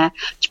យការ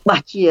ច្បា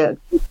ស់ជា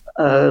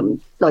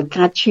ដោយ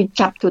ការឈឺ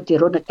ចាប់ធ្វើទា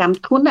រុណកម្ម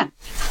ធ្ងន់ណា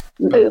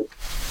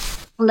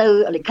នៅ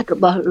លិខិតរ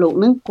បស់លោក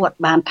នឹងគាត់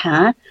បានថា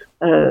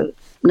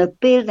នៅ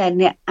ពេលដែល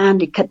អ្នកអាន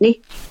លិខិតនេះ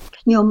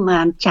ខ្ញុំ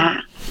បានចាក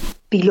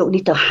ពីលោក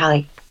នេះទៅហើយ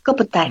ក៏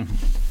ប៉ុន្តែ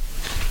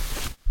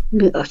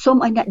សូម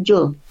ឲ្យអ្នកយ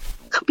ល់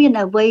គ្មាន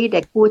អ្វី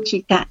ដែលគួរជា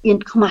ការអៀន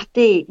ខ្មាស់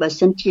ទេបើ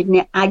សិនជាអ្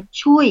នកអាច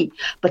ជួយ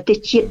ប្រទេស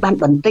ជាតិបាន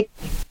បន្តិច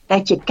តែ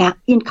ជាការ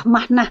អៀនខ្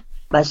មាស់ណាស់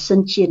បើសិន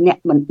ជាអ្នក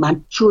មិនបាន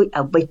ជួយ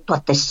អ្វីទា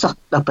ល់តែសោះ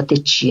ដល់ប្រទេស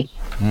ជាតិ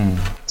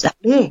ចា៎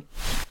ទេ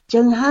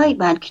ចឹងហើយ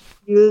បាន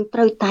យើងត្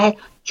រូវតែ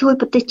ជួយ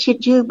ប្រទេសជាតិ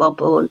យើងបង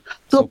ប្អូន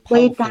ទោះ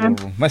បីតាម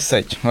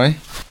message ហើយ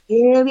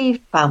very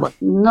power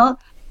no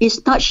it's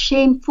not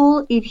shameful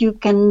if you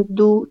can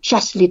do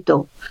just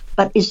little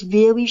but it's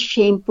very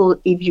shameful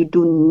if you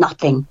do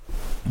nothing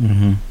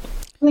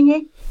ឃើញទេ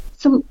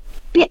សំ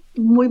ពាក្យ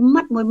មួយ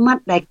ម៉ា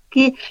ត់ដែល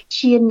គេ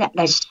ជាអ្នក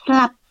ដែលស្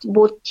លាប់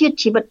បូជាតិ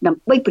ជីវិតដើ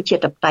ម្បីប្រជា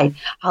ធិបតេយ្យ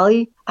ហើយ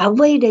អ្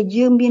វីដែល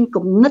យើងមាន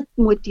គំនិត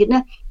មួយទៀត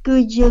ណាគឺ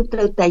យើងត្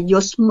រូវតែយ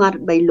កស្មារ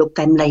តីលោក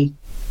កែមលី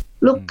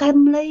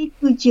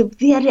គឺជា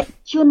វីរ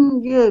ជន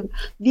យើង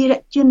វីរ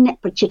ជនអ្នក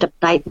ប្រជាធិប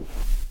តេយ្យ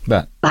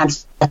បាន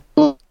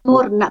ម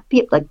រណភា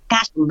ពដោយ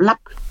ការសម្លា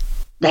ប់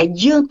ដែល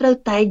យើងត្រូវ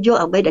តែយក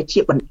អ្វីដែលជា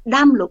បណ្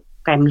ដាំលោក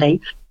កែមលី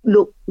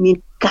លោកមាន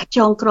ការច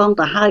ងក្រង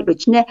ទៅហើយដូ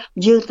ច្នេះ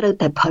យើងត្រូវ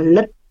តែផ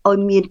លិតឲ្យ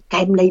មាន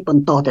កែមលីប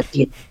ន្តទៅ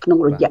ទៀតក្នុង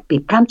រយៈពេល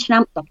5ឆ្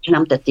នាំ10ឆ្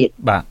នាំទៅទៀត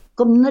បាទ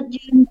គំនិត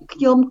យើងខ្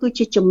ញុំគឺ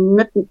ជាចំ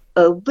ណិត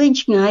វែង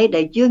ឆ្ងាយ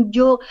ដែលយើង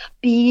យក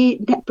ពី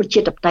អ្នកប្រជា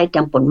ធិបតេយ្យ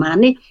ទាំងប៉ុន្មាន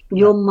នេះ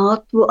យកមក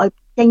ធ្វើឲ្យ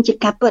ចេញជា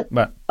ការពិត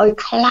ឲ្យ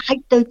คล้าย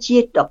ទៅជា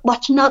បោះ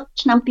ឆ្នោត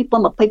ឆ្នាំ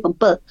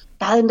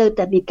2027តើនៅ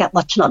តែមានការ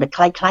បោះឆ្នោតដែលค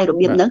ล้ายរ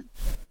បៀបហ្នឹង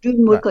ឬ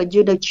មួយក៏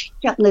យើងនៅ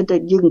ចាក់នៅតែ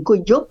យើងអង្គុយ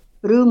យប់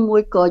ឬមួ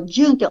យក៏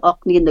យើងទាំងអស់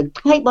គ្នានៅ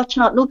ថ្ងៃបោះឆ្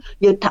នោតនោះ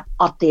យើងថា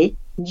អត់ទេ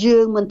យើ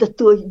ងមិនទៅ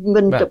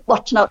បោះ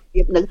ឆ្នោតរ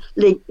បៀបហ្នឹង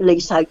លេង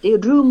សើចទេ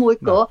ឬមួយ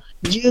ក៏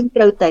យើង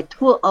ត្រូវតែ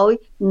ធ្វើឲ្យ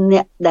អ្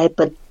នកដែល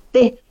ប្រ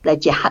ទេសដែល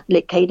ជាហត្ថ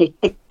លេខីនៃ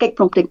កិច្ច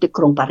ព្រមព្រៀងទី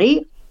ក្រុងប៉ារីស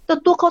ទ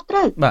ទួលខុសត្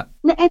រូវ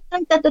អ្នកឯងត្រូ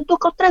វតែទទួល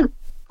ខុសត្រូវ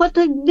ព្រោះ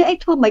ទៅអ្នកឯង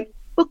ធ្វើមិន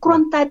ព្រោះគ្រា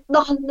ន់តែ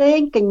ដោះលែ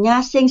ងកញ្ញា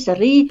សេងសេ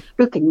រី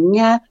ឬកញ្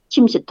ញា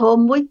ឈឹមសិទ្ធោ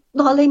មួយ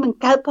ដោះលែងមិន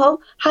កើតផង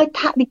ហើយ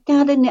ថវិកា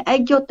ដែលអ្នកឯ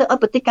ងយកទៅឲ្យ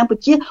ប្រទេសកម្ពុ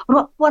ជា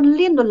រាប់ពាន់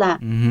លានដុល្លារ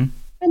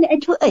អ្នកឯ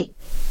ងធ្វើអី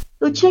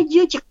ដូច្នេះ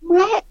យើងជាខ្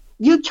មែរ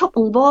យើងឈប់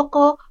អង្វរ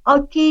ក៏ឲ្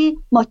យគេ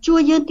មកជួយ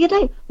យើងទៀត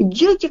ហើយ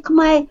យើងជាខ្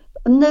មែរ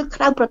នៅ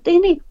ក្រៅប្រទេស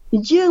នេះ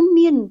យើង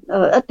មាន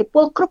ឥទ្ធិព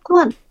លគ្រប់គ្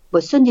រាន់បើ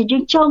សិនជាយើ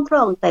ងចងក្រ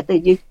ងតែ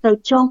យើងត្រូវ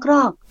ចងក្រ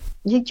ង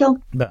យើងច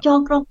ង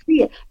ក្រងគ្នា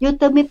យើង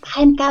ទៅមាន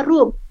ផែនការ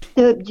រួម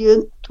ទើបយើង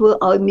ធ្វើ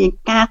ឲ្យមាន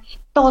ការ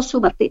តស៊ូ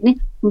មតិនេះ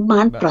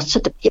បានប្រសិ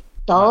ទ្ធភាព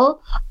ត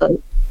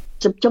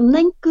ចំ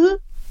ណេញគឺ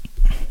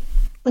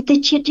ប្រទេស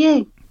ជាតិយើង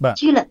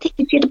ជាលទ្ធិ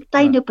ប្រជាធិប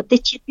តេយ្យនៅប្រទេស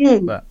ជាតិយើង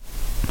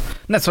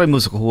អ្នកស្រីមូ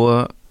សុខួរ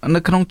នៅ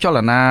ក្នុងចល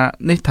នា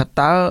នេះថា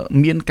តើ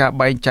មានការ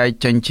បែងចែក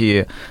ចេញជា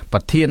ប្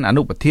រធានអ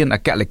នុប្រធានអ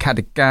គ្គលេខា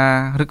ធិការ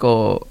ឬក៏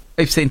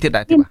អីផ្សេងទៀត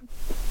ដែរទេបាទ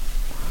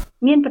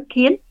មានប្រ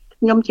ធាន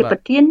ខ្ញុំជាប្រ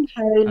ធាន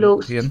ហើយលោក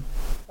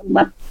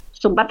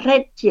សម្បត្តិរ៉េ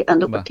តជាអ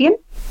នុប្រធាន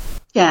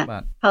ចា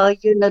ហើយ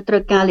យើងនៅត្រូ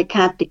វការលេ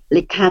ខា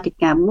ធិ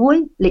ការមួយ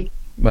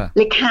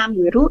លេខា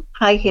មួយរូប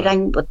ហើយហិរញ្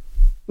ញ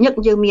ញឹក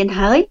យើងមាន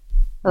ហើយ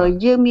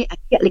យើងមានអ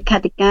គ្គលេខា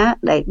ធិការ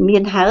ដែលមា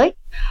នហើយ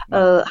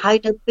ហើយ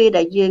នៅពេល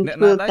ដែលយើង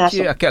ធ្វើការ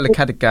ជាអគ្គលេ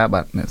ខាធិការ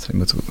បាទអ្នកស្រី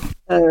មើល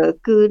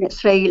គឺអ្នក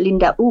ស្រី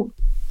Linda Wu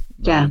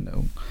ចា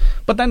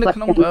ប៉ុន្តែនៅក្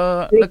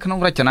នុង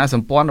រចនាស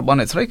ម្ព័ន្ធរបស់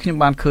អ្នកស្រីខ្ញុំ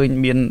បានឃើញ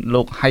មាន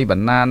លោកហៃវ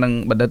ណ្ណានិង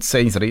បណ្ឌិត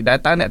សេងសេរីដែរ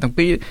តើអ្នកទាំង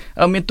ពីរ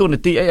មានតួនា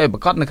ទីអីឲ្យប្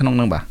រកាសនៅក្នុង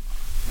នោះបាទ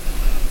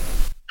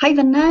ហើយ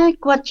វណ្ណា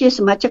គាត់ជាស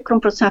មាជិកក្រុម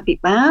ប្រឹក្សាពិ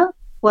បាល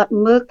គាត់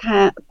មើលថា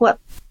គាត់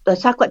ដោយ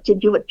សារគាត់ជា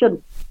យុវជន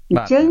អ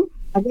ញ្ចឹង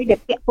អ្វីដែល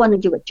ពាក់ព័ន្ធនឹ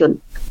ងយុវជន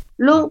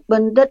លោកប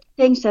ណ្ឌិត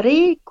តេងសារី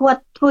គា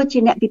ត់ធ្វើជា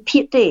អ្នកវិភា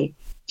គទេ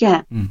ចា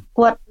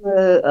គាត់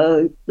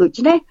ដូ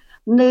ច្នេះ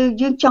នៅ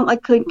យើងចង់ឲ្យ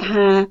ឃើញ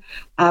ថា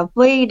អ្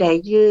វីដែល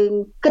យើង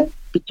គិត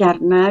ពិចារ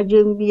ណា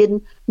យើងមាន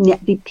អ្នក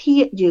វិភា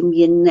គយើង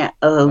មានអ្នក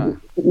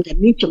ដែល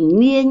មានជំ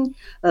នាញ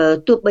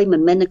ទោះបីមិ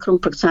នមែននៅក្នុង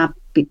ប្រឹក្សា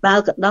ពិបាល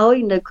ក៏ដោយ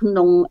នៅក្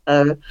នុង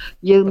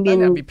យើងមាន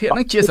អ្នកវិភាគហ្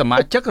នឹងជាសមា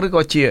ជិកឬ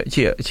ក៏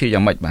ជាយ៉ា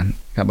ងម៉េចបាន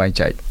ការបែង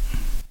ចែក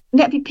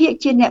អ្នកវិភាគ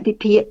ជាអ្នកវិ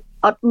ភាគ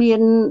អត់មា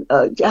ន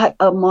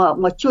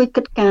មកជួយ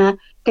កិច្ច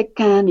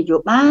ការនយោ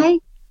បាយ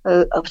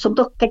សំ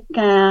ទោសកិច្ច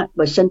ការ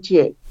បើសិន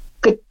ជា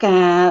កិច្ចកា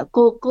រ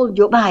គោលន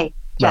យោបាយ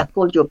ចា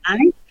គោលនយោបា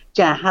យ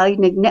ចាហើយ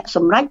នឹងអ្នកស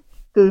ម្រេច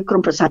គឺក្រុ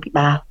មប្រឹក្សាពិ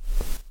បាល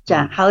ចា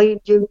ហើយ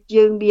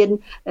យើងមាន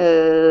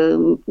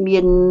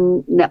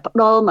អ្នកផ្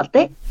ដល់ម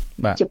តិ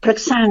ជាប្រឹ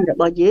ក្សារ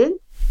បស់យើង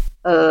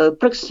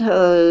ប្រឹក្សា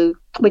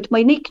ថ្មី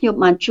នេះខ្ញុំ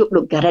បានជួប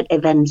លោក Gareth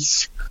Evans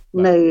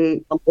នៅ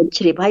បង្គន់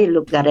ជ្រាបហើយ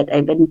លោក Gareth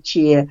Evans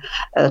ជា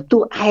តួ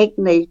ឯក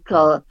នៃ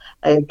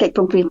កិច្ចព្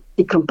រមព្រៀង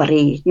ទីក្រុងប៉ា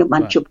រីសខ្ញុំបា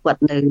នជួបគា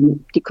ត់នៅ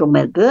ទីក្រុង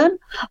Melbourne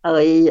ហើ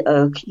យ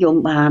ខ្ញុំ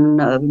បាន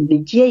និ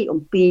យាយ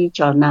អំពី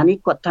ចលនានេះ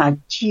គាត់ថា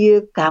ជា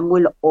ការមួយ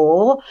ល្អ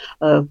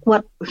គា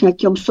ត់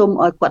ខ្ញុំសូម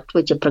ឲ្យគាត់ធ្វើ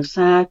ជាប្រឹក្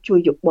សាជួយ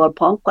យោបល់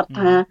ផងគាត់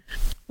ថា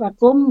ស្វា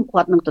គមន៍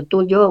គាត់នឹងទទួ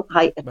លយក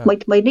ហើយថ្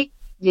មីនេះ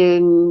យើ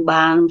ង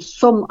បាន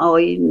សូមឲ្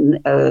យ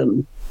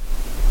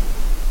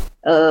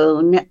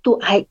អ្នកតួ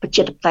ឯកប្រ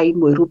ជាធិបតេយ្យ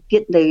មួយរូបទៀ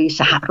តនៅ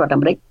សហរដ្ឋអា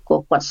មេរិកក៏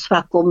គាត់ស្វា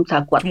គមន៍ថា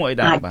គាត់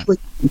អាចជួយ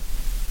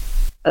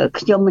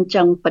ខ្ញុំមិនច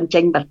ង់បញ្ចេ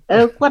ញបាត់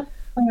គាត់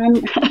បាន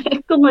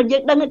គុំយើ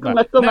ងដឹងគុំ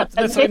អត់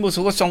អ្នកស្រីមួយ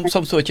សូ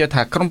មសួរជា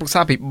ថាក្រុមប្រឹក្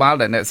សាពិបាល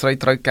ដែលអ្នកស្រី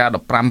ត្រូវការ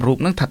15រូប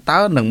ហ្នឹងថាតើ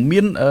នឹង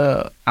មាន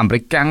អាមេ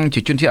រិកាំងជា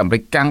ជនជាតិអាមេ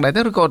រិកាំងដែរ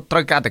ទេឬក៏ត្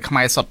រូវការតែខ្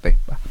មែរសុទ្ធទេ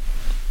បាទ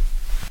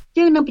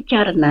យើងនឹងពិចា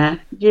រណា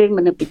យើង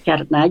មិននឹងពិចា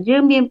រណាយើ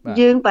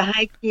ងប្រហែ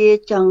លជា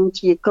ចង់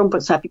ជាក្រុមប្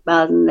រឹក្សាពិបា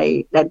លនៃ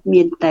ដែល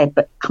មានតែ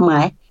ខ្មែ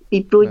រពី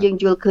ព្រោះយើង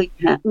យល់ឃើញ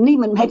ថានេះ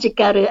មិនមែនជា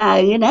ការរើសអើ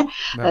ងទេណា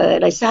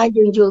ដោយសារ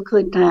យើងយល់ឃើ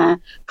ញថា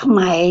ខ្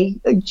មែរ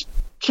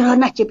ច្រើន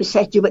ណាស់ជាពិ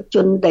សេសយុវជ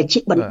នដែលជា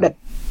បណ្ឌិត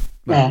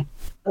ណា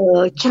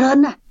ច្រើន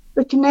ណាស់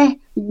ដូច្នេះ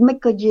មិន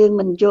ក៏យើង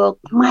មិនយក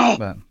ខ្មែរ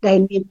ដែល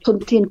មានធន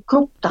ធានគ្រ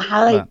ប់ទៅ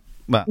ហើយ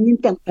មាន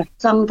ទាំងប្រ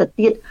សង់ទៅ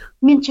ទៀត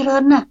មានច្រើ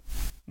នណាស់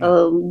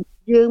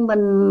យើងមិ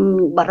ន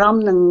បារម្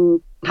ភនឹង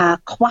ថា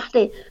ខ្វះ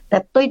ទេតែ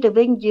ផ្ទុយទៅ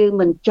វិញយើង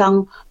មិនចង់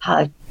ហើ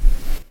យ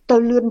ទៅ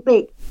លឿនពេ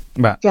ក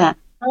ចា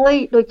ហើយ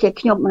ដូចជា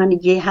ខ្ញុំបាននិ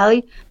យាយហើយ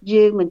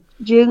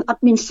យើងអ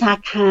ត់មានសា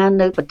ខា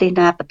នៅប្រទេស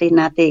ណា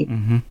ទេ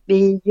ពី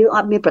យើងអ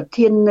ត់មានប្រ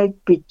ធាននៅ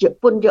ពីជ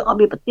ប៉ុនយើងអត់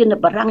មានប្រធាននៅ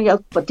បារាំងយើង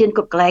ប្រធាន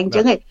គ្រប់កន្លែងអញ្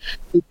ចឹងឯង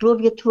ពីព្រោះ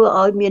វាធ្វើ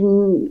ឲ្យមាន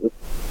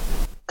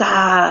កា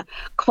រ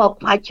ខ្វល់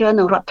ខ្វាយច្រើន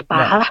នឹងរដ្ឋបា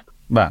ល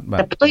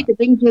តែផ្ទុយទៅ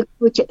វិញយើង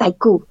ធ្វើជាដៃ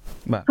គូ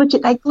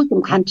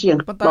សំខាន់ជាង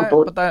បងប្អូ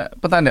ន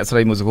ប៉ុន្តែអ្នកស្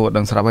រីមួយសកល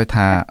ដឹងស្រាប់ហើយ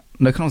ថា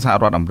នៅក្នុងសហ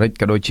រដ្ឋអាមេរិក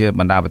ក៏ដូចជា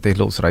បណ្ដាប្រទេស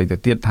លោកស្រីទៅ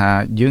ទៀតថា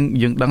យើង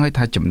ដឹងហើយ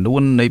ថាចំនួ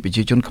ននៃប្រ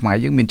ជាជនខ្មែរ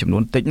យើងមានចំនួ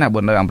នតិចណាស់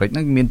បើនៅអាមេរិកហ្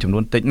នឹងមានចំនួ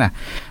នតិចណាស់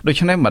ដូ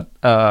ច្នេះ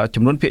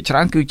ចំនួនភាគច្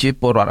រើនគឺជា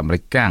ពលរដ្ឋអាមេរិ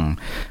កកាំង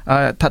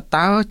ថា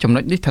តើចំណុ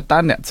ចនេះថាតើ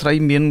អ្នកស្រី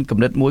មានគំ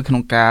និតមួយក្នុ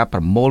ងការប្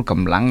រមូលក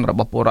ម្លាំងរប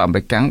ស់ពលរដ្ឋអាមេ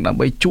រិកកាំងដើម្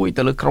បីជួយ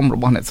ទៅលើក្រុមរ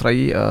បស់អ្នកស្រី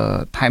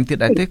ថែមទៀត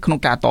ដែរទេក្នុង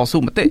ការតស៊ូ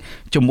មតិ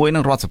ជាមួយនឹ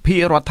ងរដ្ឋសភា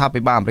រដ្ឋា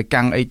ភិបាលអាមេរិក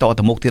កាំងអីត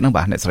ទៅមុខទៀតហ្នឹង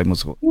បាទអ្នកស្រីមួយ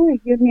សកល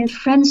យើងមាន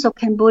Friends of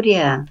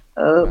Cambodia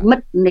មិ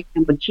ត្តនៃក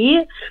ម្ពុជា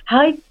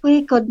ហើយគេ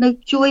ក៏នៅ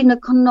ជួយនៅ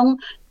ក្នុង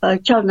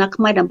ចលនា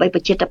ខ្មែរដើម្បីប្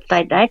រជាធិបតេ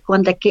យ្យដែរគ្រា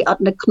ន់តែគេអ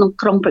ត់នៅក្នុង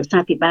ក្រុមប្រឹក្សា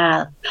ពិបាល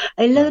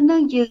ឥឡូវហ្នឹ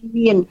ងយើង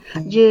មា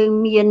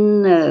ន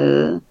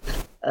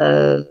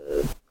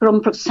ក្រុម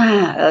ប្រឹក្សា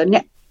អ្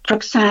នកប្រឹ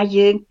ក្សា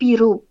យើង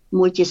2រូប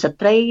មួយជាស្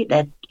ត្រីដែ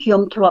លខ្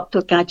ញុំធ្លាប់ធ្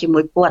វើការជា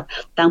មួយគាត់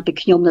តាំងពី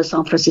ខ្ញុំនៅ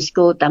San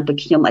Francisco តាំងពី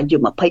ខ្ញុំអាយុ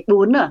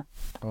24ណា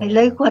ហើយ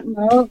លើគាត់ម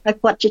កហើយ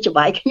គាត់ជាច្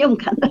បាយខ្ញុំ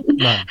ខាងហ្នឹង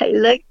ហើយ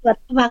លើគាត់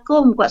ស្វាគ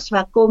ម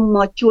ន៍ម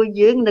កជួយ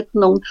យើងនៅក្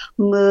នុង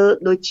មើល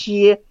ដូចជា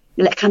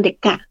លក្ខន្តិ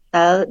កៈ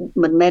តើ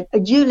មិនមែន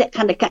យើងលក្ខ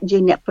ន្តិកៈយើ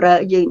ងអ្នកប្រើ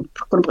យើង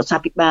ក្រុមប្រឹក្សា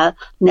ពិបាល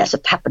អ្នក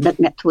ស្ថាបនិក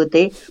អ្នកធ្វើ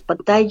ទេប៉ុ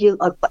ន្តែយើង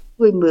ឲ្យគាត់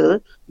ជួយមើល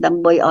ដើ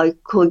ម្បីឲ្យ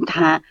ឃើញ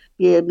ថា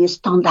វាមាន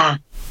ស្តង់ដារ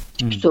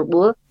ស្រួល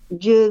បួល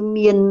យើង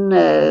មាន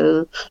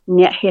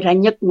អ្នកហិរ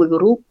ញ្ញិកមួយ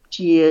រូប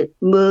ជា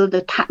មើលទៅ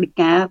ថវិ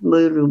កា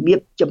មើលរបៀប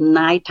ចំ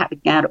ណាយថវិ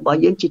ការបស់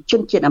យើងជាជ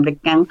នជាតិអាមេរិក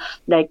កាំង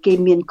ដែលគេ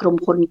មានក្រុម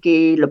ហ៊ុនគេ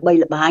ល្បី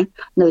ល្បាញ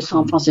នៅ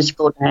San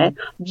Francisco ដែរ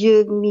យើ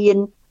ងមាន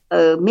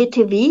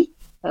MeTV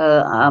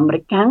អាមេ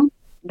រិកកាំង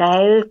ដែ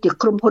លជា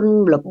ក្រុមហ៊ុន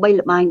ល្បី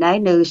ល្បាញដែរ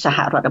នៅសហ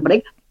រដ្ឋអាមេរិក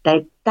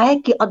តែ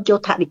គេអត់យក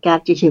ថវិកា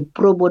ជា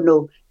pro bono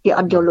គេ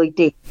អត់យកលុយ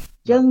ទេ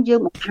យើង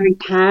បង្ហាញ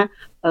ថា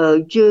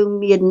យើង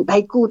មានដៃ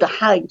គូទៅ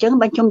ហើយអញ្ចឹង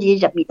បើខ្ញុំនិយា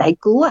យពីដៃ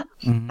គូ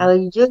ហើយ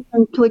យើងនឹ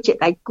ងធ្វើជា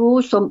ដៃគូ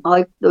សូមឲ្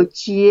យដូច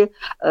ជា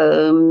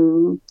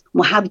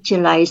មហាវិទ្យា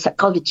ល័យសា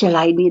កលវិទ្យា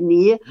ល័យនា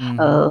នា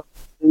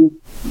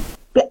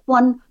ពាក់ព័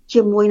ន្ធ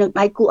ជាមួយនឹង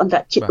ដៃគូអន្ត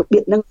រជាតិរបៀ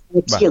បហ្នឹង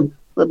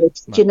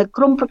ជានៅ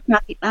ក្រុមប្រឹក្សា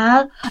ពិបាល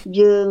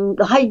យើង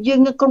ហើយយើង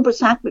នៅក្រុមប្រឹ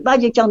ក្សាពិបាល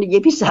យើងចង់និយា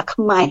យភាសា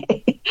ខ្មែរ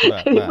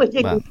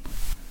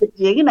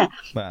យើងណា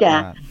ចា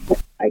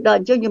ហើយដល់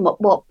អញ្ចឹងយើងមក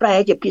បកប្រែ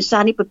ជាភាសា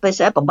នេះភា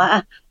សាពិបាក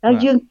ហើយ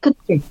យើងគិត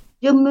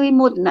យើងមាន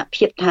មោទន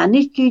ភាពថា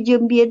នេះគឺយើ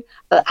ងមាន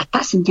អត្ត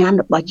សញ្ញាណ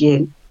របស់យើង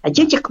ហើយ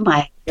យើងជាខ្មែ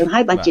រយើងហើ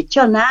យបានជាច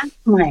លនា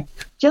ខ្មែរ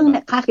អញ្ចឹងអ្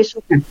នកខ្លះគេសួ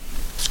រថា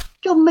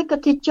ជុំមិនក៏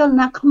ជាចល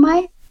នាខ្មែរ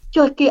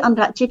ជួយគេអន្ត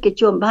រជាតិគេ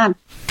ជួមបាន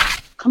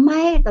ខ្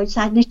មែរដោយ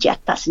សារនេះជាអ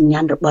ត្តសញ្ញា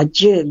ណរបស់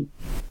យើង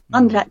អ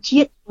ន្តរ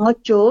ជាតិមក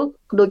ចូល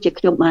ដូចជា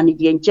ខ្ញុំបាននិ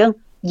យាយអញ្ចឹង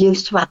យើង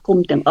ស្វាគម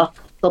ន៍ទាំងអស់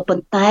ក៏ប៉ុ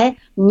ន្តែ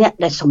អ្នក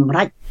ដែលសម្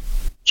រេច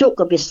ជោ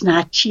គវាសនា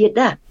ជាតិ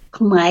ដែរ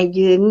ខ្មែរ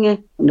យើង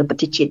នៅប្រ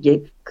ទេសជាតិយើង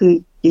គឺ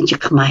យើងជា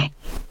ខ្មែរ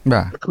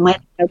បាទខ្មែរ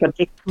នៅប្រ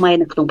ទេសខ្មែរ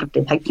នៅក្នុងប្រទេ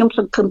សហើយខ្ញុំស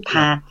ង្ឃឹម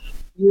ថា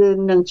យើង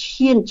នឹង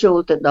ឈានចូល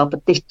ទៅដល់ប្រ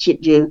ទេសជាតិ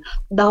យើង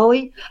ដោយ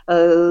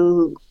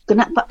គ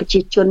ណៈបកប្រជា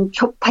ជនឈ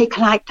ប់ភ័យ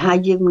ខ្លាចថា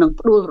យើងនឹង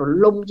ផ្ដួលរ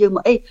លំយើងម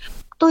កអី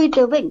ផ្ទុយ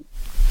ទៅវិញ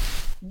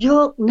យ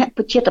កអ្នក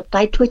ប្រជាធិប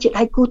តេយ្យធ្វើជា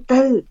ដៃគូ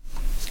ទៅ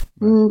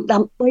ដើ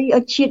ម្បី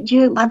ឲ្យជាតិ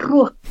យើងបានរ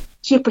ស់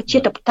ជាប្រជា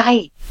ធិបតេយ្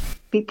យ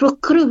ពីព្រោះ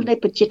គ្រឹះនៃ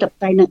ប្រជាធិប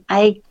តេយ្យនឹង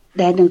ឯង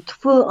ដែលនឹងធ្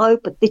វើឲ្យ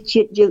ប្រទេស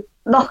ជាតិយើង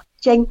ដោះ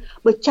ចេញ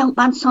បើចង់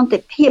បានសន្តិ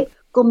ភាព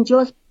គុំយ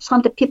កស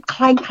ន្តិភាពค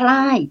ล้า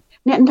ย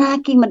អ្នកណា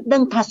គេមិនដឹ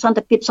ងថាសន្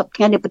តិភាពសពថ្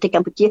ងៃនៅប្រទេសក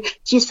ម្ពុជា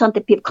ជាសន្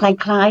តិភាពคล้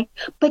าย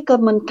ពេលក៏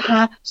មិនថា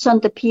ស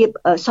ន្តិភាព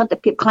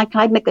ค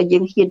ล้ายមិនក៏យើ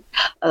ងហ៊ាន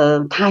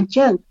ថាអញ្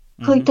ចឹង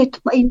ឃើញតែ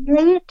ថ្មី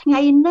នៅថ្ងៃ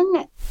ហ្នឹង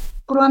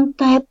គ្រាន់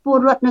តែពល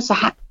រដ្ឋនៅស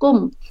ហគម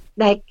ន៍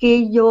ដែលគេ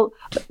យក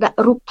ដាក់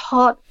រូបថ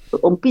ត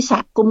អំពីស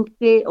ហគមន៍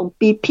គេអំ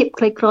ពីភាព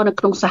ក្រីក្រនៅ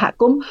ក្នុងសហ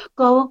គមន៍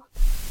ក៏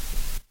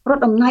រ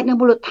ដ្ឋអំណាចនៅ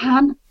មូលដ្ឋា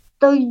ន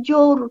ទៅយ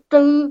ក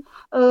ទៅ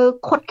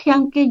ខាត់ខាំ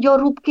ងគេយក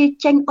រូបគេ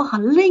ចេញអ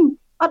ស់លីង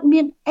អត់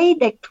មានអី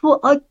ដែលធ្វើ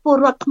ឲ្យពល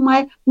រដ្ឋខ្មែ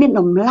រមាន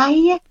តម្លៃ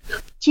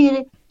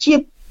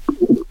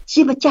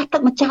ជាម្ចាស់ទឹ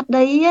កម្ចាស់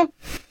ដី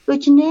ដូ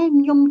ច្នេះ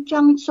ខ្ញុំច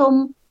ង់សូម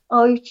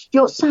ឲ្យយ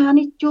កសារ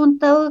នេះជូន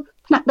ទៅ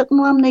ថ្នាក់ដឹក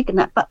នាំនៃគ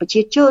ណៈបកប្រ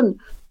ជាជន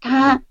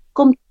ថា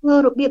គុំធ្វើ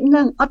របៀបហ្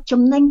នឹងអត់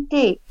ចំណេញ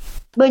ទេ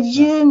បើ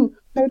យើង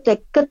នៅតែ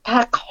គិតថា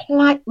ខ្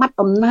លាចបាត់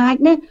អំណាច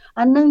នេះ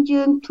អានឹង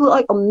យើងធ្វើ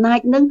ឲ្យអំណាច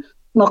នឹង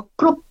មក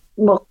គ្រប់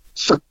មក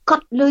សក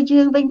ត់លើ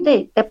យើងវិញទេ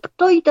តែផ្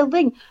ទុយទៅ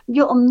វិញយ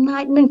កអំណា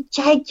ចនឹង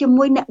ចែកជា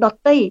មួយអ្នកដ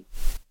ទៃ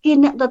គេ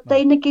អ្នកដទៃ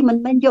នេះគេមិន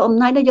មែនយកអំ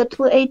ណាចនេះយក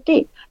ធ្វើអីទេ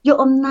យក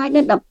អំណាច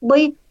នេះដើម្បី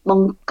ប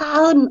ង្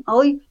កើន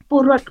ឲ្យព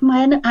លរដ្ឋខ្មែ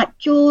រនឹងអាច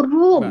ចូល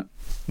រួម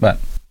បាទ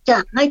ចា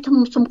ហើយ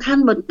សំខា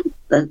ន់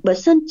បើ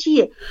សិនជា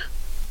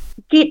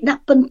គេដា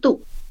ក់ពិន្ទុ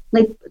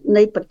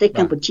នៃប្រទេសក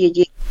ម្ពុជា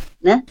យើង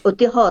ណាឧ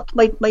ទាហរណ៍ថ្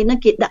មីហ្នឹង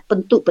គេដាក់ពិ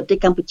ន្ទុប្រទេស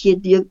កម្ពុជា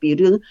យើងពី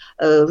រឿង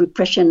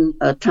repression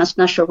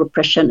transnational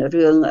repression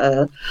រឿង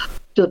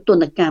ទ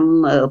ណ្ឌកម្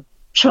ម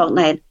ឆ្លង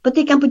ដែនប្រ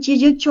ទេសកម្ពុជា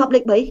យើងជាប់លេ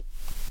ខ3បើ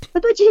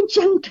ទៅជាអញ្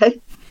ចឹងទៅ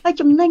ហើយ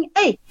ចំណេញ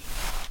អី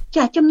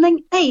ចាចំណេញ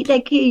អីដែ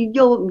លគេយ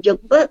កអញ្ចឹង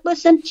បើ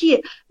សិនជា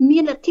មា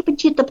នអធិប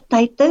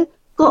តេយ្យទៅ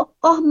ក៏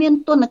អស់មាន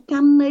ទណ្ឌក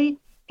ម្មនៃ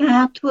កា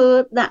រធ្វើ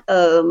ដាក់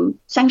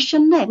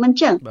sanction ដែរមិន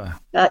ចឹង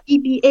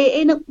EBA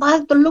នឹងបើក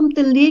ទលំទ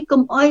លាយ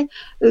កុំអោយ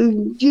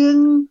យើង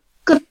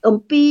គិតអំ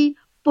ពី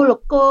ពល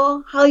ករ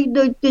ហើយ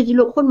ដូចជា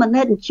លោកហ៊ុនម៉ា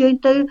ណែតអញ្ជើញ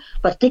ទៅ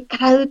ប្រទេស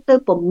ក្រៅទៅ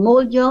ប្រមូ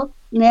លយក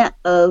អ្នក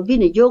វិ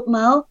និយោគម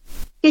ក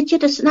គេជិះ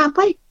ទៅស្ដាប់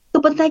ហើយក៏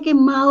ប៉ុន្តែគេ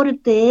មកឬ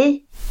ទេ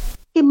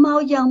គេមក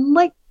យ៉ាង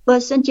ម៉េចបើ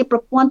សិនជាប្រ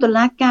ព័ន្ធតុ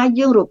លាការ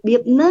យើងរបៀ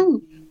បហ្នឹង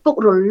ពុក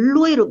រ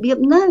លួយរបៀប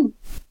ហ្នឹង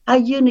ហើ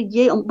យយើងនិ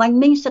យាយអំបញ្ញ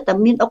មិញសិតតែ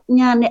មានអុក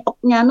ញ៉ាអ្នកអុក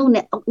ញ៉ានោះអ្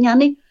នកអុកញ៉ា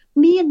នេះ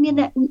មាន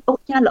អ្នកអុក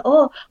ញ៉ាល្អ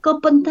ក៏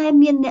ប៉ុន្តែ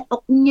មានអ្នកអុ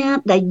កញ៉ា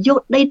ដែលយក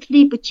ដីធ្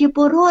លីប្រជាព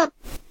លរដ្ឋ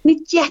នេះ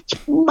ចាស់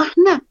ច្បាស់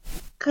ណាស់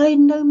ឃើញ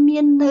នៅមា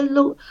ននៅ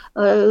លោក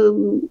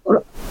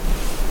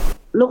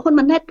ហ៊ុន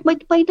ម៉ាណែតថ្មី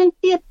ហ្នឹង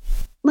ទៀត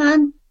បាន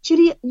ជ្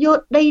រៀកយក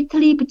ដីធ្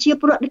លីប្រជា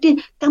ពលរដ្ឋនេះ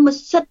កម្ម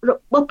សិទ្ធិរ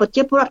បស់ប្រ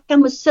ជាពលរដ្ឋក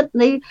ម្មសិទ្ធិ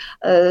នៃ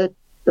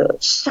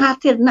សា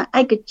ធារណៈ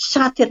ឯក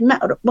សាធារណៈ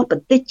របស់ប្រ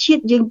ទេសជា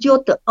តិយើងយក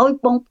ទៅឲ្យ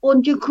បងប្អូន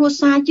យើងគ្រួ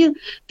សារយើង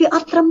វាអ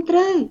ត់ត្រឹមត្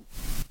រូវ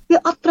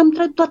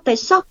ទាត់តែ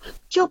សោះ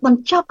ជប់ប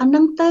ញ្ចប់អានឹ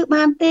ងទៅ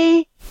បានទេ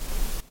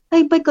ហើ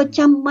យបើក៏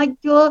ចាំបាច់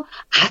យក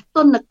អាទ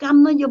ណ្ឌកម្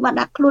មនោះយកមក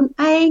ដាក់ខ្លួន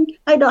ឯង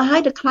ហើយដល់ហើ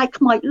យទៅខ្លាច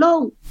ខ្មោចល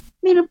ង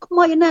មានខ្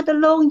មោចណាទៅ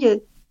លងយើង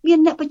មាន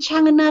អ្នកប្រឆាំ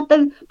ងណាទៅ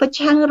ប្រ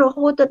ឆាំងរ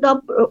ហូតទៅដ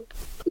ល់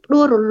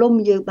ដួលរលំ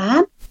យើងបា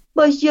ន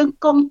បើយើង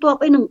កងទ័ព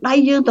អីនឹងដៃ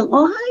យើងទាំងអ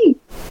ស់ហើយ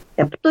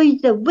តែផ្ទុយ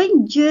ទៅវិញ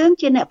យើង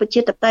ជាអ្នកប្រ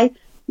ជាធិបតេយ្យ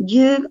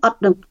យើងអត់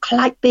នឹងខ្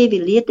លាចពេលវេ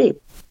លាទេ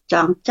ច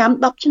ង់ចាំ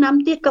10ឆ្នាំ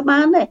ទៀតក៏បា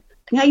នដែរ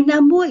ថ្ងៃណា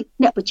មួយ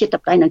អ្នកប្រជាធិ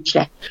បតេយ្យនឹងជ្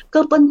រះ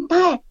ក៏ប៉ុន្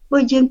តែបើ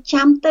យើង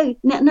ចាំទៅ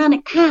អ្នកណាអ្ន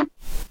កខាត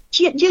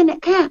ជាតិយើងអ្នក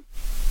ខាត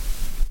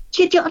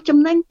ជាតិយើងអត់ចំ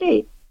ណេញទេ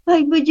ហើ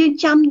យបើយើង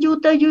ចាំយូរ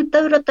ទៅ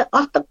រត់ទៅអ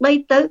ស់ទឹកដី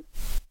ទៅ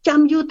ចាំ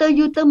យូរទៅ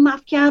ម៉ា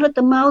ហ្វយ៉ារត់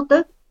ទៅមកទៅ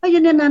ហើយយើ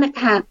ងអ្នកណាអ្នក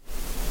ខាត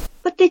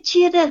ប្រទេស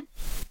ជាតិ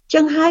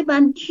ចឹងហើយបា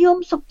នខ្ញុំ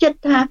សុខចិត្ត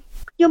ថា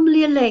ខ្ញុំ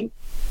លាលែង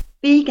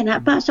ពីគណៈ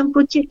បកសង្គ្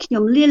រោះជាតិខ្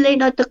ញុំលាលែង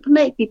ដោយទឹកភ្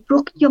នែកពីព្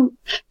រោះខ្ញុំ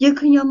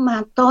បា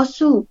នត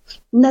ស៊ូ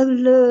នៅ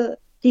លើ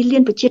ទីលា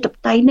នប្រជាធិប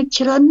តេយ្យនឹង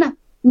ច្រើនណាស់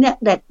អ្នក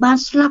ដែលបាន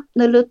ស្លាប់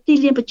នៅលើទី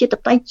លានប្រជាធិប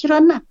តេយ្យច្រើ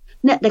នណាស់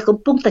អ្នកដែលកំ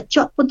ពុងតែ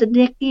ជាប់ពន្ធ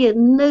នាគារ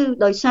នៅ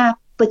ដោយសារ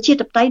ប្រជា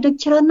ធិបតេយ្យនឹង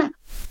ច្រើនណាស់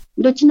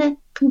ដូច្នេះ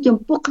ចំ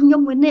ពោះខ្ញុំ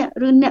មួយអ្នក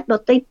ឬអ្នកដ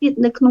ទៃទៀត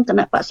នៅក្នុងគ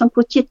ណៈបកសង្គ្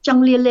រោះជាតិច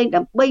ង់លាលែង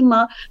ដើម្បីម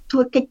កធ្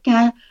វើកិច្ចកា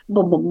រ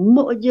បំ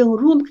មុខយើង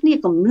រួមគ្នា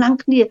កម្លាំង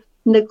គ្នា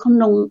នៅក្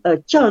នុង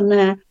ចល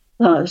នា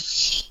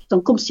ស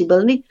ង្គមស៊ីវិ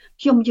លនេះ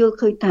ខ្ញុំយល់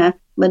ឃើញថា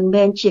មិន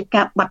មែនជា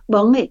ការបាត់ប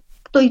ង់ទេ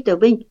ផ្ទុយទៅ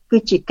វិញគឺ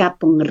ជាការ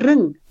ពង្រឹ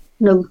ង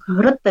និង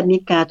រដ្ឋតែមា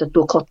នការទ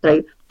ទួលខុសត្រូវ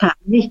ថា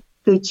នេះ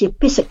គឺជា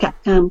បេសក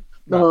កម្ម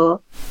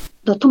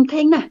ដ៏ធំ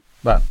ធេងណាស់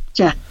បាទ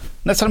ចា៎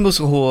អ្នកស្រីមួយ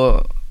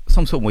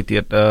សំសួរមួយទៀ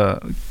ត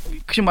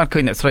ខ្ញុំបានឃើ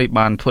ញអ្នកស្រី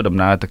បានធ្វើដំ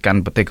ណើរទៅកាន់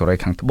ប្រទេសកូរ៉េ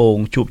ខាងត្បូង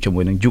ជួបជា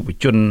មួយនឹងយុវ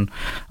ជន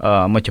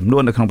មួយចំនួ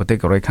ននៅក្នុងប្រទេស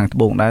កូរ៉េខាងត្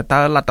បូងដែរ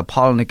តើលទ្ធផ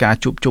លនៃការ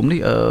ជួបជុំនេះ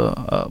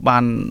បា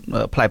ន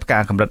ផ្លែផ្កា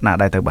កម្រិតណា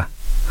ដែរទៅបាទ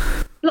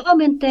លោកអ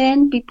មែនតែន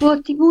ពីព្រោះ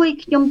ទីមួយ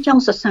ខ្ញុំច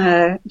ង់សរសើរ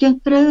យើង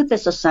ត្រូវតែ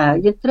សរសើរ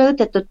យើងត្រូវ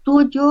តែទទួ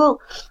លយក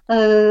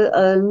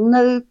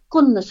នៅ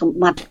គុណសម្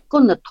បត្តិគុ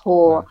ណធ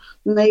ម៌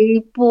នៃ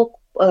ពួក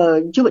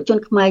យុវជន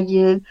ខ្មែរ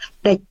យើង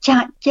ដែលចា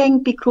ក់ចែង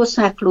ពីគ្រួ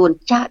សារខ្លួន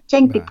ចាក់ចែ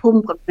ងពីភូមិ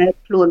កំណើត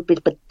ខ្លួនពី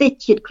ប្រទេស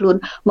ជាតិខ្លួន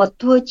មក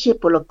ធ្វើជា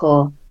ពលករ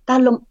តើ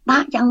លំបា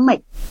កយ៉ាងម៉េច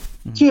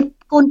ជា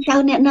កូនចៅ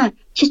អ្នកណា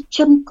ជាជ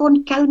នកូន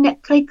ចៅអ្នក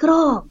ក្រីក្រ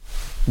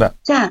បាទ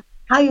ចា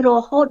ហើយរ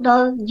ហូតដ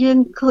ល់យើង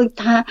ឃើញ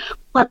ថា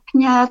គាត់ផ្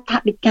ញើថ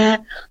វិកា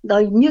ដោ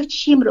យញើស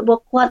ឈាមរប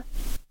ស់គាត់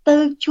ទៅ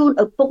ជូន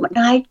ឪពុកម្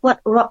ដាយគា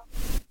ត់រាប់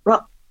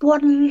ពា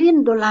ន់លាន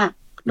ដុល្លារ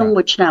ក្នុង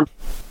មួយឆ្នាំ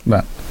បា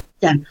ទ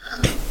ចា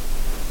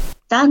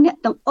តើអ្នក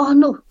ទាំងអស់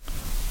នោះ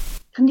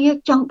គ្នា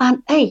ចង់បាន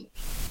អី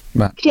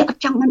បាទគ្នាអត់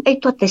ចង់បានអី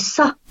ទោះតែ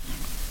សោះ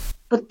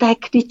ប៉ុន្តែ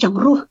គ្នាចង់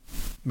រស់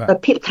ដោយ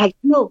ភាពថ្លៃ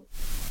ថ្នូរ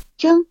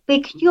ចឹងពេល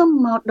ខ្ញុំ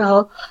មកដ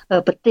ល់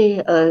ប្រទេស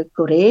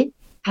កូរ៉េ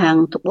ខាង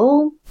ត្បូ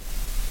ង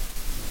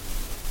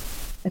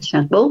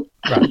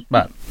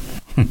បាទ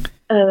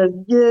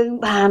យើង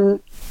បាន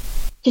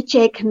ជ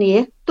ជែកគ្នា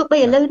ទោះបី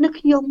ឥឡូវនេះ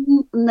ខ្ញុំ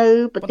នៅ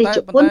ប្រទេសជ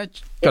ប៉ុន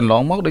កន្ល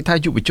ងមកដោយថា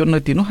យុវជននៅ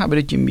ទីនោះហាក់បី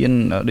ដូចជាមាន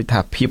ដូចថា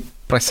ភាព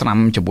ប្រេះស្រាំ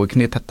ជាមួយគ្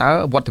នាថាតើ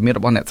វត្តមានរ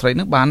បស់អ្នកស្រី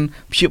នឹងបាន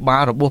ព្យាបា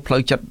លរបួសផ្លូ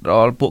វចិត្តដ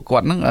ល់ពួកគា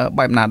ត់នឹង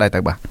បែបណាដែរទៅ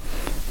បាទ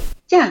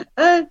ចា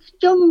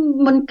ខ្ញុំ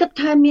មិនគិត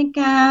ថាមាន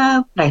ការ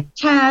ប្រេះ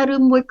ឆាឬ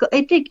មួយក៏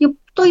អីទេខ្ញុំ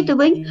ផ្ទុយទៅ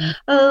វិញ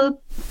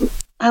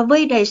អ្វី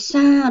ដែល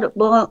សាររ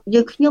បស់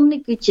យើងខ្ញុំនេះ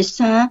គឺជា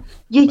សារ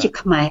យើងជា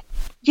ខ្មែរ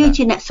យើង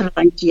ជាអ្នកស្រ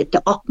ឡាញ់ជាតិ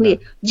ទាំងអស់គ្នា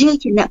យើង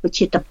ជាអ្នកប្រ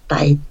ជាធិប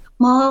តេយ្យ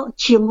មក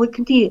ជាមួយ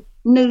គ្នា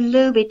នៅ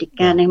លើវេទិ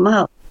កានេះម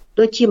ក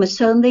ដូចជាម្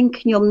សិលមិញ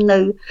ខ្ញុំនៅ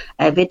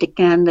វេទិ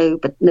កានៅ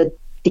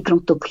ទីក្រុង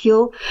តូក្យូ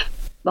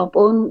បងប្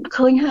អូន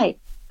ឃើញហើយ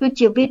គឺ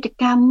ជាវេទិ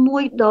កាមួ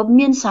យដ៏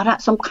មានសារៈ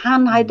សំខា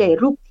ន់ហើយដែល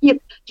រូបភាព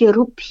ជា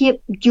រូបភាព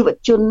យុវ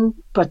ជន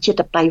ប្រជា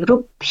ធិបតេយ្យរូ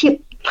បភាព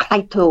ថ្លៃ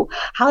ថ្នូរ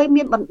ហើយ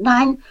មានបណ្ដា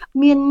ញ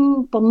មាន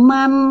ប្រ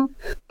មា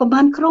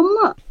ណក្រុម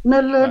នៅ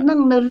លើនឹង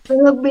នៅ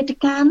លើវេទិ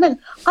កានឹង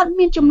អត់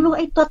មានចំនួន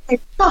អីតតែ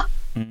តោះ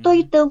ទុយ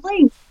ទៅវិ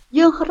ញ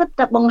យើងរត់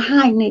តែបង្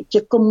ហាញនេះជា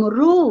គំ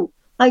រូ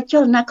ហើយច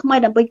លនាខ្មែរ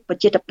ដើម្បីប្រ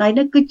ជាធិបតេយ្យ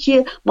នេះគឺជា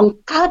បង្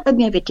កើតឲ្យ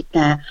មានវេទិ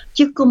កា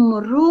ជាគំ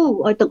រូ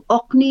ឲ្យទាំងអ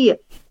ស់គ្នា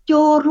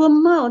ចូលរួម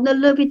មកនៅ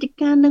លើវេទិ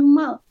កានឹងម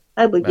ក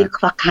ហើយបើយើង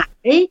ខ្វះខាត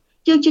អី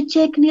យើងជ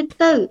ជែកគ្នា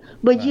ទៅ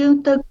បើយើង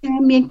ទៅ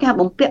មានការ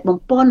បំពាក់បំ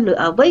ពន់លើ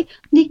អ្វី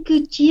នេះគឺ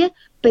ជា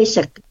បេស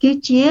កគឺ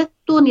ជា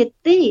តួនា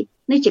ទី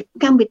នៃ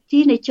កម្មវិធី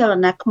នៃចល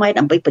នាខ្មែរ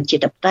ដើម្បីប្រជា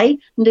ធិបតេយ្យ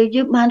ដែល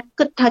យើងបាន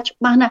គិតថាច្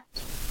បាស់ណាស់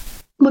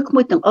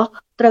មួយទាំងអស់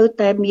ត្រូវ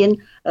តែមាន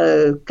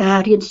ការ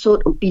រៀនសូត្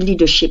រអំពី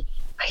leadership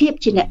ភាព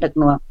ជាអ្នកដឹក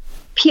នាំ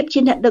ភាពជា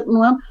អ្នកដឹក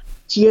នាំ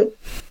ជា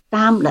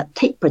តាមលទ្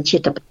ធិប្រជា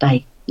ធិបតេយ្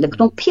យនៅក្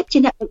នុងភាពជា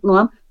អ្នកដឹក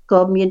នាំក៏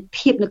មាន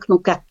ភាពនៅក្នុង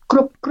ការគ្រ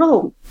ប់គ្រ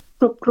ង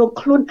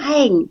ខ្លួន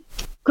ឯង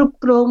គ្រប់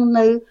គ្រង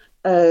នៅ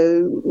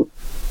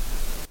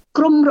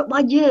ក្រុមរប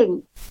ស់យើង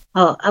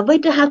អ្វី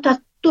ទៅហៅថា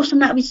ទស្ស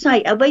នវិស័យ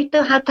អ្វីទៅ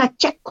ហៅថា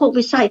ចក្ខុ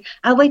វិស័យ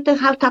អ្វីទៅ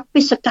ហៅថា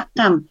បេសក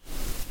កម្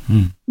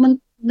ម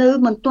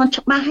មិនទាន់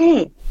ច្បាស់ទេ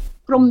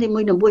ក្រុមនីមួ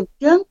យៗអ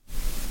ញ្ចឹង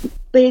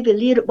ពេលវេ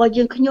លារបស់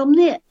យើងខ្ញុំ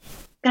នេះ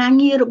ការ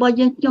ងាររបស់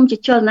យើងខ្ញុំជា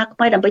ចលនាខ្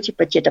មែរដើម្បីជា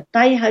ប្រជាធិប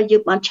តេយ្យហើយយើ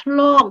ងបានឆ្ល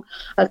ង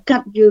កា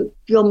ត់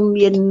យើង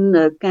មាន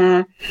ការ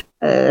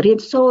រៀន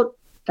សូត្រ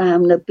តាម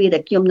នៅពេលដែ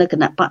លខ្ញុំនៅគ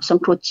ណៈបកស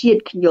ង្គ្រោះជាតិ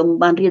ខ្ញុំ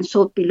បានរៀនសូ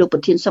ត្រពីលោកប្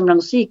រធានសំរង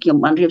ស៊ីខ្ញុំ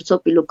បានរៀនសូត្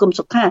រពីលោកកឹម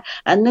សុខា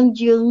អានឹង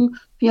ខ្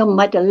ញុំមិន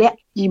បាច់លាក់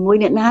ជាមួយ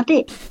អ្នកណាទេ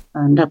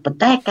តែប៉ុន្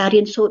តែការ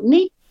រៀនសូត្រ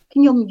នេះខ្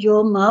ញុំយ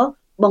កមក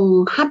ប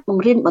ង្ហាត់ប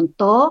ង្រៀនបន្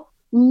ត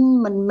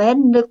មិនមែន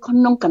នៅក្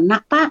នុងគណៈ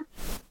បក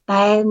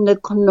តែនៅ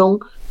ក្នុង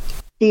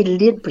ទី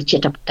លានប្រជា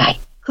ធិបតេយ្យ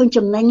ឃើញ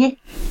ចំណេញទេ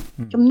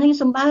ចំណេញ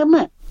សម្បើម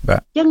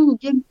ចឹង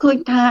យើងឃើញ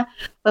ថា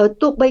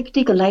ទោះបី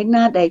ទីកន្លែង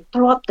ណាដែល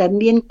ធ្លាប់តែ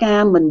មានកា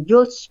រមិនយ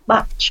ល់ច្បា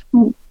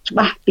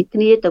ស់ពីគ្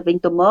នាទៅវិញ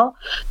ទៅមក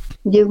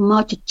យើងម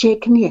កជជែក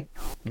គ្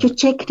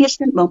នា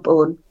សិនបងប្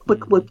អូន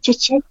គួរជ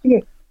ជែកគ្នា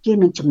យើង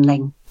នឹងចំណេញ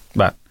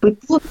បាទពី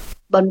ព្រោះ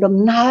បណ្ដំ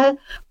ណើរ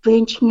វែ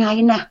ងឆ្ងាយ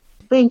ណាស់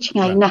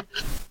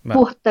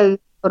ពោះទៅ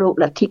រោគ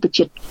លទ្ធិប្រ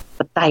ជាធិ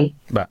បតេយ្យ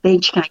វែង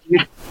ឆ្ងាយ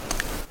ណាស់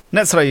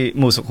អ្នកស្រី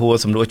មូសុខួរ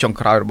សំណួរចុង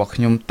ក្រោយរបស់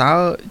ខ្ញុំតើ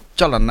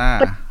ចលនា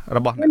រ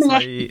បស់អ្នកស្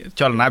រី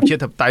ចលនាប្រជា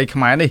ធិបតេយ្យខ្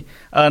មែរនេះ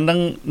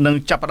នឹង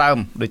ចាប់ផ្ដើម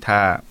ដូចថា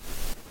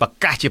ប្រ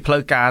កាសជាផ្លូ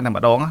វការតែ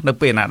ម្ដងនៅ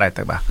ពេលណាដែរ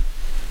ទៅបាទ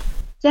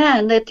ចា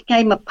នៅថ្ងៃ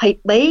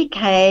23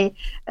ខែ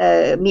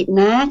មិនិ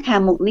នាខា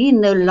ងមុខនេះ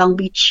នៅ Long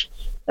Beach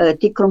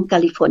ទីក្រុង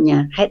California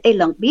ហេតុអី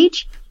Long Beach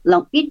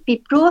ពី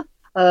ព្រោះ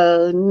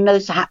នៅ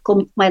សហគម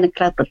ន៍ខ្មែរនៅ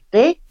ក្រៅប្រ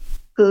ទេស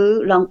គឺ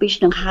Long Beach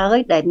នឹងហើយ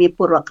ដែលមានព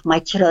លរដ្ឋខ្មែរ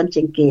ច្រើន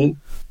ជាងគេ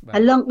ហើ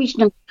យ Long Beach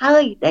នឹងហើ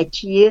យដែល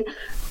ជា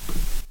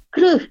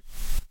គ្រឹះ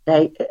ដែ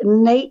ល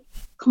នៃ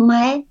ខ្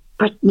មែរ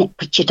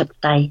ប្រជាធិប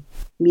តេយ្យ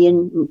មាន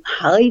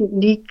ហើយ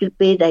នេះគឺ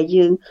ពេលដែល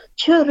យើង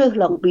ជ្រើសរើស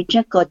ឡងប៊ីចឹ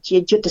ងក៏ជា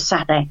យុទ្ធសា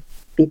ស្ត្រដែរ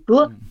ពីព្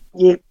រោះ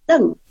យើងដឹ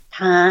ង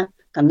ថា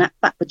គណៈ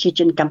បកប្រជាជ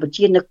នកម្ពុ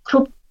ជានៅគ្រ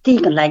ប់ទី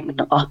កន្លែង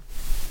ទាំងអស់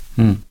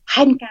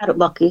ផែនការរ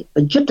បស់គេ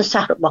យុទ្ធសា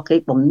ស្ត្ររបស់គេ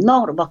បំណ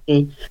ងរបស់គេ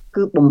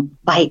គឺបំ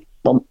បែក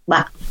បំ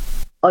បាក់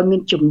ឲ្យមា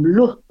នចំ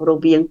នួនរ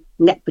វាង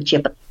អ្នកប្រជា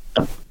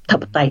ធិ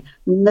បតេយ្យ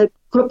នៅ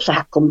គ្រប់សហ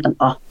គមន៍ទាំង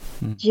អស់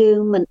យើង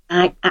មិន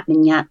អាចអនុ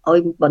ញ្ញាតឲ្យ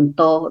បន្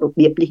តរ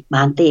បៀបនេះ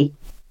បានទេ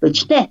ដូ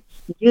ច្នេះ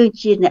យើង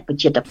ជាអ្នកប្រ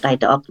ជាធិបតេយ្យ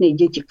ទាំងអស់គ្នា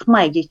យើងជាខ្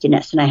មែរយើងជាអ្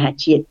នកស្នេហា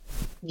ជាតិ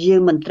យើង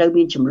មិនត្រូវ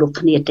មានចំនួន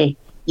គ្នាទេ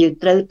យើង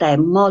ត្រូវតែ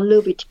មកលើ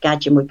វិធីការ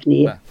ជាមួយគ្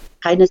នា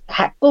ហើយនៅសហ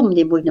គមន៍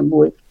នីមួ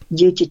យៗ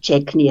យើងជជែ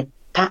កគ្នា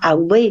ថា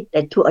អ្វី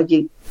ដែលធ្វើឲ្យយើ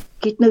ង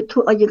គេនៅធ្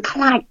វើឲ្យយើងខ្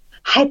លាច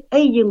ហេតុ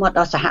អីយើងមកដ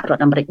ល់សហរដ្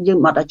ឋអាមេរិកយើង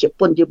មកដល់ជ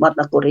ប៉ុនយើងមក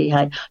ដល់កូរ៉េ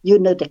ហើយយើ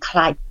ងនៅតែខ្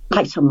លាច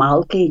ស្រមោល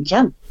គេអញ្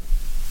ចឹង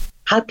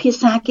ហើយភា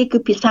សាគេគឺ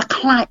ភាសា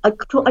ខ្លាចឲ្យ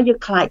ធ្វើឲ្យយើង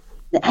ខ្លាច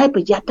ហើយប្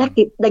រយ័ត្នតែ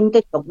គេដេញទៅ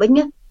ទៅវិញ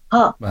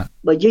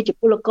បើយើងជា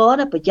ពលករ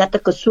ណាប្រយ័ត្នទៅ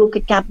ក្រសួង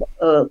កិច្ច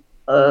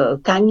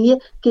ការងារ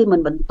គេមិន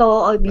បន្ត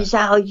ឲ្យវី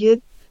សាឲ្យយើង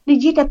និ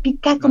យាយតែពី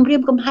ការគម្រា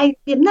មកំហែង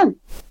ទៀតហ្នឹង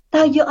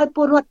តើយើងឲ្យព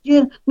លរដ្ឋយើ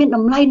ងមានត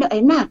ម្លៃនៅឯ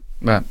ណា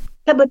បាទ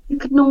តែបើ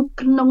ក្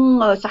នុង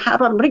សហ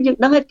រដ្ឋអាមេរិកយើង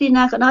ដឹងហើយទី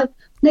ណាក៏ដោយ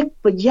នេះ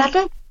ប្រយ័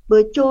ត្នបើ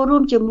ចូលរួ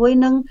មជាមួយ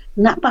នឹងគ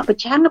ណៈបកប្រ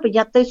ឆាំងប្រ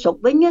យ័ត្នទៅស្រុក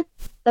វិញ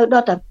ទៅដ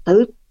ល់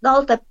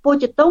តែពោ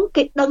ជតុង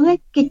គេដឹងហើយ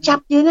គេចា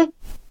ប់យើងហើយ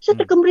សិត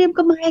តែគម្រាម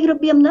កំហែងរ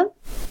បៀបហ្នឹង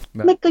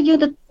មិនក៏យើង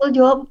ទទួល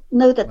យក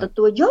នៅតែទ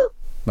ទួលយក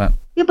បាទ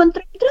វាមិនត្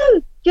រូវ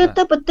យើង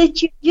ទៅប្រទេស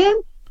ជាតិយើង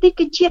ទី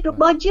គឺជាតិរ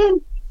បស់យើង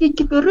ជា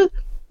គ្រឹះ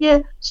ជា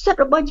សិទ្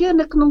ធិរបស់យើង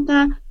នៅក្នុងកា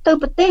រទៅ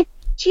ប្រទេស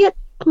ជាតិ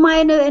ខ្មែរ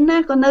នៅឯណា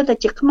ក៏នៅតែ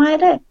ជាខ្មែរ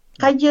ដែរ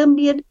ហើយយើង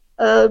មាន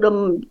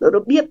រ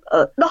បៀប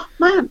ដោះ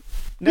បាន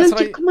យើង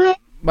ជាខ្មែរ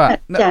បាទ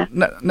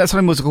អ្នកស្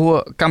រីមួយសួរ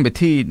កម្មវិ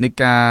ធីនៃ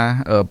ការ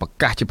ប្រ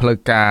កាសជាផ្លូវ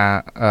ការ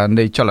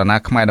នៃចលនា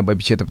ខ្មែរដើម្បី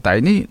ប្រជាធិបតេយ្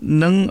យនេះ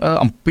នឹង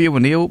អំពាវ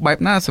នាវបែប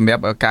ណាសម្រា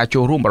ប់ការចូ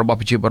លរួមរបស់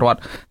ប្រជាពលរដ្ឋ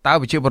តើ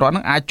ប្រជាពលរដ្ឋ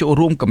នឹងអាចចូល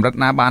រួមកម្រិត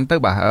ណាបានទៅ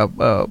បាទ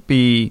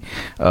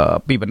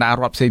ពីបណ្ដារ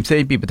ដ្ឋផ្សេង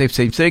ៗពីប្រទេសផ្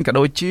សេងៗក៏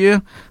ដូចជា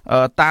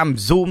តាម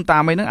Zoom តា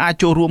មអីហ្នឹងអាច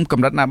ចូលរួមក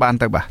ម្រិតណាបាន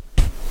ទៅបាទ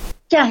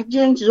ចា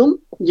យើង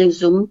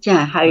Zoom ចា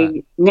ហើយ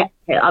អ្នក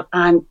ដែលអត់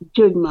បាន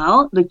ជើញម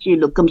កដូចជា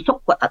លោកកឹមសុខ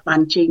គាត់អត់បា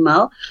នជើញម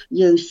ក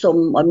យើងសុំ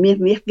ឲ្យមាស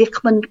វា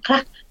គ្មិនខ្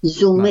លះ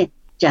Zoom ទេ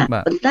ចា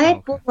ប៉ុន្តែ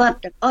ពួកគាត់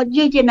ទាំងអស់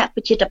យើងជាអ្នក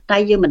ប្រជាធិបតេ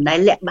យ្យយើងមិនដែល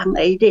លាក់បាំង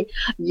អីទេ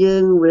យើ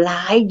ង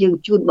live យើង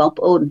ជូនបង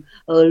ប្អូន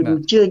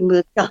ជើញមើ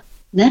លចោះ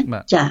ណា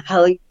ចា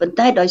ហើយប៉ុន្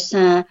តែដោយ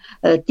សារ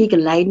ទីក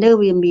ន្លែងនៅ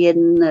វាមាន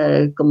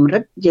កម្រិ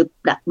តយើង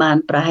ដាក់បាន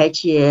ប្រហែល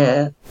ជា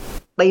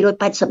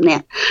380នា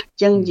ក់អ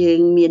ញ្ចឹងយើង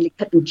មានលិ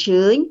ខិតអញ្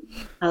ជើញ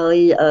ហើយ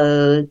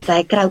តែ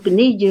ក្រៅពី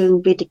នេះយើង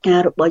វេទិការ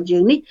បស់យើ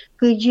ងនេះ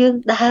គឺយើង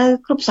ដើរ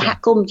គ្រប់សហ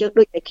គមន៍អញ្ចឹង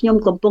ដូចតែខ្ញុំ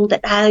កំពុងតែ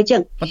ដើរអញ្ចឹ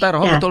ងប៉ុន្តែរ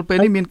ហូតមកទល់ពេល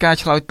នេះមានការ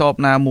ឆ្លើយតប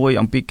ណាមួយ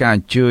អំពីការអ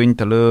ញ្ជើញ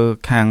ទៅលើ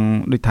ខាង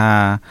ដូចថា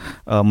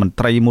មន្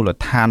ត្រីមូល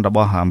ដ្ឋានរប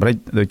ស់អាមេរិក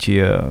ដូចជា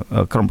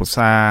ក្រុមប្រឹក្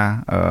សា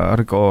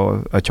ឬក៏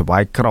ចៅហ្វា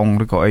យក្រុង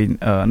ឬក៏អី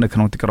នៅក្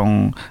នុងទីក្រុង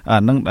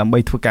នឹងដើម្បី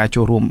ធ្វើការ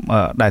ចូលរួម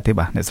ដែរទេ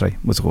បាទអ្នកស្រី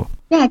មួយសួរ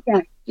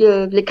ចា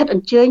លិខិតអ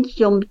ញ្ជើញខ្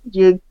ញុំ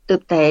យើងទើ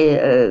បតែ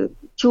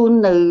ជូន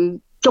នៅ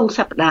ចុងស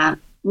ប្តាហ៍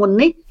មុន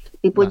នេះ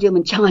ពីព្រោះយើង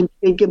មិនចង់អញ្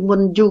ជើញគេមុ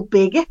នយូរ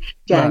ពេក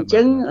ចាអញ្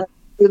ចឹង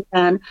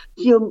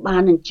ខ្ញុំបា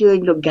នអញ្ជើញ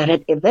លោក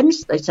Garrett Evans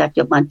ដោយសារខ្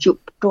ញុំបានជួប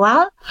ផ្ទា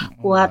ល់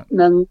គាត់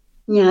នឹង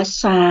ញ៉ា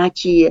សារ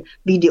ជា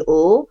វីដេ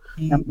អូ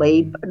ដើម្បី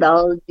ផ្ដ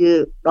ល់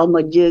ដល់ម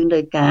កយើងនៅ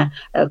ការ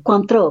គ្រ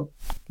ប់គ្រង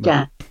ចា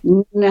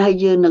ហើយ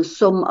យើងនឹង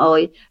សុំឲ្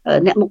យ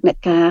អ្នកមុខអ្នក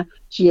ការ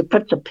ជាព្រឹ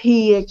ទ្ធសភា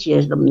ជា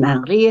តំណាង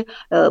រាស្ត្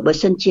របើ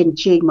សិនជាអញ្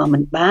ជើញមកមិ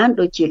នបាន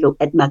ដូចជាលោក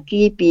Ed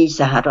Markey ពី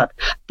សហរដ្ឋ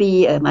ពី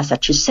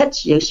Massachusetts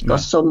យើងក៏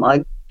សុំឲ្យ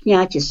ផ្ញើ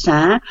ជាសា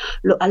រ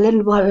លោក Alan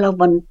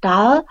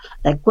Wallenthal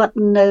ដែលគាត់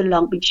នៅ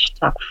Long Beach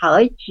ស្រាប់ហើ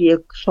យជា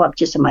គាត់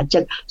ជាសមាជិ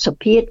កស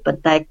ភាប៉ុ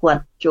ន្តែគា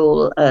ត់ចូល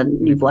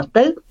និវត្តន៍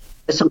ទៅ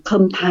សង្ឃឹ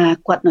មថា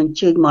គាត់នឹងអញ្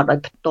ជើញមកដោយ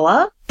ផ្ទា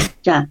ល់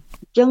ចា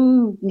អញ្ចឹង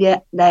អ្នក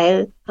ដែល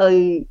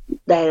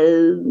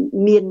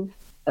មាន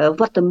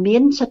វត្តមា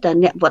នសិតតែ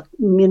អ្នក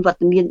មានវត្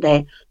តមាន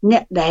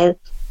ដែល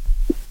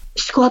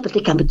ស្គាល់ប្រទេ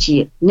សកម្ពុជា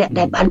អ្នក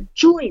ដែលបាន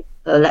ជួយ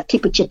លទ្ធិ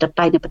ប្រជាធិប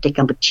តេយ្យនៅប្រទេសក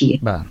ម្ពុជា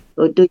បាទ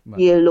ដូច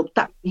ជាលោក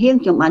តាក់ហៀង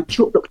ខ្ញុំបាន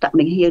ជួបលោកតាក់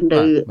ហៀង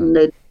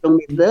នៅក្នុង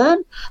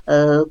Melbourne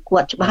គា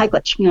ត់ច្បាស់ហើយគា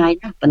ត់ឆ្ងាយ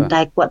ណាស់ប៉ុន្តែ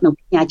គាត់នឹង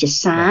ផ្ញើជា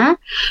សារ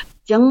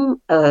អញ្ចឹង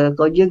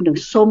ក៏យើងនឹង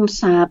សុំ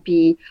សារពី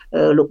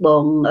លោកប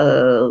ង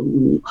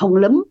ហុង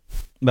លឹម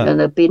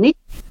នៅពេលនេះ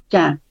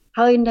ចា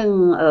ហើយនឹង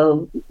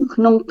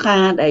ក្នុងកា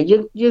រដែល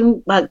យើង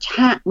បើក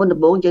ឆាកមុនដំ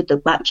បូងយើងទៅ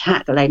បើកឆាក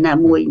កន្លែងណា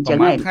មួយអញ្ចឹង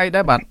ហើយថ្ងៃ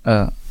ដែរបាទ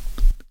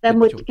តែ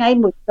មួយថ្ងៃ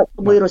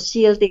មួយរ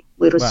សៀល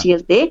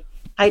ទេ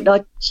ហើយដ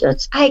ល់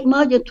ស្អែកម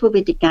កយើងធ្វើ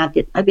វេទិកា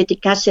ទៀតហើយវេទិ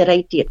កាសេរី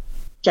ទៀត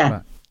ចា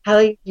ហើ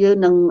យយើង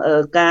នឹង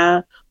ការ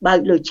បើក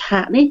លើឆា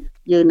កនេះ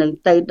យើងនឹង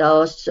ទៅដ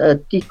ល់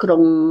ទីក្រុ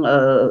ង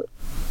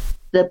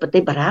ប្រទេ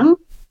សបារាំង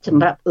ស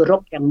ម្រាប់អឺរ៉ុ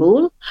បទាំងមូ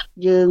ល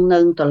យើងនឹ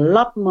ងត្រឡ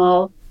ប់ម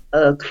ក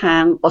ខា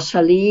ងអូស្ត្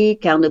រាលី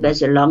ខាងនូវែល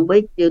សេឡង់វិ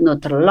ញយើងនឹង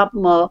ត្រឡប់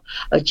មក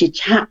ជា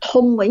ឆាក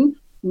ធំវិញ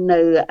នៅ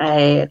ឯ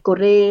កូ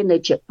រ៉េនៅ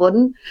ជប៉ុន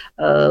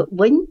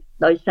វិញ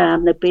ដោយសារ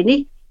នៅពេលនេះ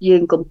យើ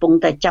ងកំពុង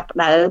តែចាប់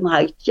ដើម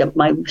ហើយចាំ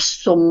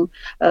សុំ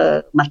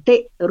មតិ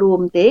រួ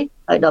មទេ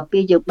ហើយដល់ពេ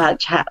លយើងបើក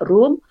ឆាក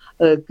រួម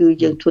គឺ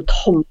យើងធ្វើ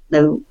ធំ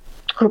នៅ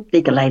គ្រប់ទី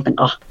កន្លែងទាំង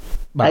អស់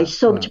ហើយ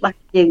សូមច្បាស់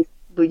យើង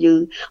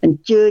អញ្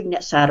ជើញអ្ន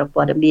កសារ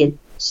ព័ត៌មាន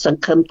ស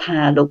ង្ឃឹមថា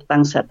លោក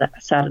តាំង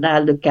សារដា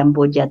លើ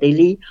Cambodia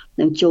Daily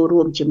នឹងចូល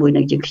រួមជាមួយ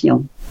នឹងយើងខ្ញុំ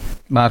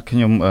បាទខ្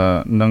ញុំ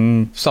នឹង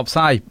ផ្សព្វផ្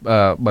សាយ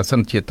បើសិ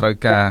នជាត្រូវ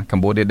ការ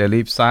Cambodia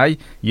Daily ផ្សាយ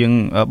យើង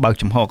បើក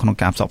ចំហក្នុង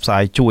ការផ្សព្វផ្សា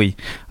យជួយ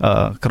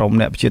ក្រុម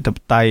អ្នកប្រជាធិប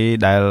តេយ្យ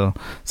ដែល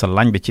ស្រ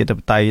ឡាញ់ប្រជាធិប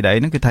តេយ្យដែរ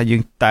ហ្នឹងគឺថាយើ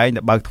ងតែង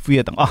តែបើកទ្វា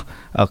រទាំងអស់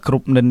គ្រ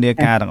ប់និន្នា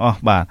ការទាំងអស់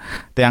បាទ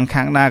ទាំង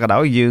ខាងណាក៏ដោ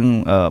យយើង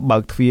បើ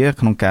កទ្វារ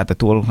ក្នុងការទ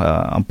ទួល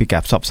អំពីកា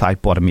រផ្សព្វផ្សាយ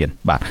ព័ត៌មាន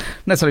បាទ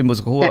អ្នកស្រីមួយ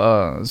សកួរ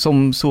សូម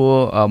សួរ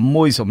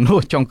មួយសំណួ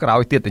រចុងក្រោ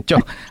យទៀតទៅ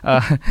ចុះ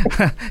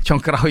ចុង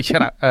ក្រោយ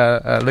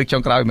លើកចុ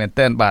ងក្រោយមែន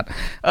តើបាទ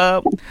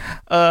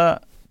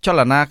ចល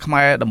នាខ្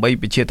មែរដើម្បី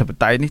ប្រជាធិប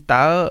តេយ្យនេះ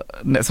តើ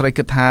អ្នកស្រី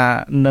គិតថា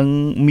នឹង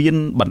មាន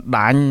បណ្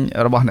ដាញ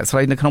របស់អ្នកស្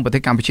រីនៅក្នុងប្រទេ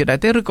សកម្ពុជាដែរ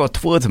ទេឬក៏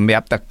ធ្វើសម្រា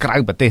ប់តែក្រៅ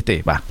ប្រទេសទេ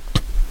បាទ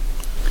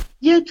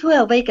យើងធ្វើ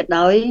អ្វីក៏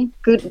ដោយ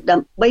គឺដើ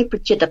ម្បីប្រ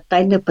ជាធិបតេ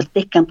យ្យនៅប្រ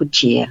ទេសកម្ពុ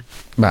ជា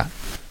បាទ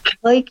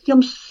ហើយខ្ញុំ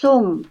សូ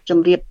មជ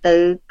ម្រាបទៅ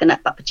គណៈ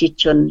បកប្រជា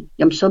ជនខ្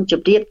ញុំសូមជ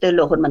ម្រាបទៅ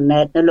លោកហ៊ុនម៉ា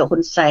ណែតនិងលោកហ៊ុ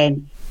នសែន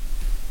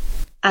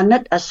អាណិ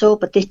តអាសូរ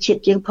ប្រទេសជា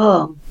តិយើងផ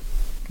ង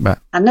បាទ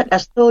អាណិតអា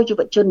សូរយុ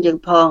វជនយើង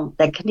ផង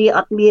តែគ្នាអ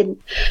ត់មាន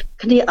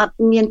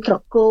ត្រ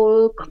កូល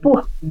ខ្ព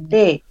ស់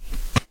ទេ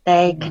តែ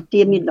គ្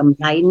នាមានតម្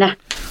លៃណាស់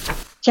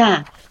ចា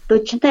ដូ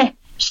ច្នេះ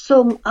សូ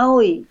ម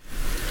ឲ្យ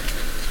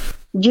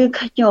យើង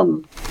ខ្ញុំ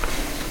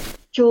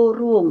ចូល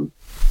រួម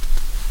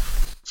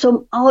សូម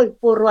ឲ្យ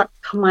ពលរដ្ឋ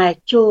ខ្មែរ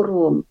ចូល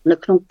រួមនៅ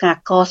ក្នុងការ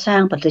កសា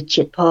ងប្រទេស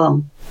ជាតិផង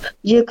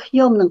យើងខ្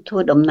ញុំនឹងធ្វើ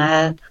ដំណើ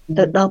រ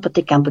ទៅដល់ប្រ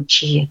ទេសកម្ពុ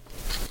ជា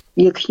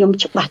យើងខ្ញុំ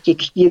ច្បាស់ជា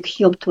យើងខ្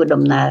ញុំធ្វើ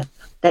ដំណើរ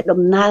តែ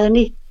ដំណើរ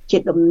នេះជា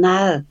ដំ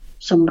ណើរ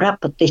សម្រាប់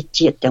ប្រទេស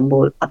ជាតិទាំង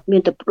មូលអត់មា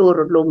នទៅផ្ដួល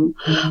រលំ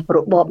រ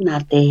បបណា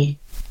ទេ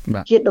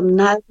ជាដំ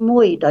ណើរ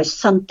មួយដោយ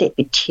សន្តិ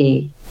វិធី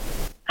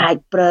អាច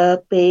ប្រើ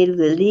ពេល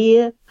វេលា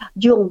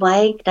យូរវែ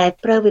ងតែ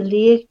ប្រើវេ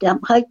លាដើ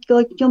ម្បីឲ្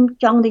យខ្ញុំ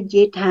ចង់និ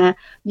យាយថា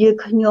យើង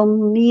ខ្ញុំ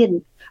មាន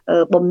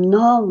បំណ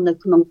ងនៅ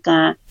ក្នុង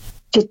ការ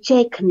ជជែ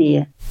កគ្នា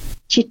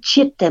ជា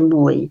ជាតិតែ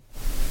មួយ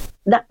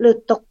ដាក់លើ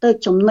តុទៅ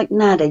ចំណុច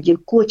ណាដែលយើង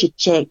គួរជ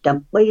ជែកដើ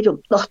ម្បីរំ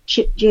ដោះ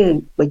ជាតិយើង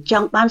បើច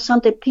ង់បានស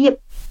ន្តិភា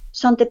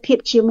ព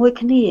ជាមួយ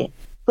គ្នា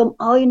កុំ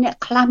ឲ្យអ្នក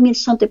ខ្លះមាន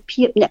សន្តិ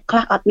ភាពអ្នកខ្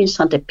លះអត់មានស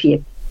ន្តិភាព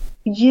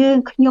យើង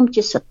ខ្ញុំ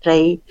ជាស្ត្រី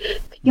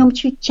ខ្ញុំ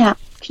ឈឺចាប់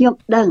ខ្ញុំ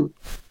ដឹង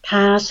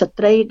ថាស្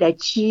ត្រីដែល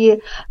ជា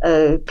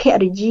ភ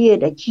រិយា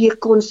ដែលជា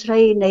កូនស្រី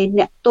នៃ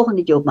អ្នកទោស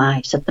នយោបាយ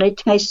ស្ត្រី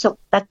ថ្ងៃសុខ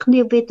តែគ្នា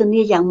វេទ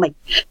នាយ៉ាងម៉េច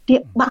វា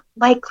បាក់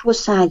បែកគ្រួ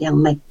សារយ៉ាង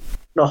ម៉េច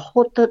រហូ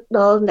តទៅដ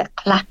ល់អ្នក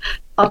ខ្លះ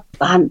អត់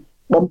បាន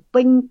បំ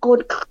ពេញ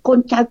កូន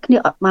ចៅគ្នា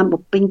អត់បាន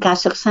បំពេញការ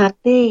សិក្សា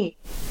ទេ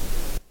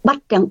បា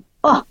ត់ទាំង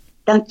អស់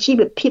ទាំងជី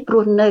វភាពរ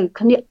ស់នៅ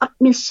គ្នាអត់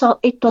មានសល់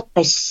អីទាល់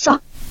តែសោះ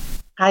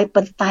ហើយ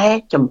ប៉ុន្តែ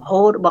ចំហ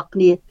របស់គ្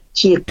នា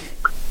ជា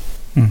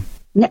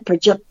អ្នកប្រ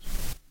យុទ្ធ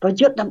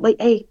ដើម្បី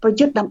អីប្រ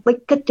យុទ្ធដើម្បី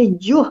កិត្តិ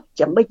យស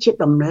ដើម្បីជា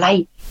តម្លៃ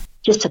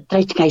ជាស្ត្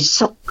រីថ្ងៃ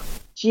សុខ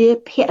ជា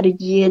ភរិ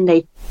យានៃ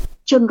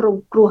ជនរង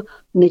គ្រោះ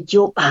ន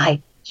យោបាយ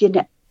ជា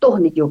អ្នកទោស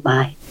នយោ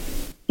បាយ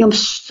ខ្ញុំ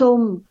សូម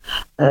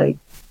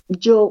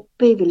យក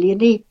ពេលវេលា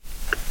នេះ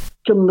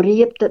ជម្រា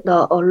បទៅដ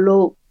ល់អស់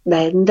លោក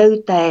ដែលនៅ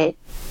តែ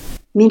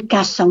មាន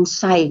ការសង្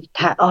ស័យ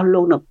ថាអស់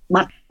លោកនឹង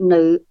បាត់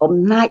នៅអំ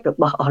ណាចរ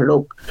បស់អស់លោ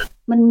ក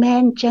មិនមែ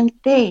នចឹង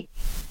ទេ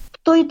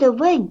ផ្ទុយទៅ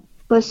វិញ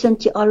បើសិន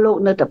ជាអស់លោក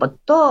នៅតែបន្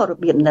តរ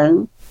បៀបហ្នឹង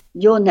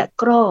យកអ្នក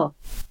ក្រ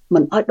មិ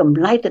នឲ្យតម្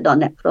លៃទៅដល់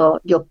អ្នកក្រ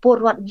យកពល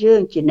រដ្ឋយើ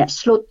ងជាអ្នក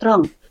ស្លូតត្រ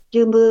ង់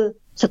យើងមើល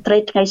ស្ត្រី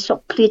ថ្ងៃសុខ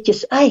គ្នាជា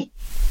ស្អី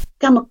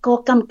កម្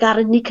មការ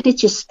នេះគ្នា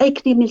ជាស្អី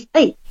គ្នាមានស្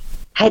អី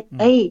ហេតុ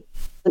អី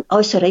មិន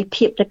ឲ្យសេរី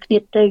ភាពទៅគ្នា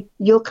ទៅ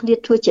យកគ្នា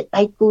ធ្វើជា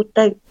ដៃគូ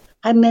ទៅ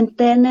ហើយមែន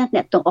តើណាអ្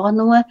នកទាំងអស់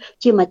នោះ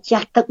ជាម្ចា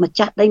ស់ទឹកម្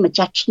ចាស់ដីម្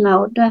ចាស់ឆ្នោ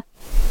តណា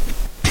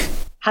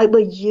ហើយ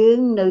បើយើង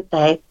នៅ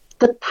តែ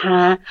គិតថា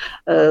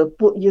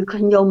ពួកយើង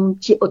ខ្ញុំ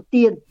ជាឧ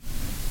ទាន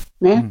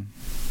ណា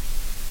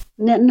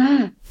អ្នកណា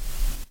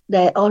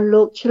ដែលអស់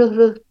លោកជ្រើស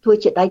រើសធ្វើ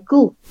ជាដៃ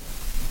គូ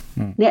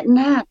អ្នក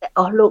ណាដែល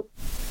អស់លោក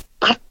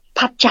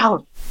ផាត់ចោល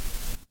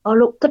អស់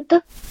លោកគិតទៅ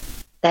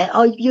តែ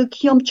ឲ្យយើង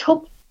ខ្ញុំឈ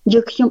ប់យើ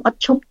ងខ្ញុំអត់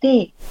ឈប់ទេ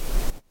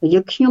យើ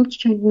ងខ្ញុំ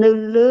នៅ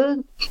លើ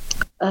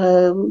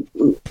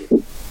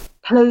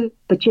ផ្លូវ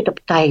ប្រជាធិប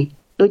តេយ្យ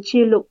ដូចជា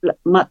លោក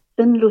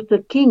Martin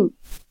Luther King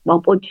បង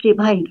ប្អូនជ្រាប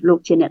ហើយលោក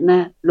ជាអ្នកណា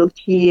លោក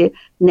ជា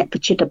អ្នកប្រ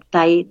ជាធិប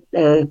តេយ្យ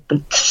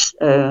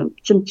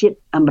ជនជាតិ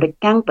អាមេរិ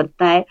កប៉ុន្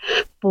តែ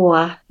ព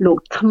ណ៌លោក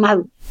ខ្មៅ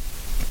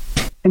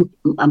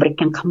អាមេរិក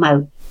ខ្មៅ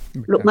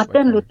លោក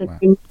Martin Luther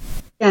King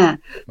ចា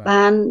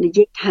បាននិ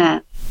យាយថា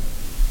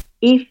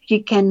if you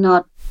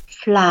cannot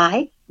fly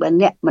បើ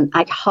អ្នកមិន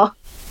អាចហោះ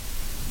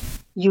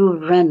you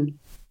run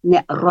អ្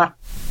នករត់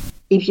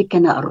if you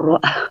cannot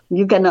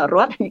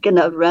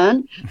run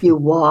you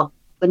walk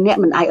បើអ្នក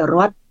មិនអាចរ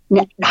ត់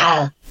អ្នកដើរ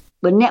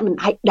បើអ្នកមិន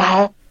អាចដើ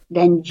រ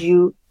then you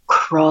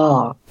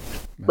crawl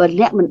បើ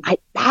អ្នកមិនអាច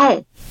ដើរ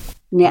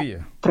អ្នក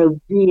ត្រូវ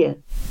វា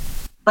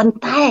ប៉ុន្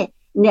តែ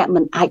អ្នក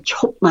មិនអាចឈ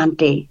ប់បាន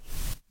ទេ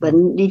But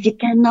if you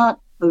cannot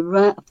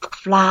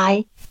fly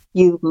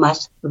you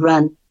must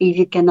run if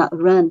you cannot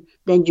run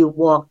then you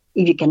walk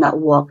if you cannot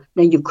walk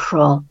then you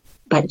crawl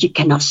but you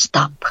cannot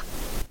stop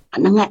អា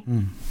ហ្នឹង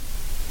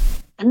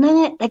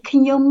តែខ្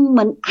ញុំ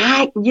មិនអា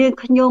ច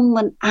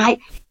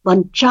ប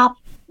ញ្ចប់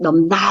ដំ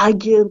ណើរ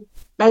យើង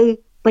ទៅ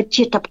ប្រ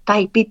ជាធិបតេ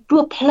យ្យពីព្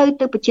រោះផ្លូវ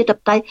ទៅប្រជាធិប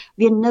តេយ្យ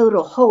វានៅរ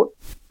ហូត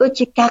ដូច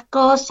ជាការក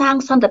សាង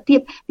សន្តិភាព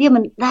វាមិ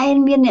នដែល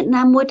មានអ្នក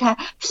ណាមួយថា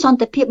សន្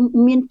តិភាព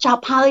មានច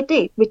ប់ហើយទេ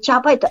វាច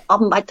ប់ហើយតែ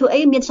អំបាច់ធ្វើអី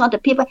មានសន្តិ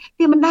ភាព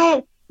វាមិនដែល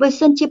បើ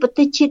សិនជាប្រ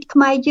ទេសជាតិខ្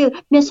មែរយើង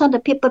មានសន្តិ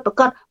ភាពពិតប្រា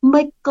កដ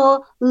មិនក៏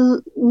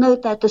នៅ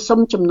តែទៅសុំ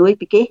ជំនួយ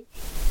ពីគេ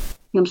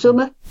ខ្ញុំសួរ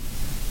មើល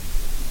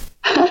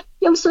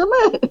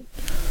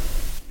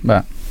បា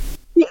ទ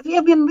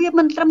វា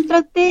មិនត្រឹមត្រូ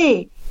វទេ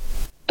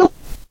ទុក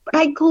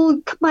ដៃគូ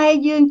ខ្មែរ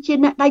យើងជា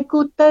អ្នកដៃគូ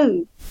ទៅ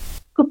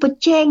គឺប្រ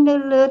ជែងនៅ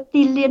លើ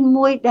ទីលាន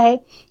មួយដែល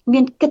មា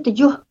នកិត្តិ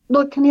យស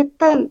ដូចគ្នា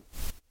ទៅ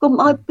កុំ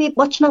ឲ្យពី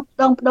បោះឆ្នោត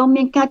ម្ដង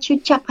មានការឈឺ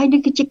ចាប់ហើយនេះ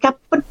គឺជាការ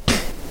ពិត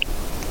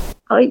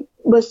ហើយ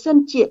បើសិន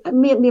ជា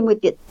មានមួយ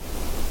ទៀត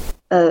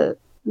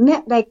អ្ន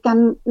កដែល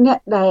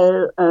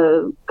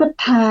គិត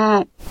ថា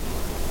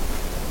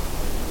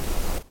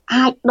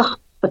អាចដោះ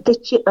ប្រទេស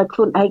ជាតិដោយខ្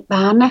លួនឯង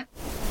បានណា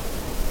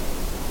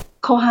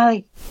ខុសហើយ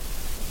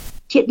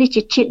ជាតិនេះ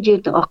ជាជាតិយើង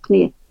ទាំងអស់គ្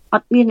នាអ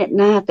ត់មានអ្នក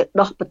ណាទៅ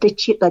ដោះប្រទេស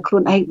ជាតិដោយខ្លួ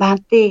នឯងបាន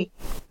ទេ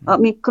អ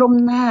ត់មានក្រុម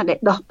ណាដែល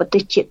ដោះប្រទេ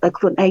សជាតិដោយ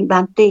ខ្លួនឯង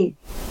បានទេ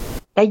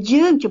តែ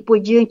យើងចំពោះ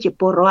យើងជា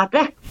ពលរដ្ឋ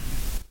ណា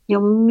ខ្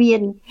ញុំមា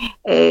ន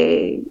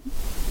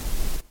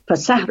ប្រ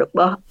សាសន៍រប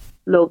ស់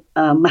លោក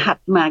មហា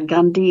ត្មាហ្គា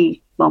ន់ឌី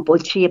បងប្អូន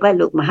ជ្រាបហើយ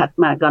លោកមហាត្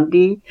មាហ្គាន់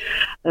ឌី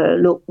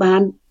លោកបា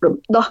នរំ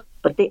ដោះ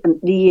ប្រទេសឥ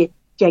ណ្ឌា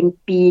ចេញ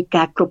ពី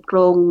ការគ្រប់គ្រ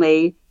ងនៃ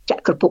ច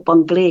ក្រភពអ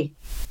ង់គ្លេស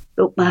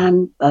លោកបាន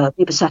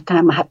មានប្រសាសន៍ថា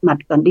មហាត្មា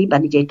ហ្គាន់ឌីបា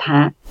ននិយាយថា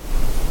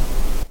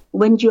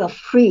when you are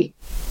free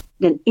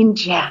then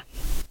India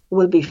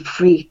will be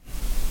free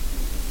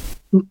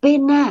ពេល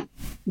ណា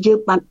យើង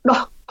បាន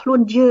ដោះខ្លួ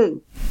នយើង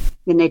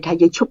មានន័យថា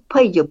យើងឈប់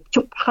ភ័យយើងឈ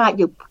ប់ខ្លាច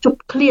យើងឈប់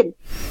ឃ្លាន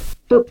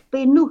ទៅ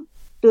ពេលនោះ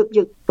ទើប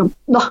យើងរំ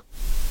ដោះ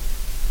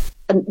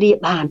ឥណ្ឌា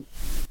បាន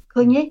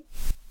ឃើញទេ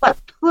គា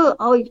ត់ធ្វើ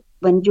ឲ្យ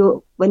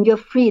when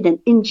you're free then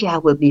India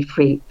will be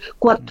free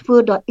គាត់ធ្វើ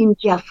ដល់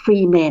India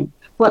free man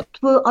គាត់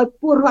ធ្វើឲ្យ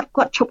ពលរដ្ឋ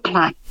គាត់ឈប់ខ្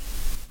លាច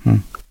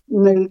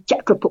នៅច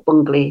ក្រភពអ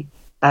ង់គ្លេស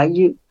តែ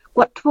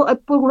គាត់ធ្វើឲ្យ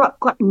ពលរដ្ឋ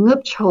គាត់ងើប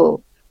ឈរ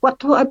គាត់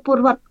ធ្វើឲ្យពល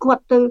រដ្ឋគា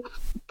ត់ទៅ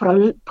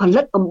ផ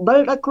លិតអំបិល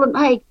ដោយខ្លួន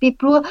ឯងពី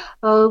ព្រោះ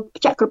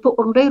ចក្រភព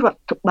អង់គ្លេសរដ្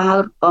ឋបាល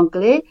អង់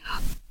គ្លេស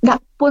ដា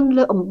ក់ពន្ធ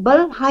លើអំបិល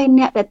ហើយ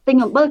អ្នកដែលទិញ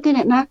អំបិលគឺ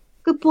អ្នកណា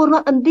គឺពលរ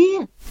ដ្ឋឥណ្ឌា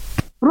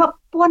រាប់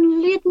ពាន់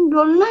លាន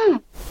ដុល្លារ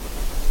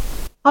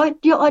ហើយ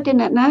យកឲ្យទៅ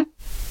អ្នកណា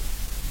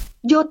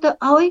យកទៅ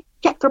ឲ្យ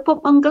ចក្រភព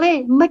អង់គ្លេស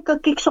មិនក៏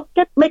គេសុខ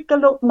ចិត្តមិនក៏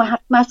លោកមហា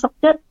ត្មាសុខ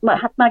ចិត្តម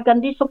ហាត្មាហ្គា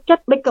ន់ឌីសុខចិត្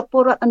តមិនក៏ព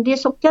លរដ្ឋឥណ្ឌា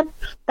សុខចិត្ត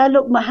តែ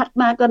លោកមហាត្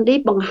មាហ្គាន់ឌី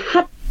បង្ហា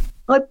ត់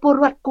ឲ្យពល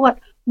រដ្ឋគាត់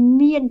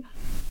មាន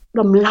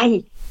តម្លៃ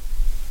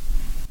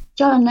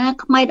ចលនា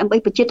ខ្មែរដើម្បី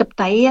ប្រជាធិប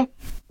តេយ្យ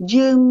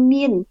យើង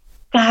មាន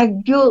ការ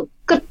យក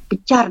គិតពិ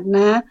ចារ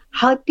ណា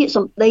ហើយពាក្យស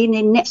ម្ដីនៃ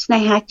អ្នកស្នេ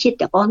ហាជាតិ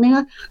ទាំងអស់នេះ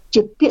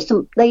ជាពាក្យស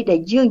ម្ដីដែល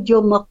យើងយ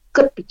កមក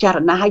គិតពិចារ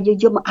ណាហើយយើង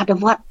យកមកអនុ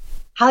វត្ត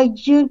ហើយ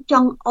យើងច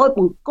ង់ឲ្យប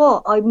ង្ក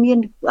ឲ្យមាន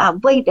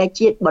អ្វីដែល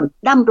ជាបណ្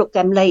ដាំលោក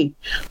កែមលី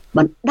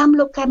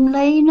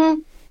ណា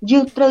យើ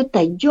ងត្រូវ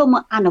តែយកម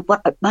កអនុវត្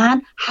តឲ្យបាន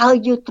ហើយ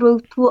យើងត្រូវ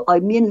ធ្វើឲ្យ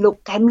មានលោក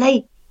កែមលី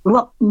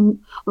រាប់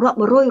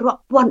100រា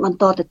ប់ពាន់បន្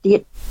តទៅទៀត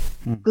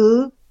គឺ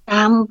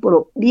តាមរ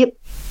បៀប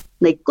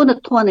នៃគុណ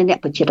ធម៌នៃអ្នក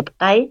ប្រជាធិប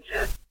តេយ្យ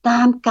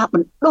តាមការប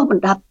ណ្ដុះប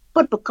ណ្ដាល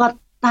ពិតប្រាកដ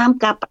តាម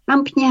ការផ្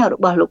ដាំផ្ញើរ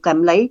បស់លោកកែម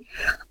លី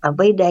អ្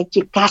វីដែល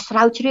ជាការស្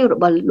រាវជ្រាវរ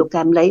បស់លោក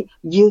កែមលី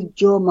យើង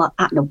យកមក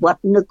អនុវត្ត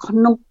នៅក្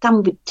នុងកម្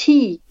មវិធី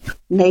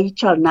នៃ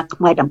ចលនាខ្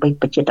មែរដើម្បី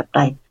ប្រជាធិប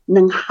តេយ្យ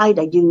នឹងហើយ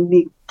ដែលយើង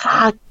មាន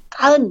ការ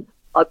កើន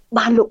ឲ្យ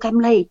បានលោកកែម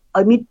លី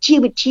ឲ្យមានជីវ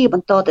វិទ្យាប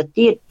ន្តទៅ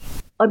ទៀត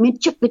ឲ្យមាន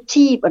ចិត្តវិទ្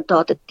យាបន្ត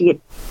ទៅទៀត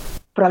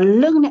ប្រ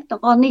លឹងអ្នកទាំ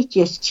ងអស់នេះ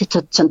ជា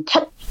សន្ធិ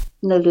ដ្ឋ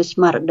នៅលើស្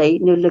មារតី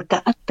នៅលើ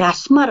ការ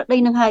ស្មារតី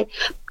នឹងហើយ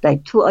ដែល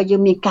ធ្វើឲ្យយើ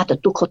ងមានការទ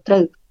ទួលខុសត្រូ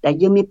វដែល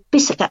យើងមានបេ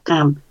សកក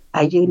ម្ម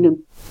ហើយយើងនឹង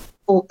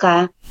អូកា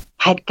រ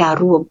ហេតុការ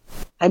រួម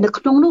ហើយនៅ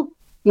ក្នុងនោះ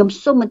ខ្ញុំ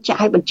សូមបញ្ជាក់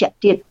ឲ្យបញ្ជាក់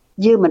ទៀត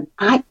យើងមិន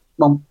អាច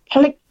បំភ្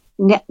លេច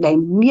អ្នកដែល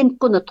មាន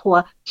គុណធ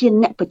ម៌ជា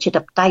អ្នកប្រជា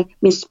ធិបតេយ្យ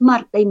មានស្មារ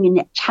តីមាន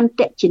អ្នកឆន្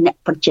ទៈជាអ្នក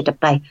ប្រជាធិប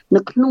តេយ្យនៅ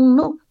ក្នុង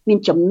នោះមាន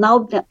ចំណោម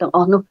អ្នកទាំងអ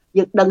ស់នោះ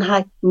យើងដឹងហើ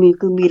យ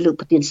គឺមានលោក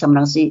ប្រធានសំរ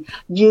ងស៊ី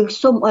យើង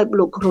សូមឲ្យ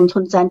លោកហ៊ុន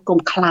សែនកុំ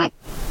ខ្លាច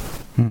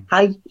ហើ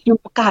យខ្ញុំ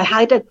ប្រកាស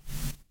ឲ្យទៅ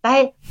តែ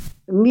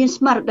មាន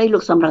ស្មារតីលោ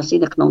កសំរងស៊ី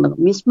នៅក្នុងនោះ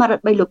មានស្មារ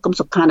តីលោកកឹម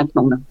សុខានៅក្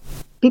នុងនោះ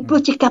ពីព្រោះ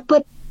ជាការពិ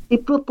តពី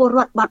ព្រោះពលរ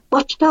ដ្ឋបាន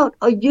បោះឆ្នោត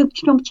ឲ្យយើង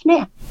ខ្ញុំឈ្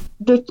នះ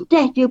ដូច្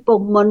នេះយើងពុំ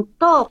បន្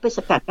តបេស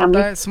កកម្ម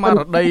នេះតែស្មា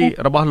រតី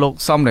របស់លោក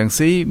សំរង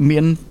ស៊ីមា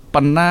ន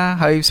ប៉ុណ្ណា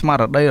ហើយស្មា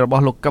រតីរប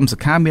ស់លោកកឹមសុ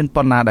ខាមាន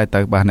ប៉ុណ្ណាដែរ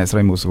ទៅបាទអ្នកស្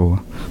រីមូស្គូ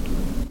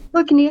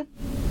ដូចគ្នា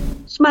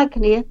ស្មើ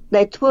គ្នា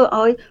ដែលធ្វើ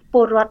ឲ្យព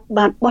លរដ្ឋ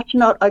បានបោះឆ្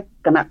នោតឲ្យ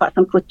គណៈបក្សស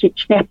ង្គ្រោះជាតិ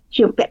ឈ្នះ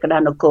ជាពាក់កណ្ដា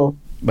លនគរ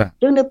បាទ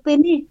យើងនៅពេល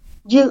នេះ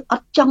យើងអ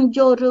ត់ចង់យ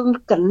ករឿង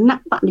គណៈ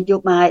បកនយោ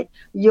បាយ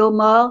យក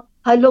មក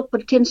ហើយលោកប្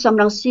រធានសំ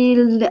រងស៊ី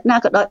អ្នកណា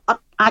ក៏ដោយអ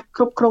ត់អាច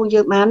គ្រប់គ្រង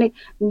យើងបានទេ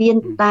មាន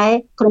តែ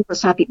ក្រមប្រ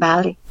សាភិបាល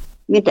ទេ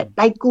មានតែ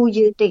ដៃគូ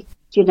យើងទេ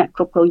ជាអ្នកគ្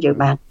រប់គ្រងយើង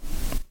បាន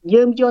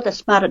យើងយកតែ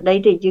ស្មារតី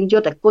ទេយើងយ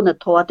កតែគុណ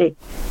ធម៌ទេ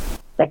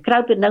តែក្រៅ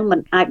ពីនឹងมั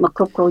นអាចមក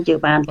គ្រប់គ្រងយើង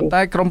បានទេ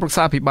តែក្រមប្រឹក្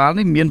សាភិបាល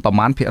នេះមានប្រ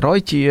មាណភាគរយ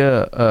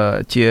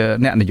ជា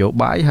អ្នកនយោ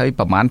បាយហើយ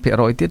ប្រមាណភាគ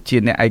រយទៀតជា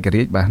អ្នកឯក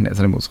រាជ្យបាទអ្នក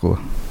ស្រីមុខស្គួរ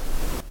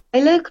ឥ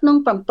ឡូវក្នុង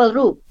7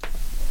រូប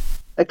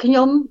ខ្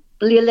ញុំ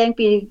លាលែង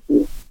ពី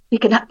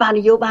គណៈបកន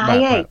យោបាយ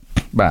ហើយ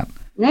បាទ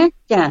ណា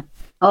ចា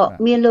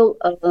មានលោក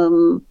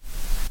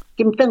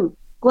គឹមតឹង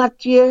គាត់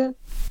ជា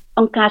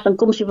អង្គការសង្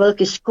គមស៊ីវិល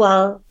គេស្គា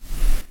ល់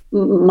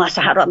មកស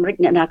ហរដ្ឋអាមេរិក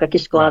អ្នកណាក៏គេ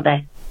ស្គាល់ដែរ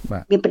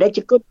មានបដិជ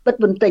គុណពិត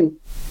បន្ទិញ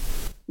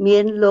មា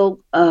នលោក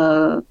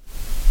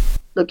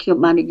ដូចខ្ញុំ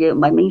បាននិយាយ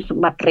មិនស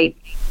ម្បត្តិរ៉េត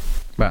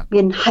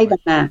មានហៃវ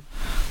ណ្ណា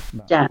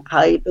ចា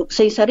ហើយលោក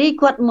សេងសារី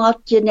គាត់មក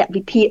ជាអ្នក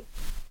វិភាគ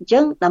អញ្ចឹ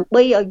ងដើម្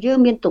បីឲ្យយើង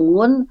មានទម្ង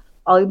ន់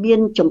ឲ្យមាន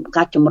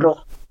ការចម្រុះ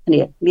គ្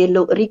នាមាន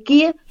លោករី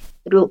គា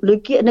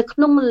នៅក្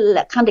នុងល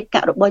ក្ខន្តិ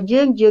កៈរបស់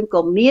យើង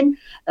ក៏មាន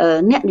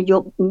អ្នកនយោ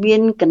បាយមា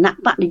នគណៈ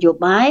បកនយោ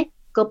បាយ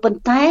ក៏ប៉ុ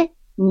ន្តែ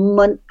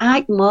มันអា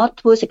ចមក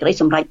ធ្វើសេចក្តី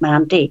សម្រេចបា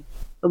នទេ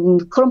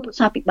ក្រុមប្រឹក្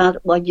សាភិបាលរ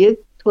បស់យើង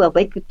ធ្វើអ្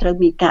វីគឺត្រូវ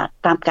មានការ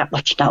តាមការ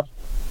បោះឆ្នោត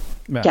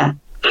ចា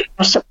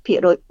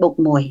50%បូក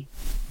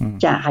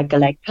1ចាហើយក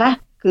ន្លែងខ្លះ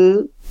គឺ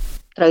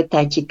ត្រូវ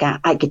តែជាការ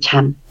ឯកច្ឆ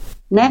ន្ទ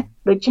ណា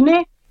ដូច្នេះ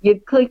យើង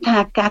ឃើញថា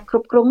ការគ្រ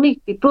ប់គ្រងនេះ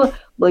ពីព្រោះ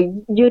បើ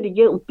យើងនិ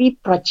យាយអំពី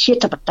ប្រជា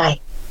ធិបតេយ្យ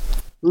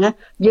ណា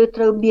យើង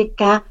ត្រូវមាន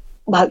ការ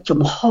បើក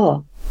ចំហ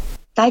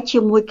តែជា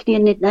មួយគ្នា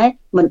នេះដែរ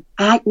มัน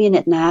អាចមាន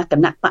អ្នកណាគ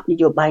ណៈបកន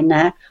យោបាយ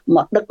ណាម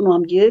កដឹក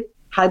នាំយើង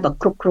ហើយមក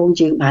គ្រប់គ្រង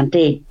យើងបាន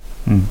ទេ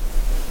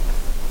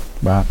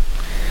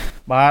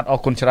បាទអរ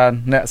គុណច្រើន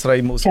អ្នកស្រី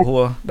មុខស្ហួ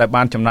រដែល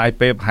បានចំណាយ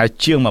ពេលប្រហែល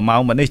ជាង1ម៉ោ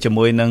ងមកនេះជា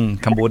មួយនឹង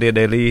Cambodia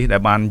Daily ដែ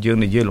លបានយើង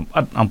និយាយលម្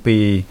អិតអំពី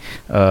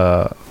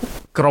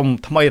ក្រុម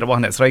ថ្មីរបស់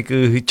អ្នកស្រីគឺ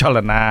ចល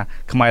នា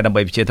ខ្មែរដើម្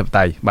បីប្រជាធិប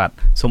តេយ្យបាទ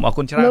សូមអរ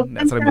គុណច្រើនអ្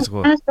នកស្រីមុខស្ហួ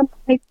រសូមអ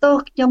ភ័យទោស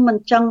ខ្ញុំមិន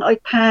ចង់ឲ្យ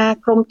ថា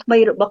ក្រុមថ្មី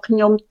របស់ខ្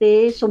ញុំទេ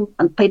សូម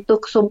អភ័យទោស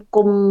សូម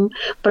គុំ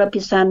ប្រ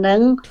ភាសានឹង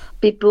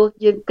ពីព្រោះ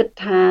យើងគិត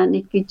ថា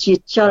នេះគឺជា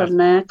ចល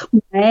នាខ្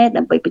មែរ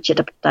ដើម្បីប្រជា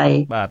ធិបតេយ្យ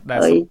បាទដែល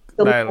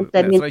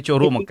ស្រីចូល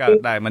រួមបង្កើត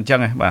ដែរមិនអញ្ចឹង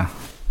ទេបាទ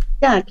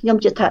ចាខ្ញុំ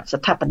ជាស្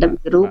ថាបនិក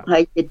រូបហើ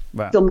យ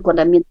ខ្ញុំគាត់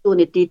តែមានទូ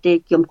នីតិទេ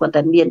ខ្ញុំគាត់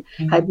តែមាន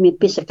ហើយមាន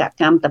បេសក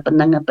កម្មតែប៉ុណ្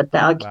ណឹងប៉ុន្តែ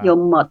ឲ្យខ្ញុំ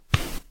មក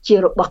ជា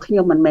របស់ខ្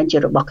ញុំមិនមែនជា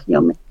របស់ខ្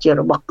ញុំជា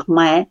របស់ខ្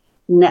មែរ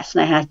អ្នកស្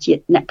នេហាជា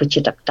តិអ្នកប្រជា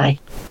ធិបតេយ្យ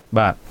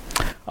បាទ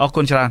អរ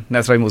គុណច្រើនអ្ន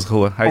កស្រីមុខស្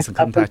ហួរហើយសង្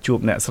ឃឹមថាជួប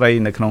អ្នកស្រី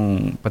នៅក្នុង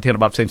ប្រធាន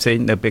បទផ្សេង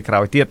ៗនៅពេលក្រោ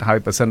យទៀតហើយ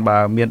ប្រសិនបើ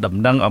មានដំ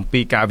ណឹងអំ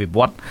ពីការវិវ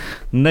ត្ត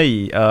នៃ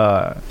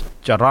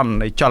ចរន្ត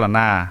នៃចល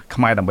នា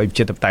ខ្មែរដើម្បីប្រ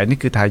ជាធិបតេយ្យនេះ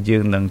គឺថាយើ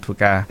ងនឹងធ្វើ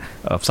ការ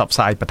ផ្សព្វផ្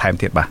សាយបន្ថែម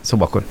ទៀតបាទសូម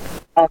អរគុណ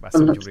បាទ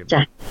សូមជម្រាបចា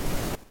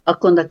អរ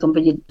គុណដល់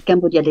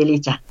Cambodia Daily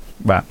ចា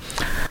បាទ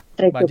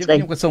បាទខ្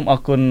ញុំក៏សូមអរ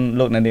គុណ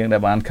លោកអ្នកនាងដែ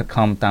លបានខិត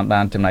ខំតាម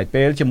ដានចំណាយ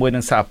ពេលជាមួយនឹ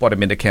ងសារព័ត៌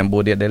មាន The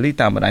Cambodia Daily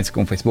តាមបណ្ដាញសង្គ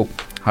ម Facebook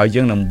ហើយ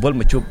យើងនឹងវិល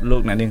មកជួបលោ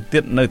កអ្នកនាងទៀ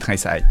តនៅថ្ងៃ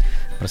ស្អែក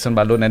ប្រសិន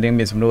បើលោកអ្នកនាង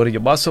មានសំណួរឬ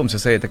យោបល់សូមស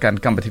រសេរទៅកាន់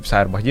កម្មវិធីផ្សា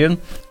យរបស់យើង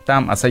តា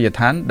មអាសយដ្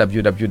ឋាន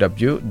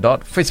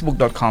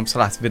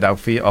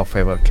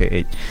www.facebook.com/withoutfearorfavourkh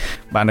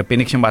បាទនៅពេល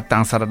នេះខ្ញុំបាទ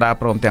តាំងសារដា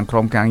ព្រមទាំងក្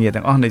រុមការងារ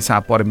ទាំងអស់នៃសារ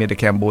ព័ត៌មាន The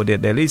Cambodia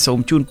Daily សូម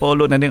ជូនពរ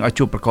លោកអ្នកនាងឲ្យ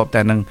ជួបប្រកប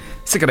តែនឹង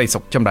សេចក្តីសុ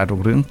ខចម្រើនរុ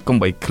ងរឿងកុំ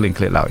បីឃ្លៀង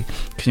ឃ្លាតឡើយ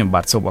ខ្ញុំ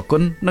បាទសូមអរគុ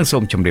ណនិងសូ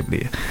មជម្រាប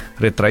លា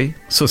រាត្រី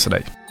សួស្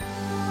តី